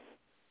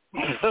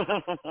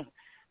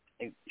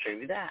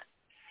 True that.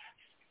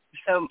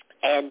 So,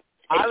 and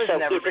I was so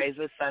never raised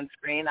with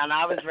sunscreen, and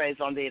I was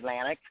raised on the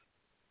Atlantic.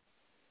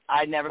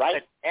 I never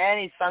put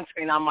any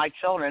sunscreen on my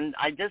children.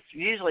 I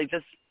usually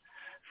just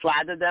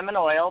slathered them in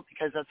oil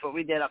because that's what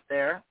we did up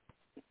there.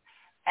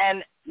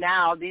 And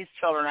now these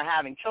children are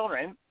having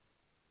children,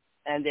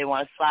 and they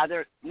want to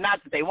slather.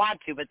 Not that they want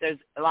to, but there's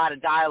a lot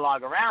of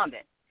dialogue around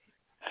it.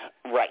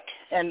 Right.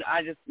 And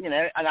I just,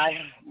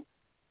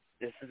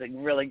 this is a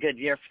really good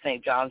year for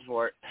St. John's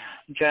wort.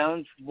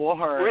 Really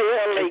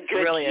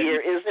good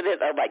year, isn't it?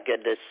 Oh, my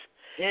goodness.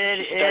 It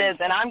is,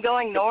 and I'm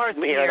going north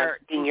here.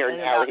 Here and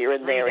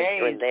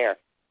there.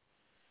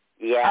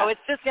 Yeah. Oh, it's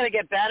just going to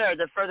get better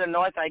the further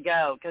north I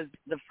go, because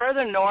the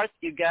further north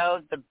you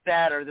go, the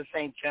better the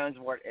St. John's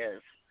wort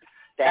is.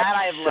 That's that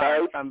I've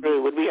learned from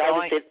true. When we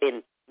harvested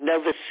in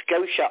Nova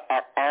Scotia,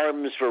 our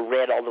arms were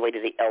red all the way to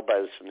the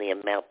elbows from the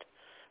amount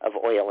of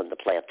oil in the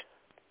plant.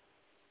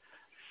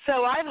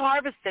 So I've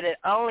harvested it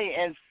only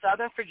in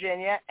Southern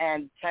Virginia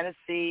and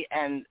Tennessee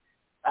and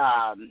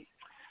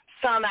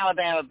some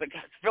Alabama, but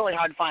it's really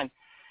hard to find.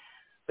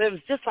 But it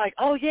was just like,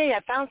 oh, yay,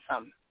 I found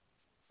some.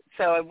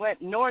 So I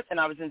went north, and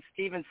I was in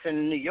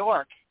Stevenson, New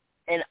York,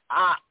 and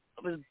I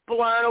was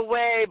blown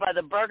away by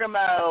the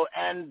bergamot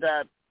and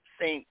the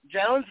St.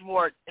 John's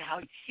wort,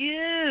 how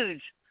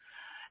huge.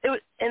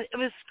 It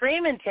was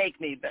screaming, take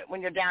me. But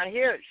when you're down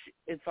here,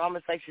 it's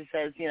almost like she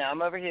says,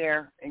 I'm over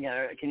here. And,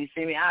 can you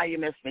see me? You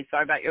missed me.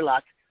 Sorry about your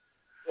luck.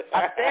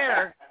 Up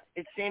there,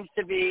 it seems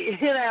to be,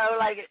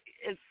 like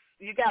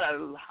you got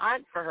to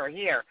hunt for her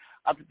here.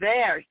 Up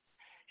there,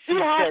 too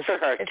hot for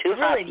her. Too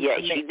hot. Yeah,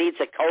 she needs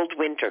a cold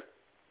winter.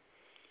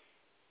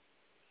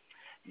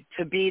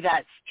 To be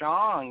that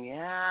strong,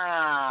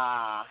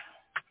 yeah.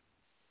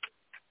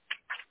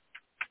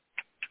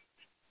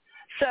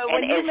 So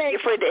when and as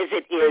different as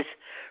it is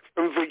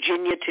from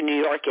Virginia to New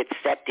York, it's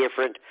that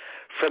different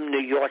from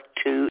New York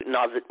to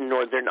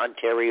northern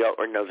Ontario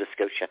or Nova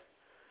Scotia.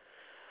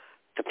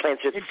 The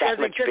plants are that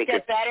much bigger. Does it just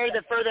get better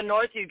the further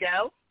north you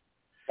go?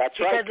 That's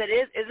right. Because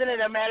isn't it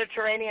a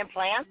Mediterranean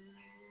plant?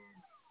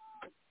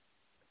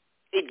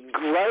 It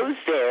grows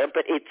there,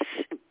 but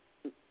it's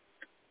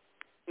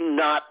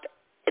not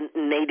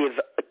native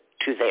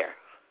to there.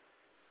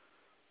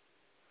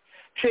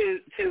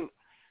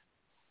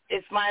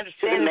 It's my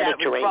understanding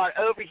that it was brought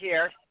over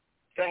here.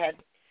 Go ahead.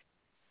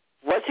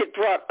 Was it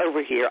brought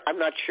over here? I'm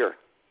not sure.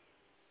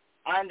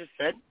 I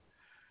understood.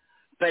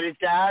 But it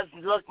does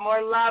look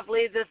more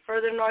lovely the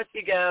further north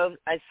you go.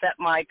 I set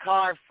my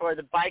car for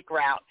the bike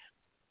route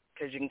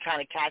because you can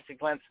kind of catch a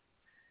glimpse.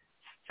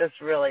 It's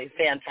just really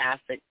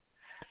fantastic.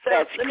 So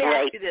That's let me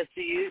great. ask you this.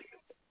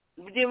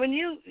 When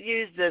you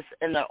use this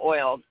in the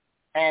oil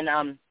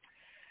and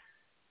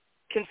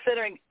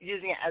considering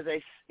using it as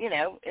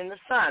in the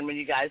sun when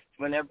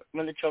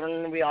the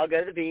children, we all go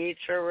to the beach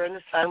or we're in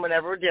the sun,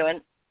 whatever we're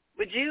doing,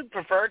 would you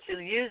prefer to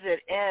use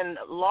it in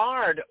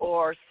lard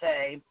or,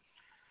 say,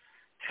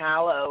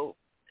 tallow?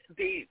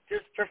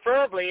 Just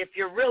preferably if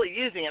you're really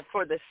using it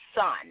for the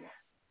sun,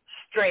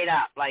 straight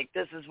up, like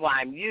this is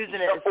why I'm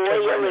using it. The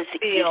oil is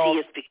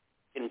easiest because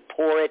you can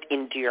pour it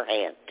into your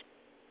hand.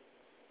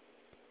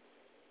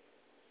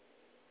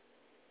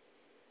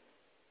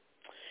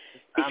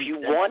 If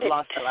you want it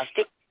to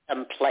stick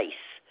someplace,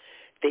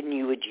 then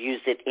you would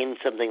use it in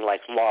something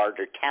like lard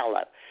or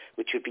tallow,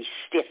 which would be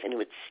stiff and it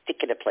would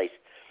stick in a place.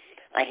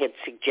 I had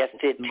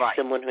suggested to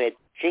someone who had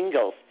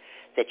shingles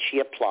that she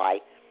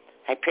apply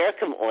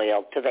hypericum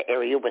oil to the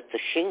area with the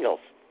shingles.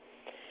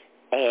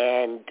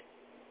 And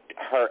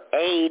her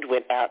aide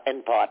went out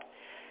and bought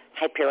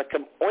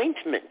hypericum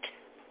ointment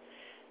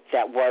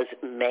that was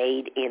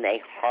made in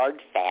a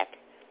hard fat,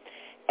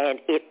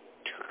 and it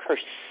took her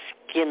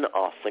skin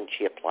off when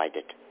she applied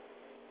it.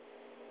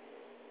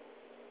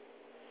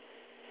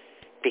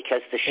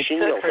 Because the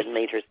shingles had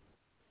made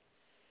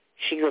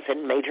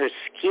her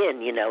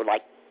skin, you know,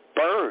 like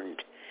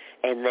burned.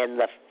 And then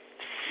the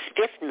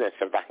stiffness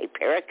of the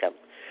hypericum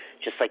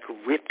just like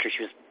ripped her.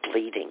 She was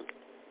bleeding.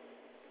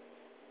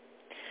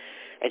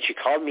 And she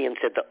called me and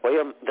said, the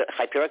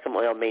hypericum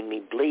oil made me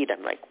bleed.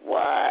 I'm like,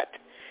 what?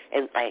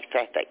 And I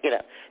had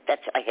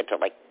to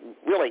like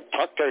really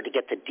talk to her to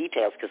get the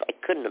details because I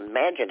couldn't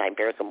imagine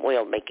hypericum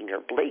oil making her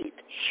bleed.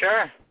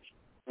 Sure.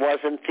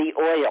 Wasn't the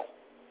oil.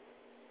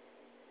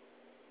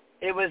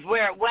 It was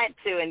where it went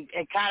to and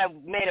kind of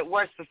made it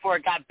worse before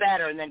it got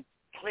better and then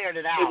cleared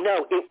it out.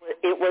 No,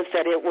 it was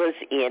that it was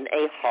in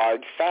a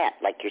hard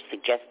fat, like you're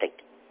suggesting.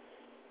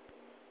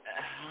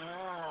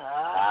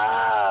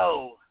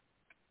 Oh.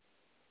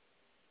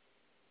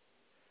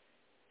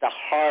 The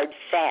hard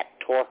fat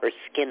tore her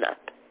skin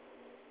up.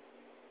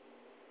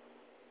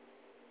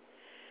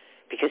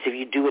 Because if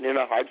you do it in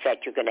a hard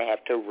fat, you're going to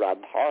have to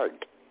rub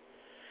hard.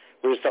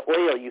 Whereas the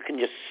oil, you can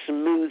just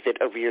smooth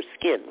it over your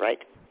skin,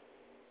 right?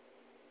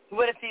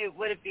 What if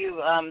you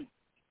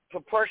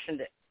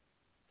proportioned it?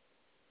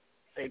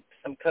 Say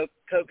some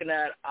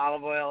coconut,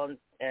 olive oil,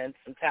 and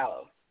some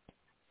tallow.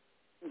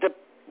 The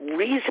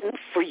reason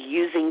for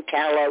using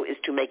tallow is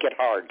to make it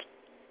hard.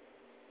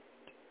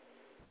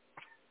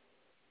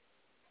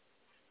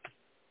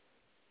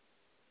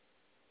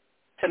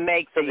 To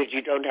make so that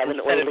you don't have an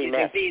oily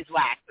mess.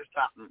 Beeswax or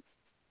something.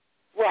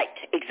 Right,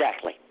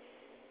 exactly.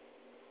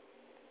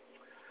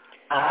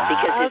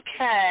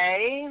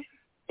 Okay.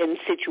 In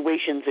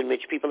situations in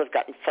which people have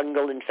gotten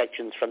fungal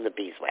infections from the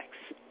beeswax.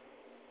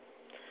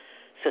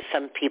 So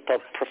some people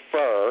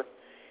prefer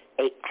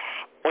a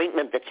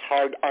ointment that's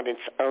hard on its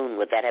own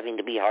without having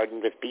to be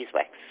hardened with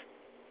beeswax.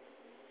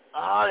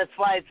 Oh, that's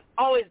why it's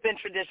always been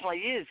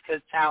traditionally used,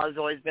 because tallow has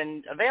always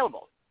been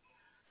available.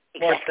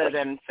 Exactly. More so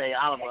than, say,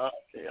 olive oil.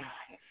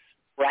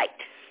 Right.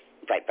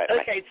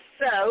 Okay,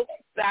 so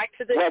back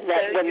to the...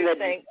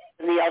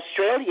 When the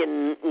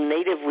Australian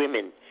native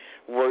women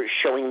were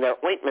showing their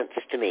ointments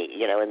to me,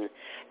 you know,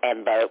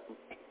 and the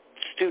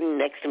student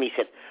next to me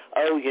said,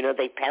 oh, you know,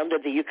 they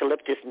pounded the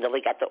eucalyptus until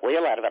they got the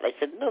oil out of it. I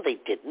said, no, they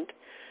didn't.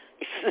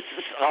 This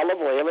is olive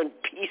oil and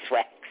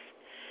beeswax.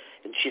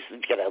 And she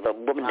said, you know, the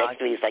woman next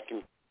to me is like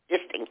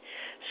insisting.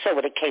 So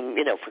when it came,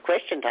 you know, for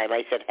question time,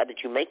 I said, how did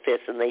you make this?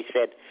 And they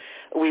said,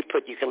 we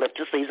put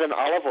eucalyptus leaves in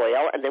olive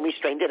oil, and then we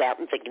strained it out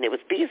and thinking it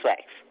was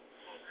beeswax.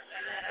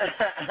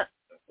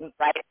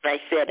 Right? And I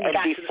said, and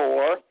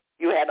before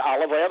you had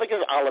olive oil,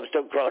 because olives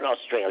don't grow in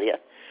Australia.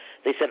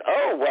 They said,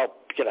 oh, well,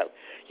 you know,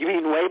 you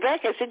mean way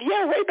back? I said,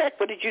 yeah, way back.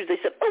 What did you use? They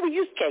said, oh, we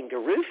used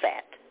kangaroo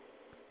fat.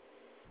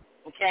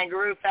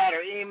 Kangaroo fat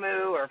or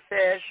emu or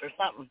fish or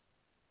something.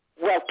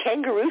 Well,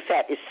 kangaroo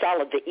fat is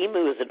solid. The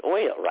emu is an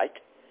oil, right?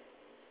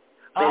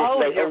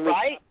 You're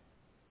right.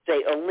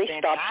 They only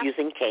stopped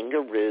using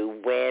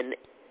kangaroo when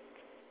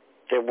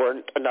there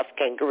weren't enough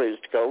kangaroos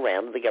to go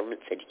around. The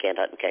government said you can't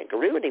hunt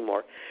kangaroo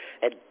anymore.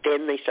 And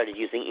then they started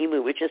using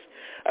emu, which is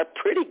a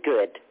pretty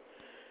good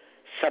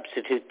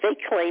substitute. They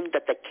claimed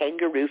that the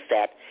kangaroo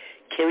fat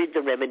carried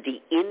the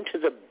remedy into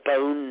the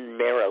bone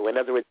marrow, in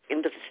other words,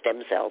 into the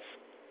stem cells.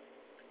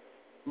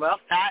 Well,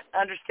 fat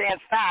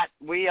understands fat.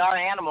 We are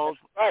animals.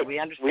 Right. We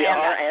understand we are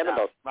that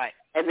animals. Stuff. Right.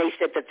 And they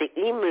said that the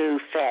emu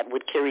fat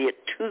would carry it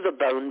to the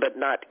bone, but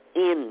not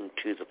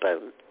into the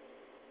bone.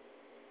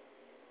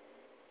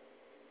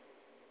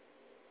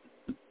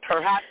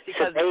 Perhaps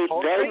because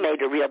so they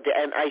made a real...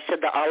 And I said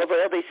the olive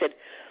oil, they said,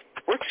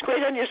 works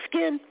great on your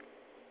skin.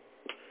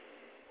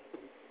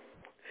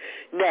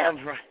 Now,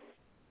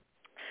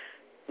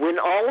 when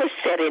all is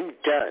said and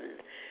done,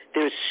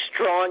 there's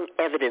strong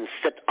evidence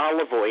that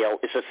olive oil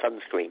is a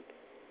sunscreen.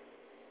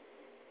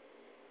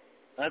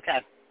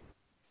 Okay.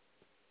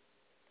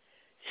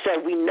 So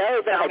we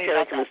know that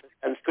hypericum is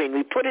a sunscreen.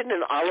 We put it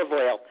in olive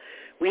oil.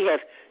 We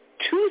have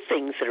two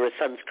things that are a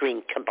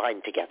sunscreen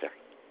combined together.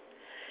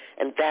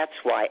 And that's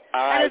why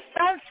And a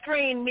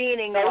sunscreen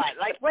meaning what?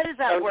 Like, what is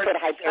that word? Don't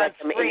put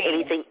hypericum in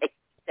anything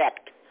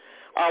except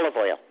olive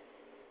oil.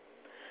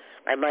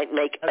 I might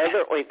make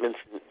other ointments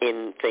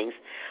in things.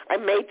 I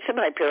made some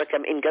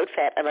hypericum in goat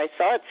fat, and I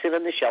saw it sit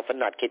on the shelf and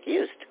not get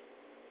used.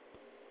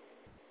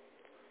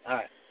 All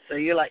right. So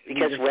you like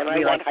because when I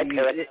want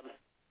hypericum,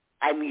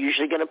 I'm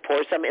usually going to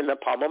pour some in the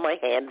palm of my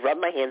hand, rub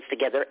my hands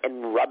together,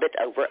 and rub it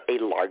over a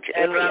large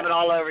area. And rub it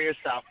all over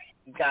yourself.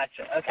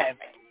 Gotcha. Okay.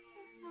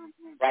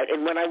 Right,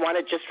 and when I want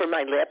it just for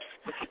my lips,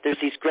 there's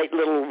these great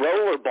little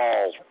roller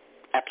ball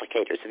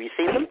applicators. Have you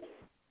seen them?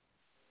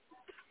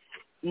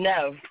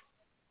 No.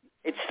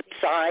 It's the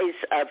size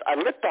of a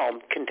lip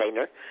balm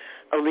container,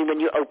 only when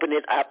you open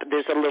it up,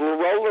 there's a little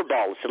roller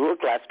ball. It's a little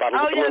glass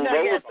bottle with a little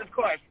roller ball. Of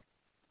course.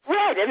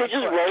 Right, and it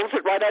just rolls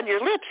it right on your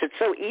lips. It's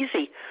so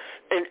easy.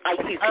 And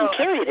you can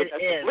carry it. It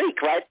doesn't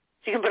leak, right?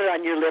 So you can put it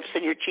on your lips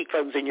and your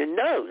cheekbones and your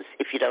nose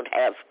if you don't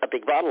have a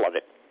big bottle of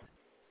it.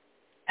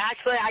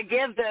 Actually, I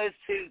give those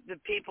to the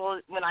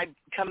people when I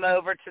come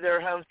over to their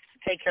homes to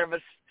take care of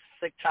a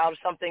sick child or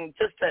something,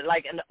 just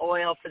like an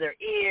oil for their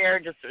ear,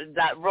 just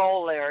that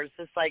roller. It's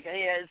just like,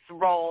 just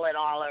roll it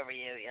all over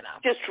you,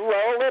 Just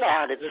roll it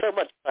on. It's so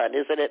much fun,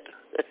 isn't it?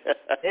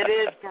 It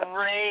is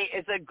great.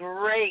 It's a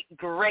great,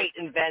 great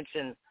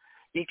invention.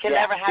 You can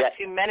never have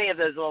too many of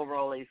those little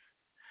rollies.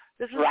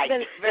 This has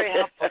been very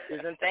helpful,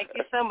 Susan. Thank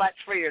you so much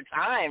for your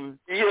time.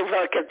 You're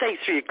welcome.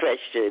 Thanks for your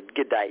question.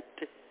 Good night.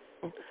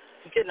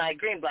 Good night.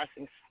 Green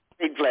blessings.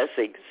 Green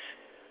blessings.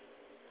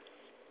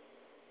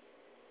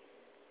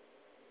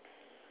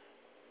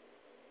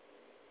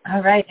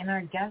 All right, and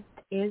our guest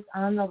is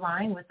on the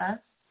line with us.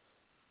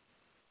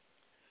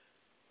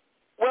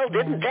 Well,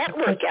 didn't that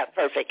work out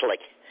perfectly?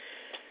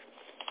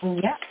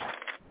 Yeah.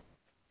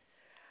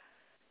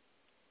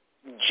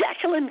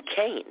 Jacqueline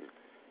Kane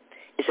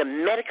is a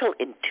medical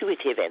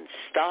intuitive and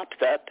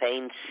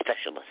stop-the-pain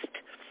specialist.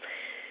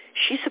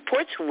 She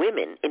supports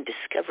women in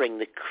discovering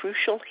the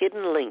crucial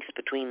hidden links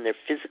between their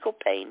physical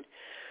pain,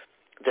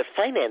 their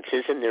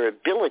finances, and their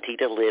ability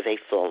to live a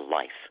full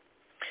life.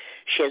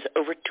 She has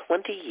over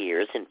 20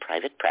 years in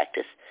private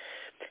practice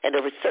and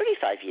over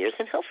 35 years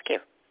in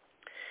healthcare.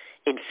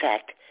 In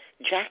fact,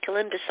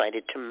 Jacqueline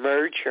decided to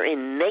merge her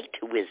innate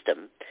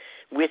wisdom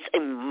with a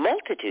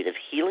multitude of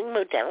healing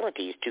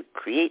modalities to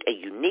create a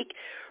unique,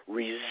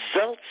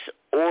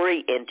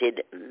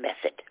 results-oriented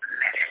method.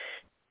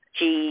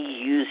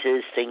 She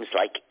uses things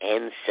like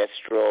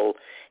ancestral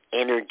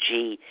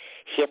energy,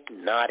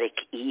 hypnotic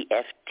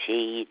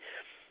EFT,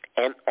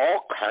 and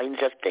all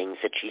kinds of things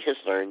that she has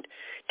learned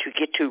to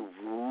get to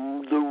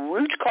the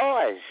root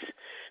cause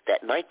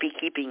that might be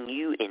keeping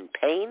you in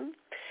pain,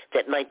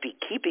 that might be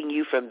keeping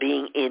you from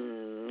being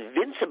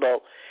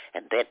invincible,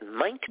 and that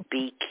might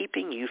be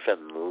keeping you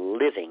from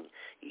living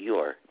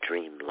your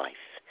dream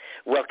life.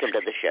 Welcome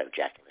to the show,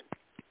 Jacqueline.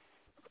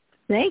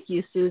 Thank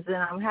you, Susan.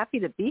 I'm happy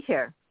to be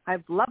here.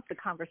 I've loved the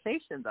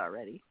conversations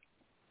already.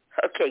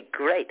 Okay,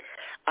 great.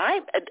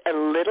 I'm a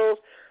little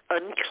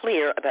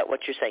unclear about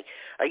what you're saying.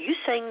 Are you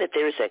saying that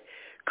there's a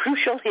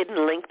crucial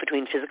hidden link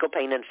between physical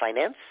pain and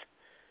finance?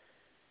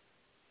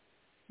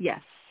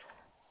 Yes.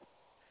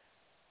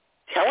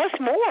 Tell us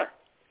more.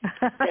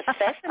 That's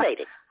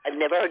fascinating. I've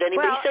never heard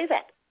anybody say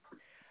that.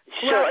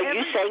 So are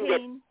you saying that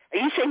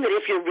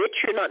if you're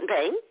rich, you're not in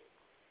pain?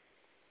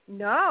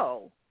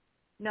 No.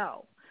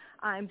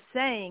 I'm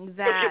saying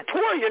that if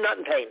you're poor, you're not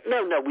in pain.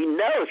 No, we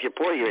know if you're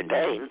poor, you're in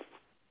pain.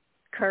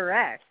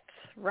 Correct.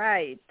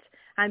 Right.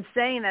 I'm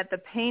saying that the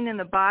pain in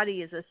the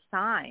body is a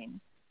sign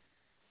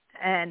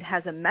and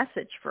has a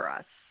message for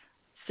us.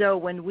 So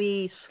when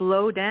we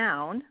slow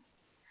down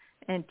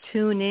and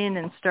tune in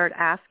and start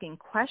asking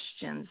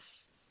questions,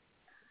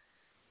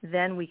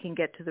 then we can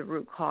get to the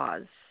root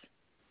cause.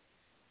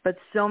 But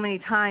so many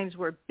times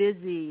we're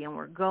busy and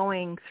we're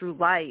going through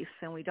life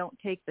and we don't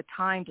take the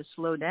time to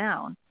slow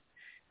down,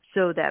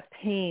 so that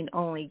pain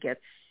only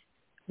gets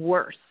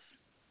worse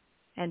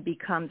and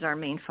becomes our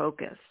main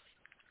focus.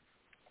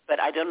 But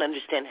I don't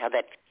understand how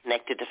that's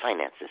connected to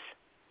finances.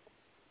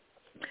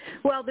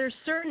 Well, there's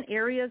certain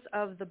areas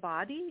of the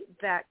body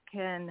that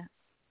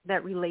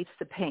relates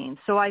to pain.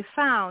 So I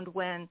found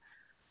when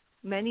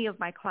many of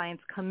my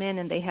clients come in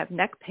and they have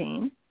neck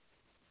pain,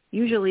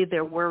 usually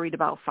they're worried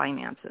about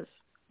finances.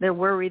 They're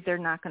worried they're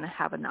not going to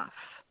have enough.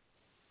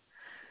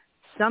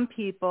 Some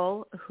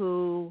people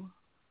who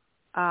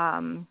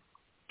are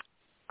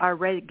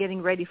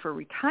getting ready for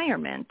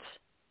retirement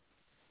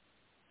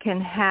can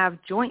have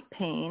joint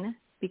pain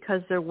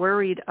because they're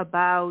worried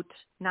about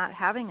not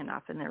having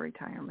enough in their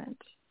retirement.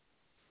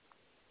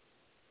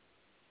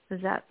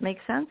 Does that make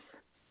sense?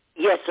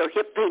 Yes, or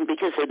hip pain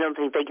because they don't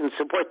think they can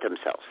support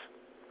themselves.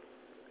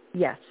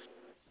 Yes.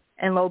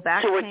 And low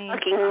back pain. So we're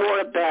talking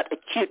more about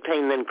acute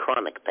pain than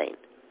chronic pain.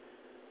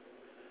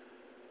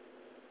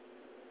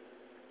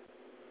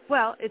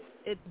 Well,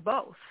 it's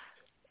both.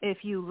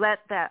 If you let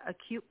that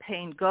acute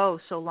pain go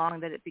so long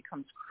that it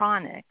becomes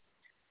chronic,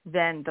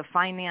 then the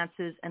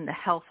finances and the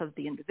health of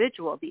the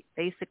individual,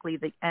 basically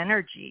the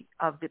energy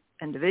of the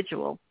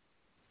individual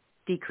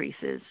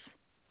decreases,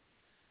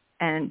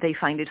 and they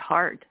find it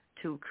hard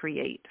to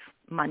create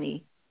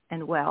money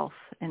and wealth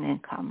and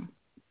income.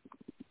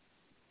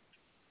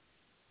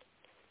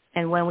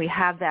 And when we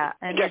have that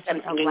energy,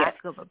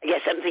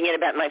 I'm thinking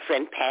about my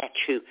friend Patch,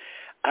 who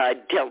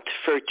dealt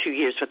for 2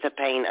 years with the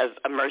pain of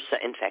a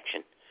MRSA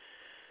infection.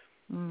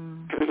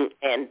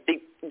 And,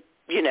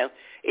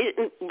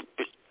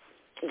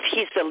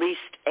 he's the least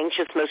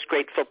anxious, most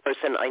grateful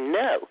person I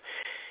know.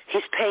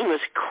 His pain was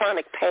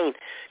chronic pain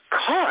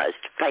caused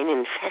by an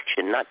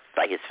infection, not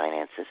by his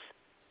finances.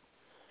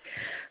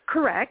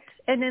 Correct.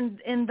 And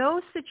in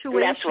those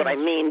situations... That's what I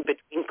mean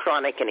between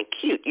chronic and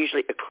acute.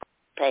 Usually a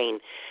chronic pain,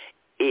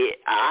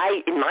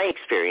 in my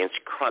experience,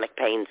 chronic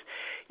pains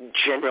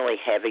generally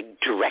have a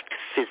direct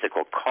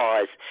physical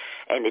cause,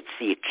 and it's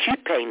the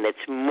acute pain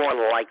that's more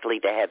likely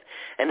to have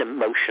an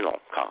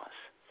emotional cause.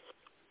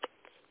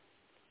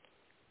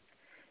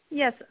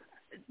 Yes,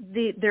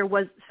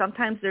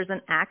 sometimes there's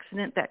an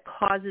accident that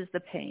causes the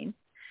pain.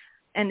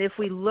 And if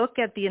we look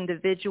at the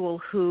individual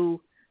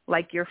who,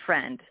 like your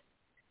friend,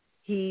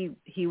 he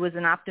was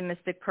an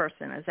optimistic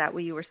person. Is that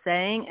what you were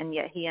saying? And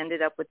yet he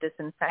ended up with this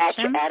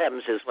infection? Patch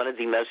Adams is one of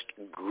the most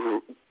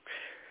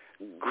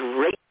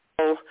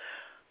grateful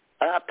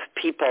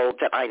people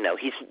that I know.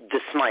 He's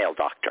the smile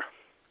doctor.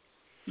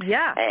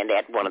 Yeah. And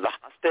at one of the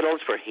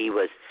hospitals where he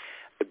was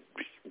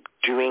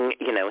doing,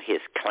 his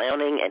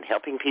clowning and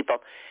helping people,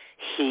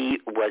 he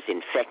was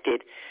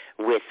infected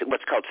with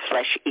what's called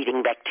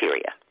flesh-eating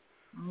bacteria.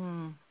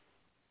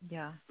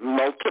 Yeah.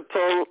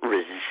 Multiple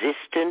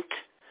resistant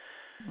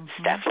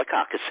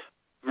Staphylococcus,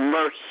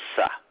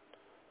 MRSA.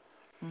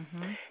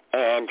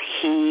 And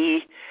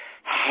he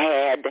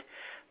had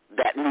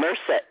that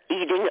MRSA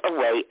eating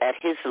away at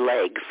his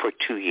leg for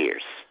 2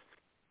 years.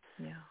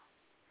 Yeah.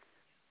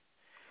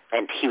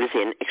 And he was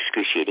in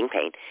excruciating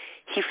pain.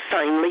 He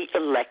finally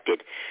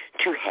elected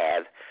to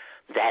have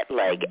that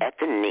leg at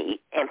the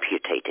knee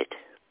amputated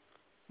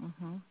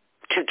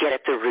to get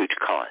at the root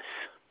cause.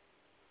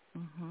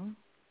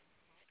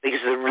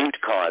 Because the root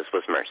cause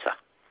was MRSA.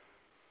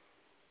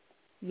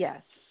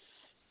 Yes.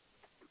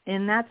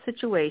 In that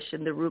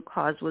situation, the root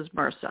cause was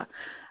MRSA.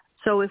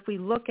 So if we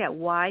look at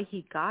why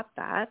he got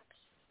that,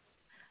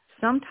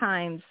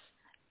 sometimes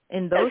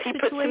in those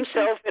situations... He puts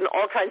himself in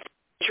all kinds of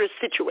dangerous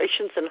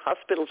situations in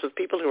hospitals with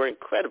people who are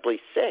incredibly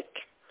sick.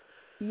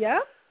 Yeah.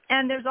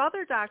 And there's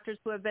other doctors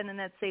who have been in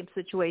that same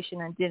situation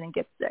and didn't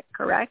get sick,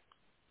 correct?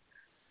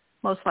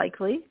 Most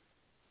likely.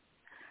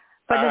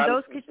 But in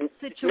those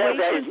situations... No,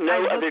 there is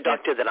no other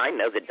doctor that I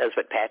know that does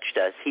what Patch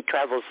does. He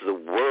travels the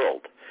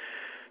world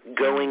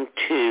going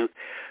to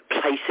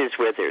places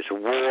where there's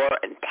war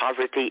and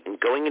poverty and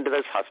going into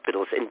those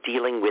hospitals and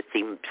dealing with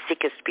the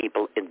sickest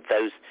people in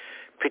those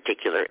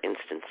particular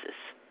instances.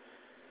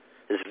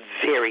 It's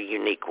very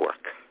unique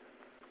work.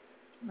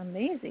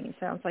 Amazing. He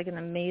sounds like an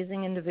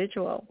amazing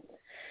individual.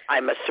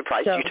 I'm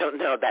surprised you don't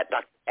know about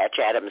Dr. Patch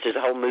Adams. There's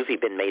a whole movie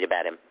been made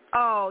about him.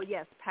 Oh,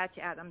 yes, Patch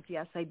Adams.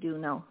 Yes, I do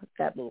know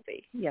that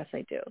movie. Yes,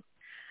 I do.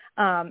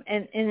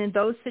 And in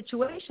those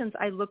situations,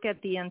 I look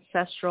at the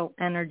ancestral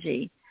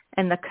energy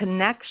and the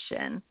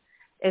connection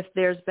if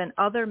there's been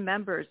other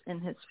members in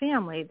his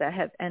family that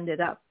have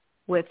ended up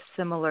with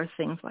similar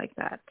things like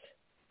that.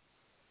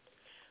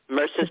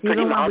 Mercer's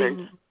pretty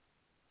modern.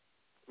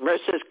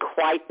 Mercer's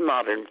quite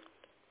modern.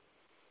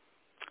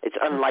 It's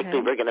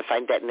unlikely we're going to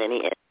find that in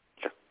any answer.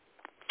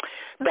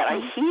 But I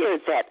hear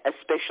that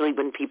especially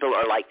when people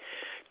are like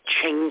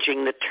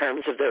changing the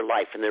terms of their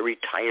life and they're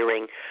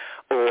retiring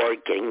or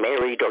getting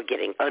married or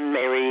getting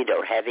unmarried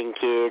or having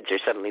kids or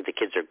suddenly the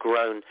kids are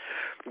grown,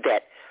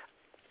 that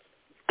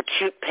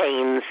acute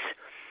pains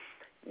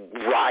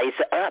rise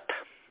up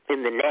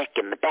in the neck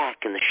and the back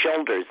and the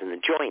shoulders and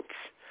the joints.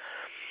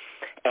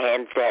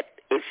 And that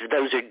if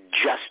those are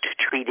just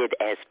treated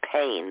as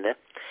pain,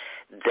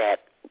 that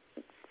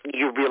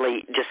you're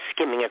really just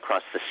skimming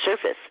across the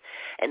surface,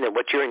 and that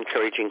what you're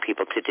encouraging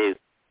people to do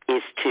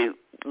is to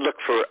look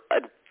for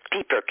a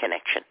deeper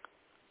connection.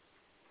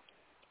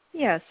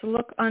 Yes,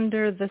 look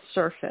under the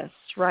surface,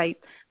 right?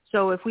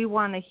 So if we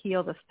want to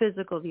heal the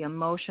physical, the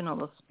emotional,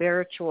 the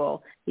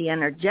spiritual, the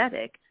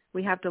energetic,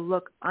 we have to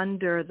look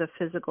under the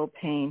physical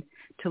pain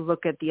to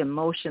look at the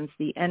emotions,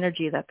 the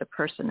energy that the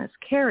person is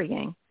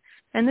carrying.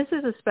 And this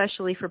is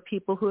especially for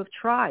people who have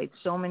tried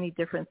so many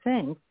different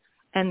things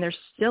and they're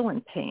still in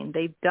pain.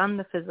 They've done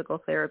the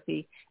physical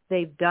therapy,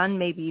 they've done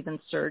maybe even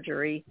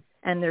surgery,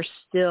 and they're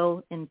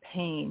still in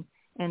pain.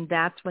 And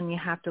that's when you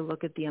have to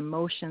look at the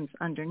emotions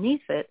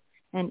underneath it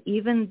and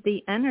even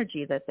the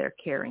energy that they're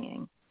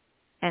carrying.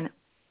 And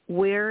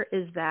where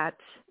is that?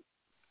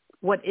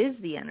 What is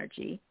the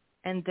energy?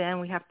 And then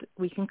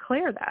we can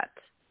clear that.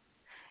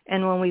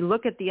 And when we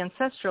look at the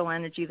ancestral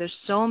energy, there's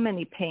so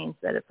many pains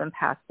that have been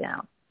passed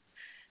down.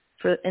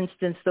 For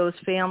instance, those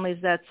families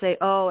that say,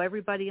 oh,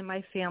 everybody in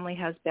my family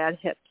has bad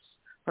hips,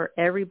 or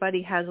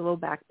everybody has low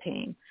back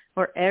pain,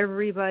 or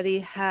everybody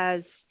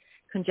has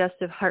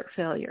congestive heart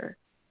failure.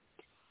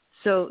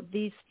 So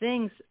these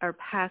things are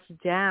passed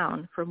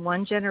down from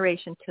one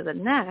generation to the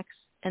next,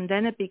 and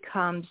then it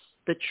becomes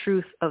the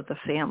truth of the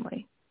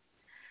family.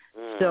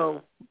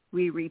 So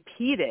we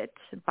repeat it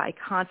by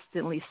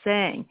constantly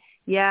saying,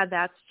 yeah,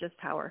 that's just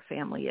how our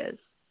family is.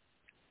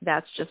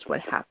 That's just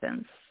what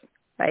happens,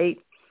 right?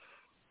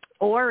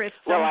 Or if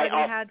somebody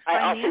had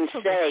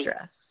financial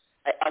distress.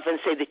 I often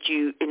say that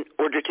you, in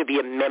order to be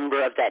a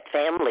member of that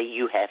family,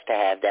 you have to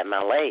have that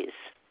malaise.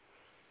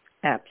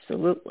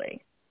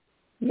 Absolutely.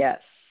 Yes.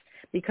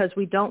 Because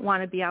we don't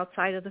want to be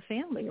outside of the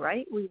family,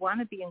 right? We want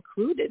to be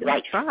included in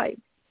the tribe.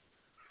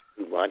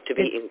 We want to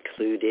be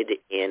included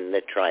in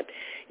the tribe.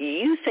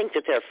 You think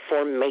that there are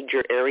 4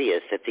 major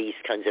areas that these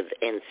kinds of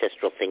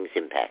ancestral things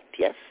impact,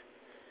 yes?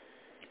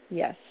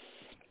 Yes.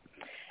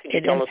 Could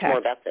you tell us more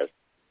about those?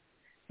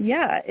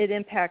 Yeah, it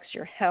impacts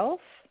your health,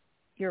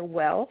 your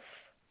wealth,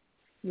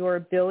 your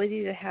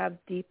ability to have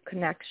deep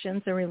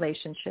connections and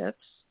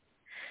relationships,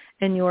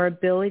 and your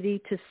ability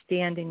to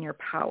stand in your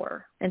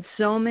power. And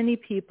so many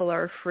people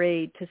are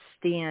afraid to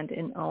stand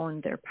and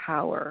own their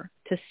power,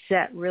 to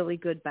set really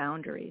good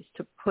boundaries,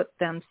 to put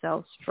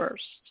themselves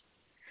first.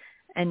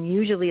 And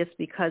usually it's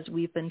because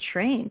we've been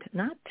trained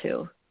not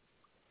to.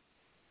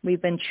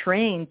 We've been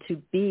trained to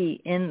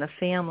be in the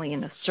family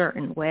in a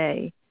certain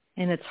way,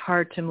 and it's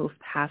hard to move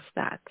past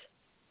that.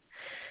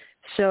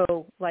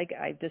 So like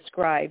I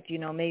described,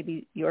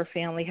 maybe your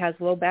family has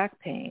low back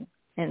pain,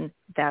 and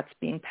that's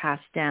being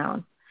passed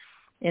down.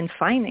 In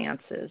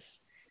finances,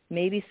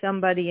 maybe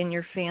somebody in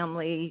your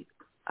family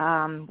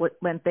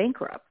went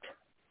bankrupt,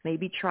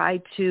 maybe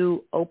tried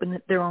to open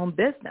their own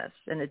business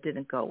and it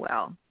didn't go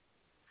well.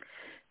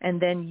 And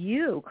then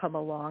you come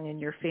along in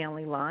your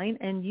family line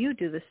and you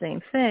do the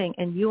same thing,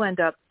 and you end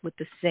up with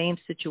the same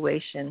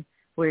situation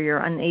where you're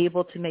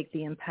unable to make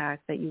the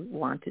impact that you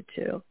wanted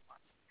to.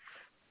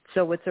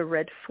 So it's a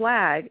red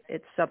flag.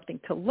 It's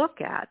something to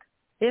look at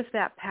if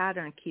that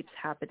pattern keeps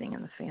happening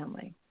in the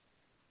family.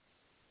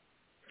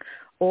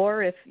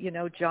 Or if,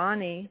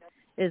 Johnny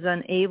is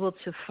unable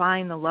to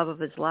find the love of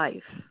his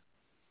life,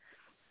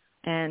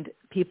 and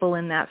people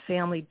in that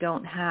family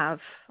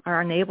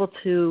are unable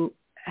to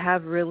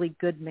have really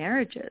good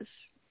marriages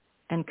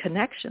and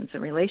connections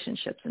and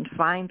relationships and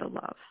find the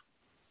love.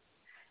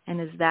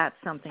 And is that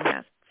something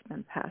that's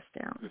been passed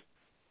down?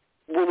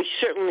 Well, we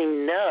certainly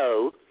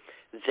know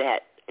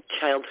that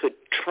childhood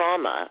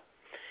trauma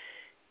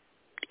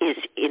is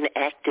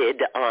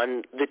enacted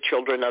on the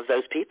children of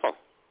those people.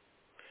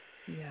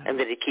 Yeah. And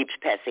that it keeps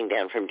passing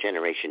down from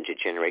generation to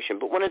generation.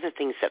 But one of the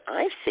things that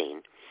I've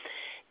seen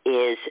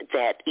is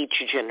that each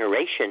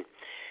generation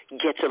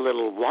gets a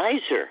little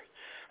wiser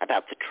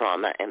about the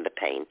trauma and the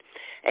pain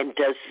and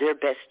does their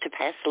best to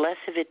pass less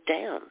of it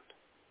down.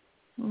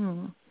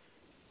 Mm.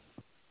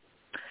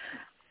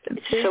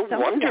 It's so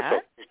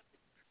wonderful.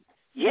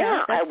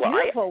 Yeah, that's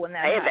beautiful when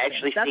that happens. I have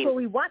actually that's seen what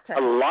we want to a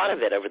lot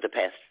of it over the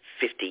past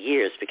 50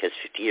 years, because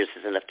 50 years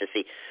is enough to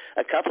see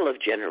a couple of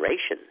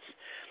generations.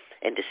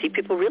 And to see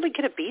people really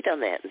get a beat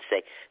on that and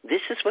say, this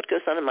is what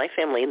goes on in my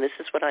family and this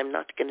is what I'm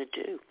not going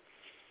to do.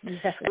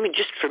 Yes. I mean,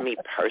 just for me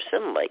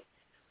personally,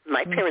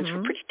 my parents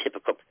were pretty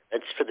typical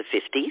parents for the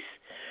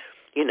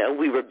 50s.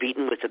 We were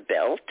beaten with a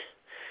belt.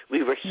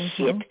 We were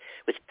hit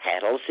with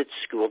paddles at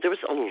school. There was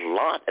a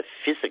lot of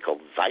physical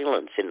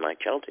violence in my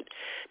childhood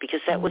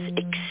because that was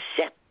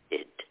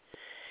accepted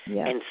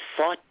and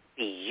thought to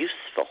be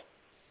useful.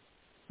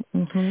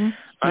 Mm-hmm.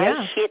 Yeah.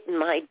 I hit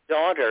my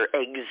daughter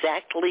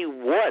exactly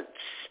once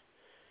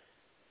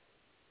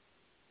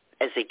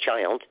as a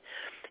child,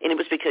 and it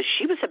was because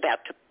she was about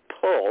to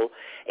pull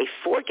a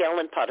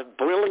 4-gallon pot of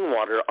boiling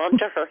water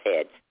onto her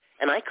head,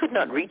 and I could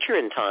not reach her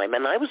in time,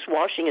 and I was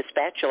washing a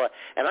spatula,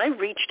 and I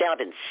reached out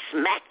and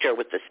smacked her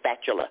with the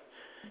spatula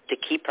to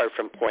keep her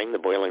from pouring the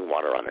boiling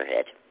water on her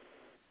head.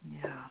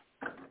 Yeah.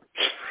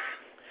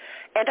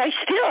 And I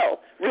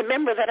still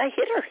remember that I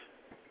hit her.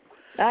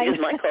 Because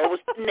my goal was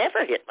to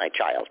never hit my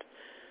child.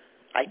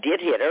 I did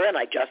hit her, and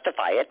I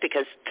justify it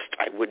because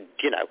I would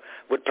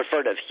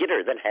prefer to have hit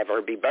her than have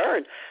her be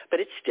burned.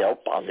 But it still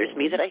bothers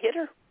me that I hit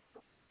her.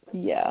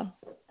 Yeah.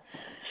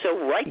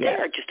 So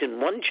there, just in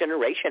one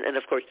generation, and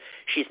of course,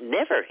 she's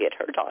never hit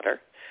her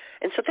daughter.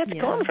 And so that's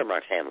gone from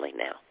our family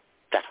now,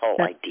 that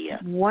whole idea.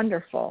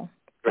 Wonderful.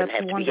 That's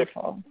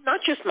wonderful.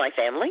 Not just my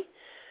family,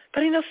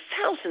 but I know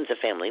thousands of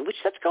families in which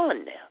that's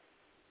gone now.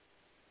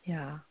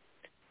 Yeah.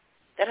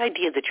 That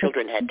idea that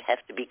children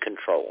have to be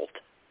controlled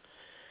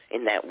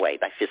in that way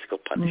by physical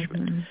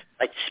punishment. Mm-hmm.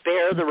 Like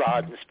spare the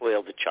rod and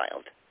spoil the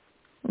child.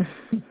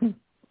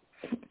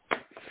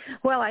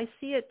 Well, I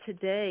see it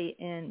today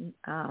in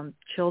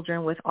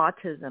children with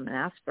autism and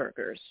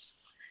Asperger's.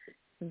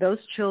 Those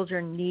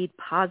children need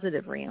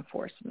positive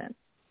reinforcement,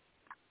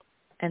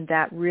 and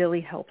that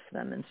really helps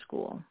them in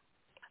school,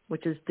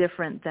 which is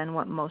different than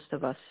what most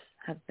of us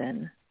have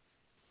been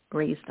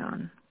raised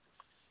on.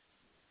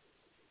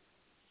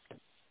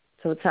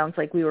 So it sounds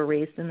like we were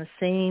raised in the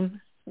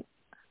same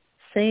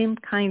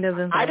kind of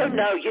environment. I don't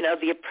know.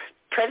 The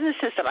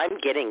apprentices that I'm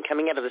getting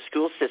coming out of the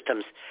school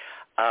systems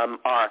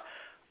are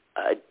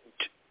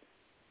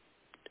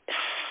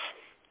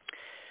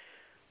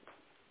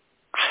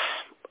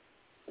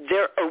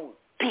they're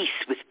obese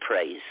with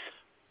praise.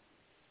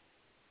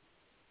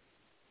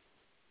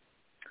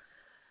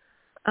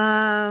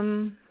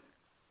 No.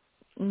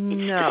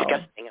 It's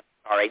disgusting. I'm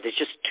sorry. There's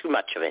just too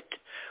much of it.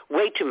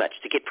 Way too much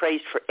to get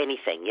praised for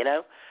anything,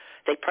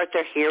 They part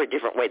their hair a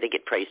different way. They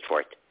get praised for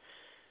it.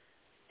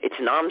 It's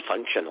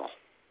non-functional.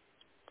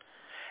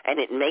 And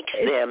it makes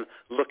them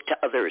look to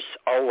others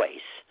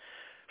always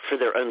for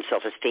their own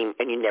self-esteem,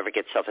 and you never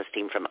get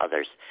self-esteem from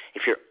others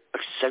if you're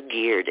so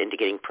geared into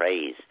getting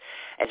praise.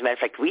 As a matter of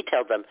fact, we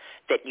tell them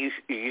that you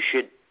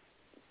should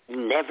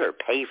never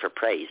pay for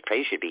praise.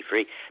 Praise should be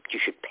free, but you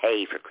should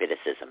pay for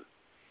criticism,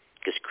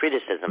 because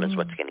criticism is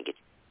what's going to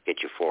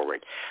get you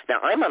forward. Now,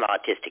 I'm an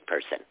autistic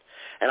person,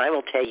 and I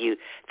will tell you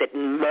that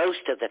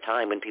most of the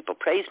time when people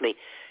praise me,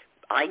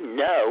 I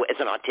know as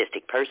an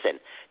autistic person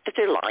that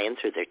they're lying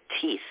through their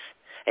teeth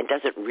and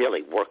doesn't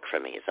really work for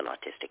me as an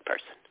autistic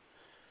person.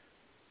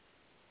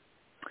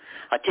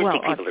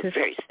 Autistic people are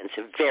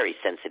very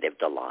sensitive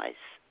to lies.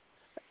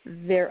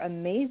 They're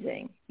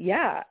amazing.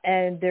 Yeah,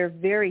 and they're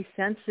very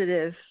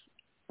sensitive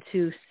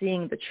to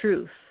seeing the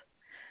truth.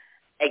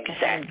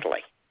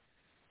 Exactly.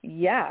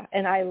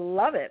 And I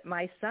love it.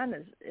 My son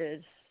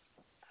is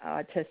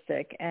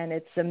autistic, and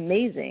it's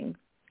amazing.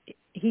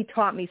 He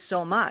taught me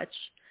so much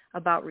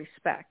about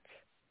respect.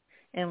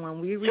 And when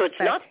we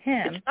respect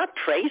him... It's not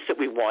praise that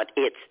we want,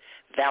 it's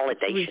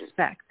validation.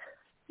 Respect.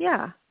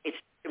 Yeah. It's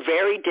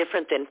very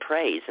different than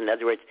praise. In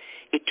other words,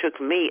 it took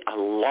me a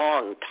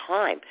long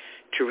time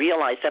to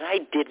realize that I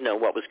did know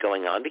what was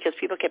going on, because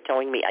people kept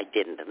telling me I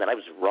didn't, and that I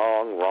was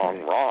wrong.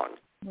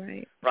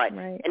 Right.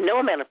 And no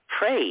amount of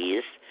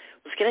praise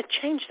was going to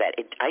change that.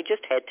 I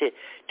just had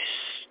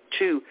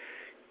to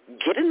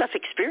get enough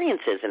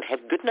experiences and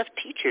have good enough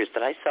teachers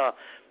that I saw,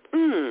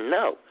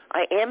 no,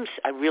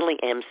 I really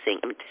am seeing.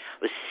 I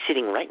was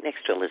sitting right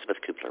next to Elizabeth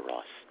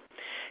Kubler-Ross,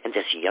 and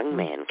this young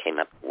man came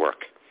up to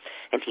work,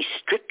 and he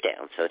stripped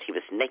down so that he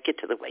was naked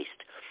to the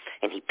waist,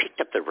 and he picked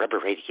up the rubber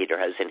radiator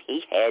hose, and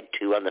he had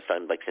to on the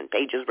phone books, and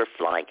pages were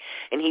flying,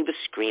 and he was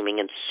screaming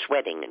and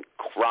sweating and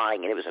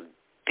crying, and it was a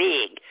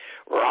big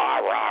rah,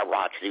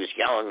 because he was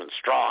young and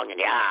strong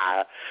and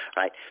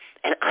right?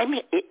 And I'm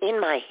in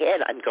my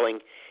head, I'm going,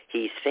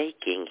 he's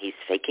faking.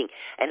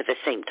 And at the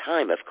same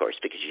time, of course,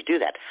 because you do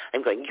that,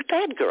 I'm going, you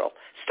bad girl,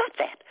 stop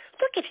that.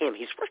 Look at him.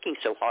 He's working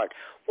so hard.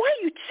 Why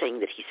are you saying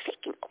that he's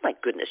faking? Oh, my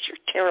goodness, you're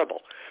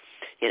terrible.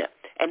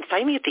 And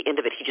finally at the end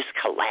of it, he just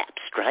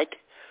collapsed, right?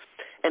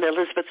 And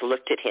Elizabeth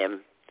looked at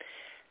him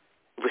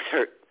with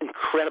her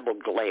incredible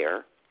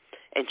glare,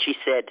 and she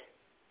said,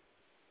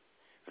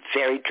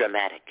 very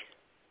dramatic,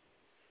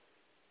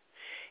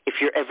 if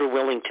you're ever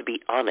willing to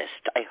be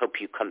honest, I hope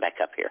you come back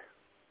up here,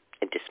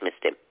 and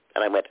dismissed him.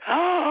 And I went,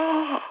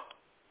 I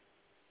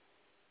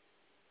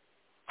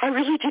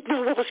really didn't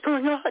know what was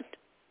going on.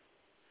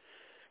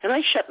 And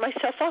I shut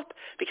myself up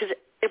because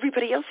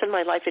everybody else in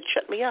my life had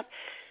shut me up.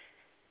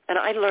 And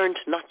I learned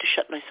not to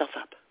shut myself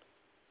up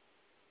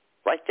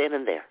right then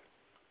and there.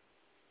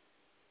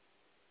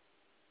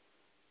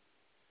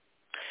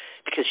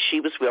 Because she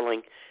was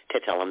willing to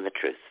tell him the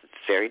truth.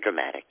 Very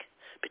dramatic,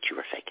 but you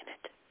were faking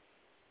it.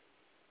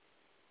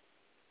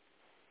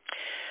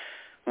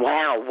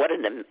 Wow, what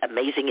an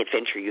amazing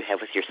adventure you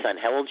have with your son.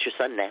 How old's your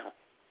son now?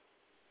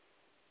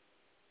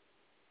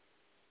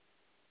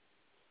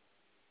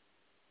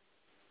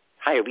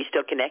 Hi, are we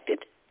still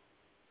connected?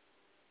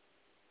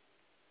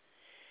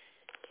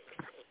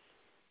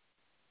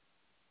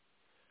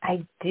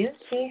 I do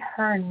see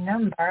her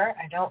number.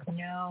 I don't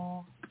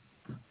know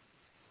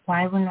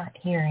why we're not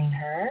hearing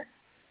her.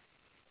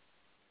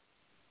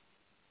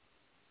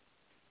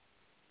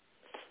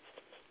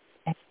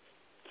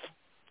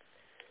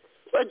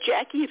 Well,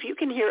 Jackie, if you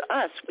can hear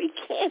us, we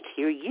can't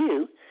hear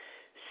you.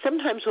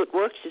 Sometimes what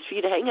works is for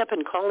you to hang up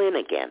and call in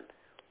again.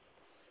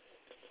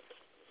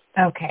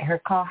 Okay, her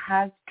call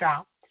has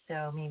dropped,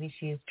 so maybe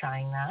she's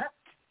trying that.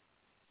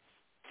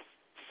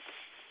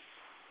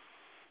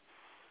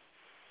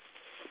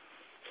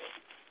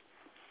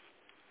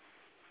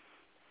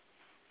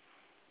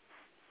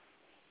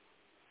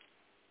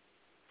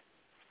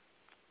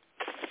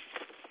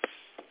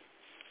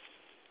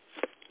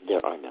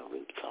 There are no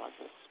root causes.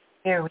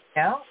 Here we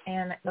go,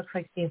 and it looks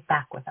like she's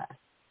back with us.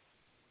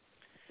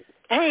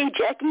 Hey,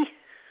 Jackie.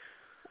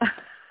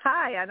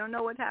 Hi, I don't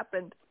know what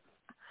happened.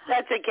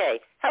 That's okay.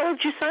 How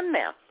old's your son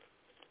now?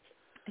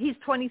 He's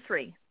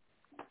 23.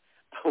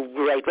 Oh,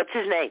 great. What's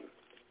his name?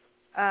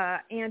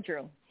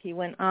 Andrew. He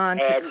went on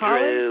to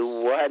college.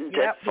 Andrew,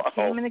 wonderful. Yep,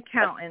 became an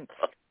accountant.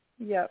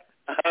 Yep.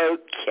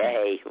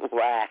 Okay,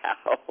 wow.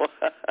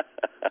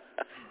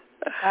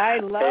 I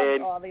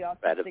love all the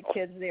autistic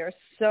kids. They are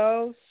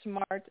so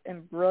smart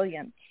and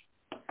brilliant.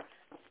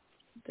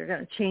 They're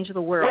going to change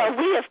the world. Well,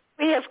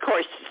 we of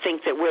course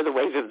think that we're the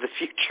wave of the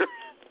future.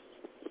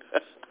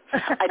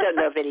 I don't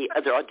know if any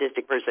other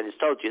autistic person has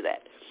told you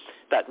that,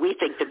 but we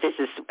think that this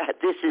is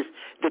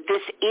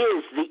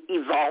the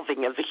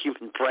evolving of the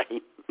human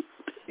brain.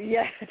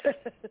 Yes.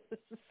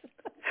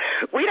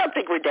 We don't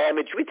think we're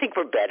damaged. We think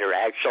we're better,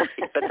 actually,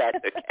 but that's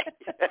okay.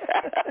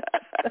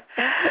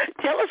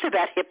 Tell us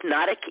about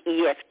hypnotic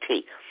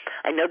EFT.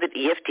 I know that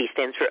EFT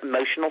stands for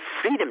Emotional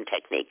Freedom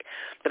Technique,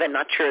 but I'm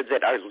not sure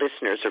that our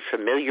listeners are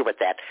familiar with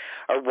that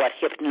or what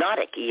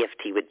hypnotic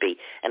EFT would be.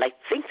 And I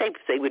think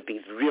they would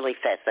be really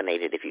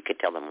fascinated if you could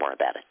tell them more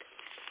about it.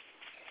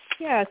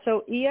 Yeah,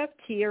 so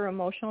EFT, or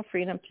Emotional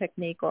Freedom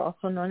Technique, or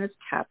also known as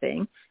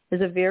tapping,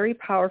 is a very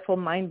powerful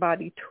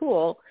mind-body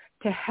tool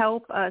to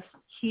help us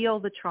heal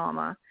the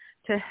trauma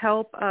to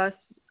help us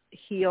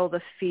heal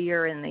the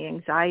fear and the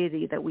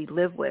anxiety that we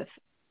live with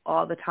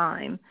all the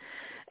time,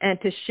 and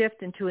to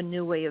shift into a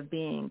new way of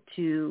being,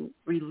 to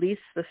release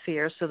the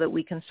fear so that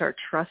we can start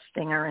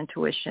trusting our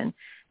intuition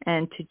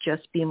and to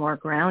just be more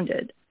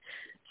grounded.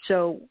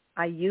 So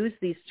I use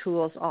these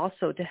tools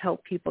also to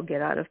help people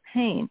get out of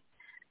pain,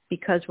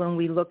 because when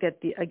we look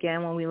at the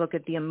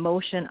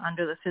emotion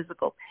under the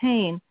physical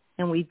pain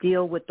and we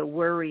deal with the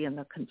worry and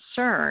the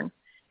concern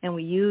and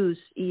we use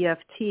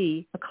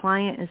EFT, a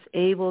client is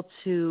able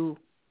to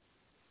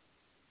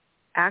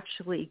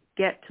actually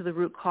get to the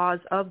root cause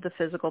of the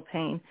physical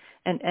pain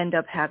and end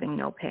up having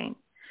no pain.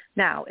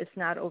 Now, it's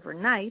not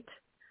overnight,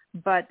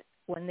 but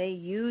when they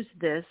use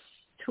this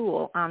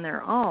tool on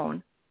their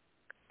own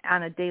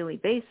on a daily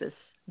basis,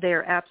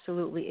 they're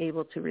absolutely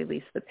able to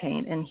release the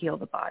pain and heal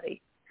the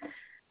body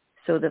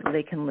so that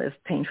they can live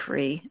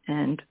pain-free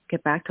and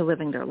get back to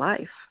living their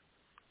life.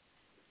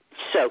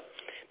 So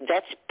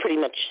that's pretty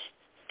much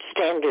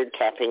standard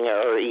tapping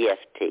or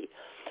EFT.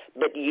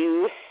 But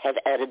you have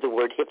added the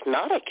word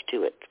hypnotic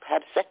to it. How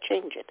does that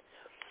change it?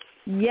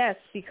 Yes,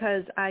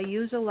 because I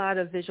use a lot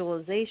of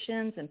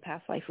visualizations and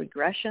past life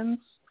regressions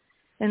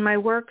in my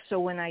work. So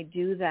when I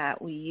do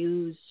that, we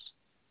use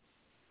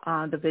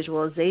the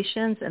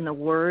visualizations and the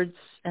words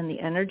and the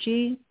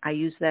energy. I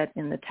use that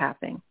in the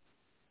tapping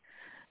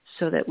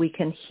so that we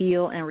can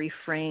heal and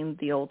reframe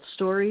the old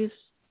stories.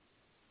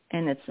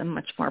 And it's a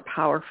much more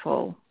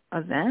powerful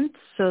event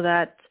so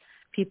that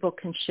people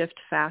can shift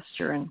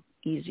faster and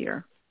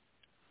easier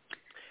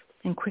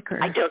and quicker.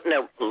 I don't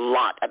know a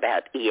lot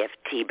about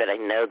EFT, but I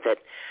know that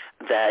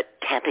the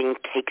tapping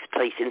takes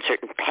place in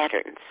certain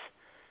patterns.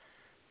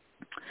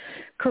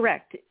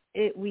 Correct.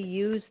 We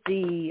use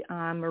the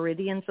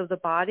meridians of the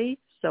body,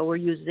 so we're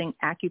using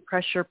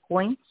acupressure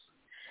points,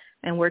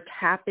 and we're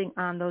tapping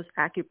on those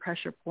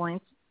acupressure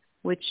points,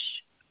 which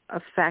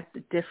affect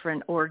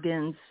different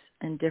organs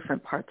and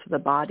different parts of the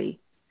body.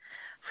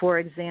 For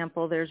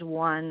example, there's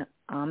one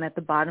at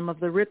the bottom of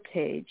the rib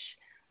cage,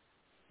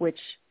 which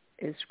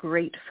is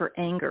great for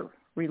anger,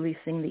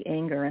 releasing the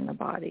anger in the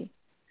body.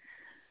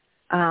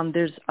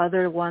 There's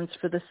other ones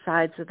for the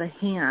sides of the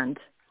hand.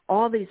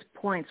 All these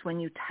points, when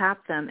you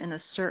tap them in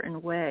a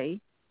certain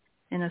way,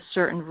 in a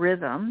certain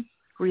rhythm,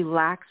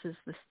 relaxes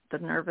the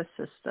nervous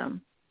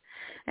system.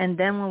 And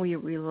then when we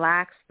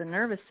relax the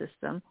nervous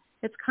system,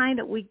 it's kind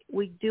of,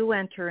 we do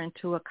enter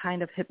into a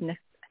kind of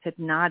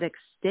hypnotic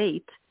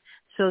state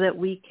so that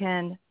we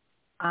can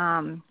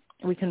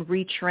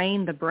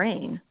retrain the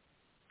brain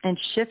and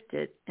shift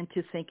it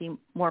into thinking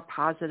more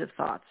positive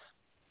thoughts.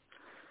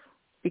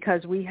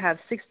 Because we have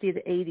 60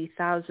 to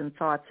 80,000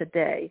 thoughts a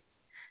day,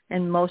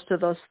 and most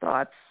of those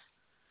thoughts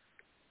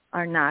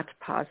are not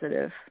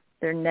positive.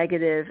 They're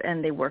negative,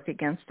 and they work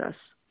against us.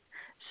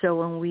 So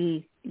when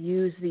we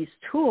use these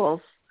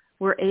tools,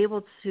 we're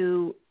able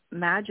to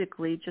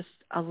magically just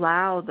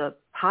allow the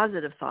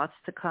positive thoughts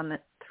to come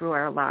through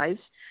our lives,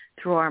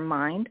 through our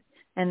mind,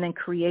 and then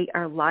create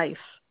our life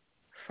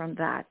from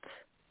that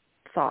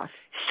thought.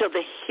 So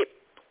the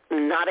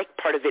hypnotic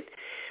part of it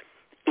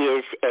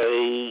is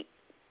a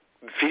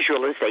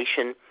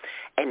visualization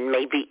and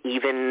maybe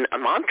even a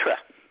mantra.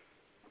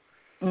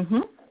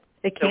 Mm-hmm.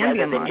 It can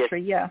be a mantra,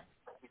 yeah.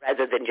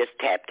 Rather than just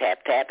tap, tap,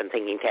 tap and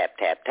thinking tap,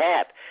 tap,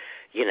 tap,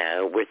 you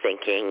know, we're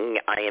thinking,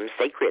 I am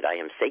sacred, I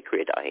am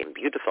sacred, I am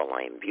beautiful,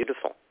 I am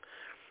beautiful.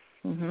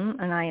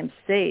 Mm-hmm. And I am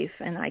safe,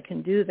 and I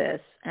can do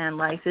this, and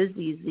life is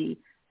easy,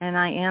 and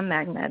I am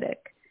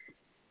magnetic.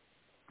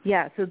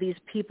 Yeah, so these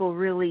people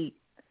really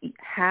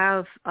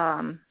have,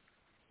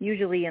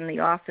 usually in the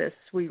office,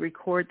 we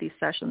record these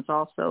sessions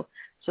also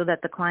so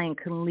that the client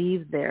can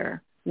leave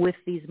there with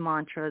these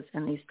mantras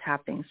and these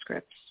tapping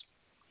scripts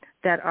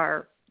that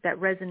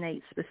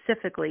resonate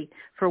specifically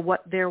for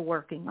what they're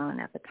working on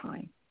at the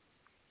time.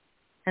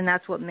 And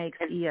that's what makes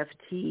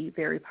EFT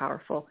very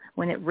powerful,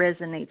 when it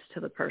resonates to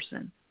the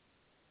person.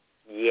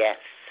 Yes,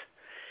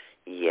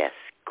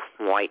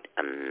 quite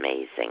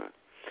amazing.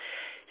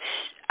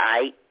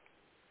 I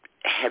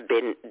have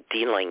been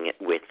dealing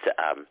with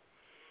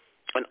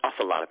an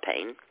awful lot of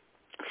pain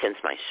since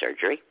my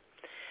surgery,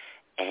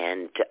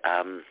 and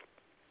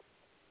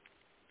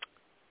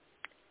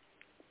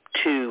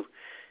to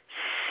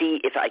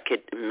see if I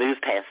could move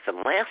past the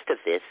last of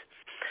this,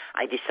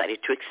 I decided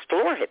to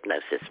explore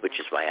hypnosis, which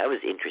is why I was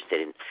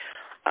interested in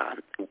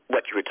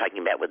what you were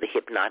talking about with the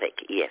hypnotic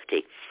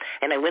EFT.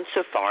 And I went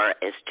so far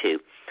as to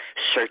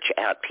search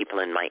out people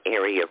in my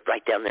area,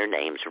 write down their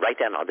names, write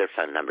down all their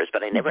phone numbers,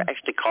 but I never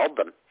actually called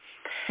them.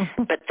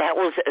 But that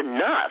was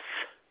enough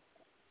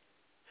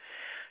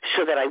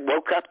so that I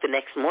woke up the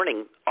next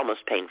morning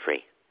almost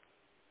pain-free.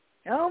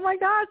 Oh, my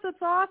gosh,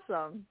 that's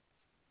awesome.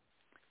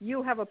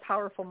 You have a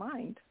powerful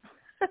mind.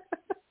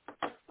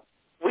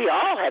 We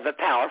all have a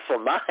powerful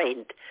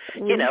mind,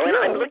 you know, and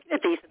I'm looking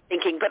at these and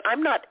thinking, they're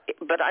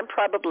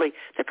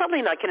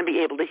probably not going to be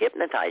able to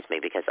hypnotize me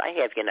because I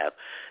have, you know,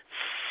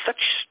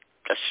 such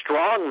a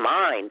strong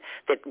mind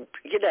that,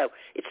 you know,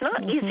 it's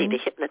not easy to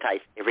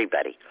hypnotize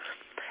everybody.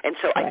 And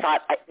so I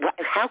thought,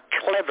 how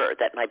clever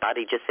that my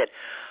body just said,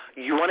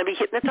 You want to be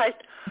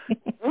hypnotized?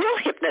 We'll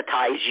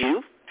hypnotize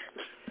you.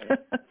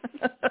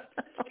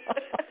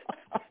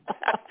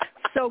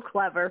 So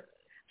clever.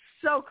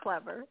 So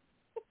clever.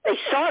 They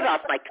sawed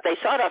off my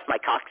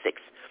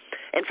coccyx.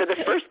 And for the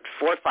first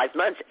 4 or 5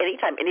 months,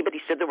 anytime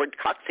anybody said the word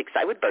coccyx,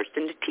 I would burst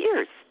into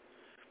tears.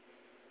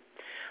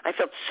 I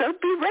felt so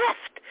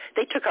bereft.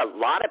 They took a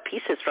lot of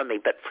pieces from me,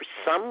 but for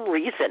some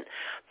reason,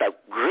 the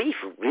grief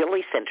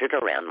really centered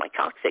around my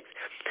coccyx.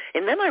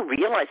 And then I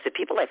realized that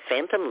people have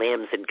phantom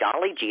limbs, and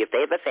golly gee, if they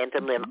have a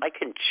phantom limb, I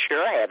can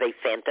sure have a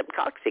phantom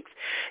coccyx.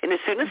 And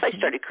as soon as I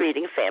started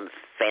creating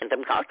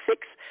phantom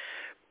coccyx,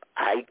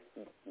 I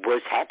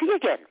was happy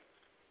again.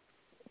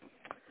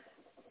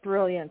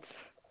 Brilliant.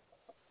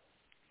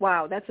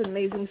 Wow, that's an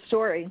amazing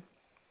story.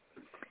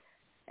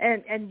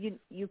 And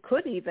you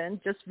could even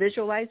just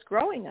visualize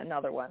growing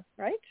another one,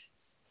 right?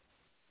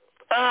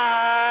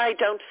 I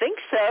don't think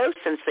so,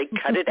 since they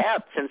cut it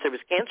out. Since there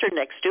was cancer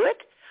next to it,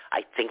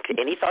 I think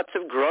any thoughts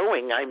of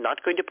growing I'm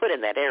not going to put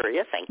in that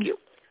area. Thank you.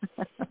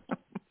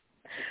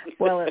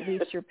 Well, at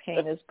least your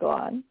pain is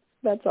gone.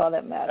 That's all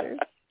that matters.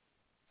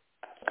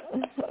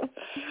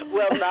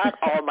 Well, not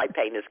all my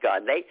pain is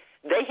gone. They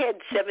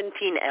had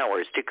 17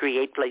 hours to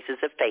create places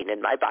of pain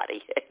in my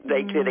body.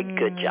 They did a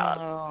good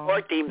job.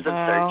 4 teams of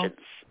surgeons.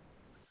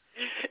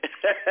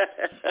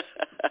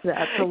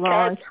 That's a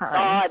long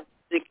time.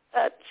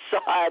 Cut,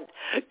 sawed,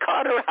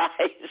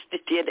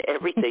 cauterized, did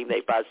everything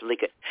they possibly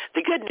could.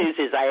 The good news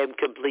is I am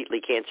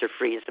completely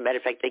cancer-free. As a matter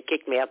of fact, they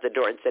kicked me out the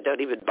door and said, don't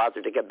even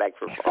bother to come back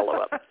for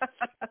follow-up.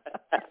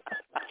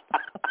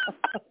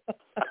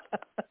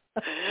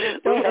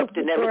 We hope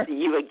to never see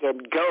you again.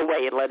 Go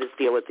away and let us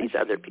deal with these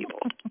other people.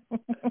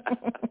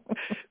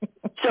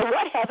 So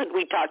what haven't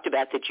we talked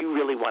about that you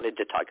really wanted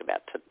to talk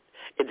about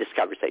in this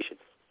conversation?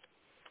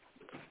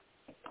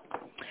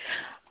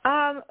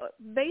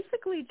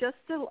 Basically just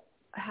to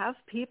have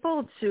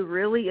people to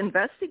really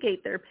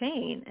investigate their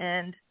pain,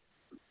 and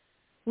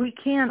we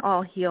can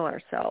all heal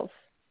ourselves.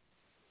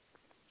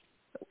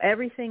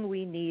 Everything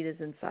we need is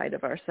inside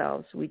of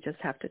ourselves. We just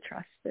have to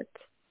trust it.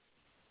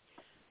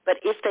 But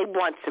if they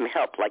want some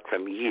help, like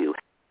from you,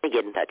 how do they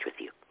get in touch with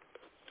you?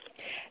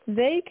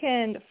 They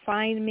can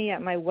find me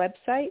at my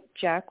website,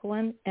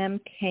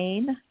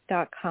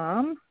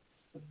 JacquelineMKane.com.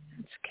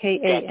 It's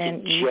Kane.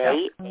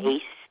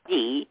 JacquelineMKane.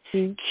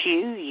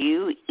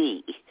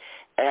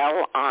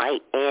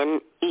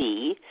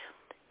 JacquelineMKane.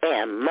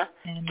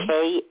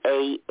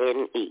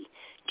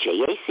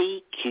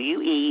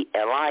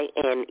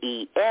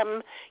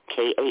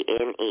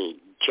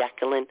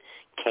 Jacqueline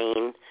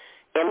Kane.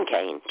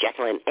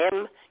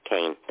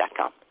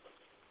 JacquelineMKane.com.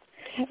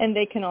 And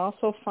they can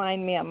also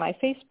find me at my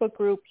Facebook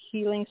group,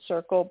 Healing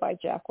Circle by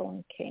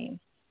Jacqueline Kane.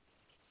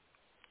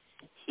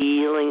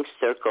 Healing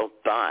Circle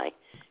by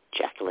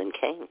Jacqueline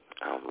Kane.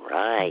 All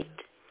right.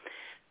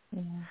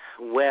 Yeah.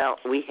 Well,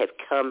 we have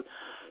come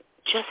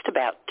just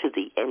about to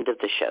the end of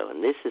the show,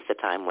 and this is the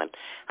time when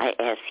I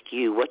ask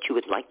you what you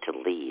would like to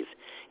leave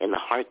in the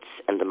hearts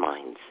and the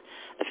minds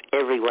of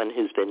everyone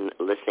who's been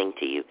listening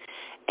to you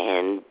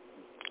and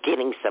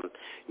getting some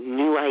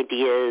new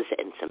ideas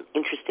and some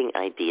interesting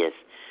ideas.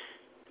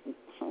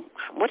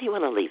 What do you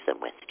want to leave them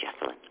with,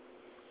 Jacqueline?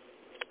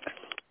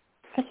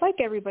 I'd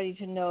like everybody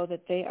to know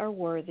that they are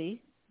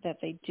worthy, that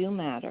they do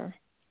matter,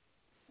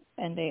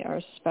 and they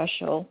are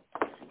special.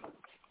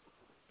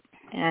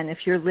 And if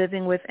you're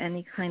living with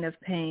any kind of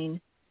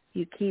pain,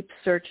 you keep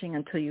searching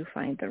until you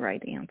find the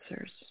right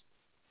answers.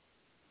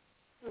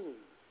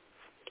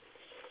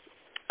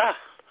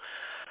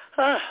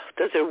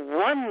 Those are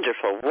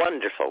wonderful,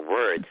 wonderful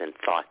words and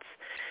thoughts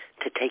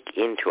to take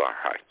into our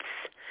hearts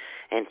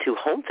and to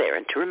hold there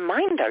and to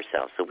remind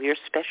ourselves that we are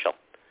special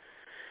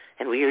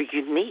and we are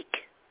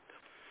unique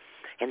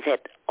and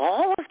that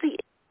all of the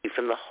energy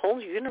from the whole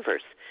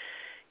universe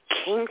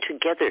came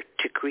together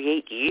to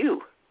create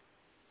you,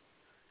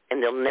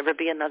 and there'll never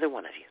be another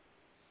one of you.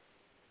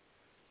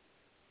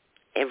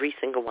 Every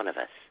single one of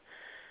us,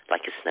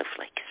 like a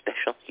snowflake,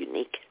 special,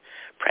 unique,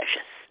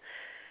 precious,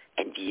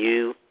 and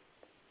you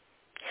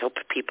help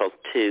people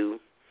to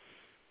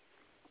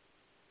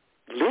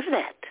live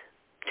that,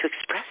 to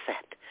express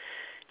that,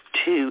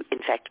 to, in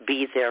fact,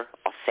 be their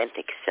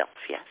authentic self,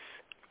 yes?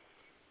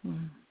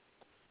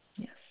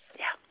 Yes.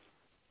 Yeah.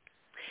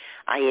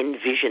 I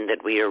envision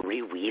that we are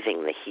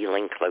reweaving the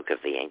healing cloak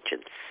of the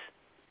ancients.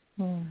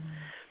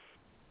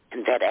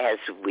 And that as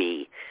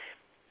we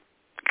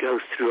go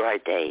through our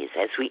days,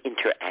 as we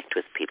interact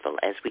with people,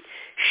 as we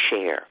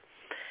share,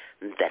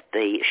 that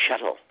the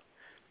shuttle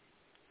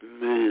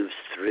moves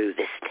through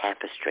this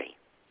tapestry.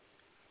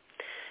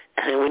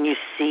 And when you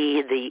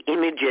see the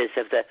images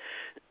of the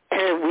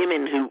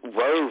women who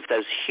wove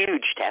those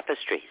huge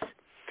tapestries,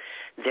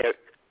 there are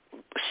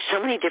so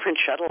many different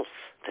shuttles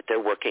that they're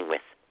working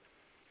with.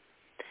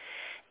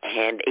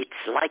 And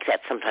it's like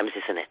that sometimes,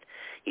 isn't it?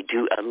 You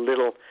do a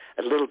little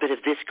bit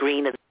of this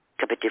green and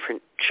pick up a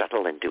different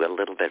shuttle and do a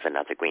little bit of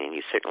another green, and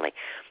you certainly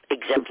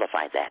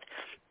exemplify that,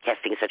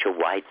 casting such a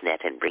wide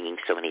net and bringing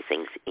so many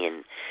things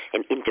in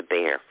and into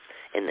bear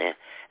in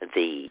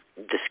the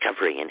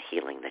discovery and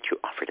healing that you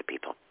offer to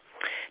people.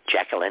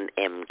 Jacqueline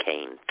M.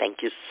 Kane,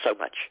 thank you so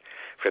much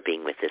for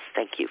being with us.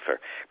 Thank you for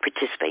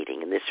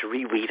participating in this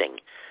reweaving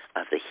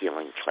of the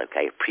healing cloak.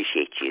 I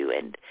appreciate you.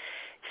 And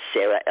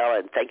Sarah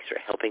Ellen, thanks for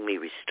helping me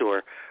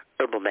restore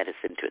herbal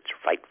medicine to its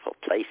rightful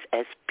place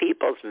as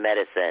people's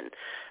medicine.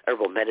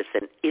 Herbal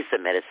medicine is a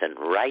medicine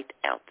right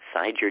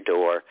outside your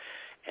door.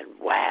 And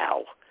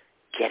wow,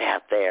 get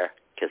out there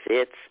because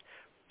it's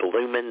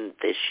blooming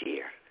this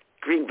year.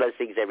 Green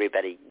blessings,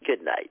 everybody.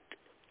 Good night.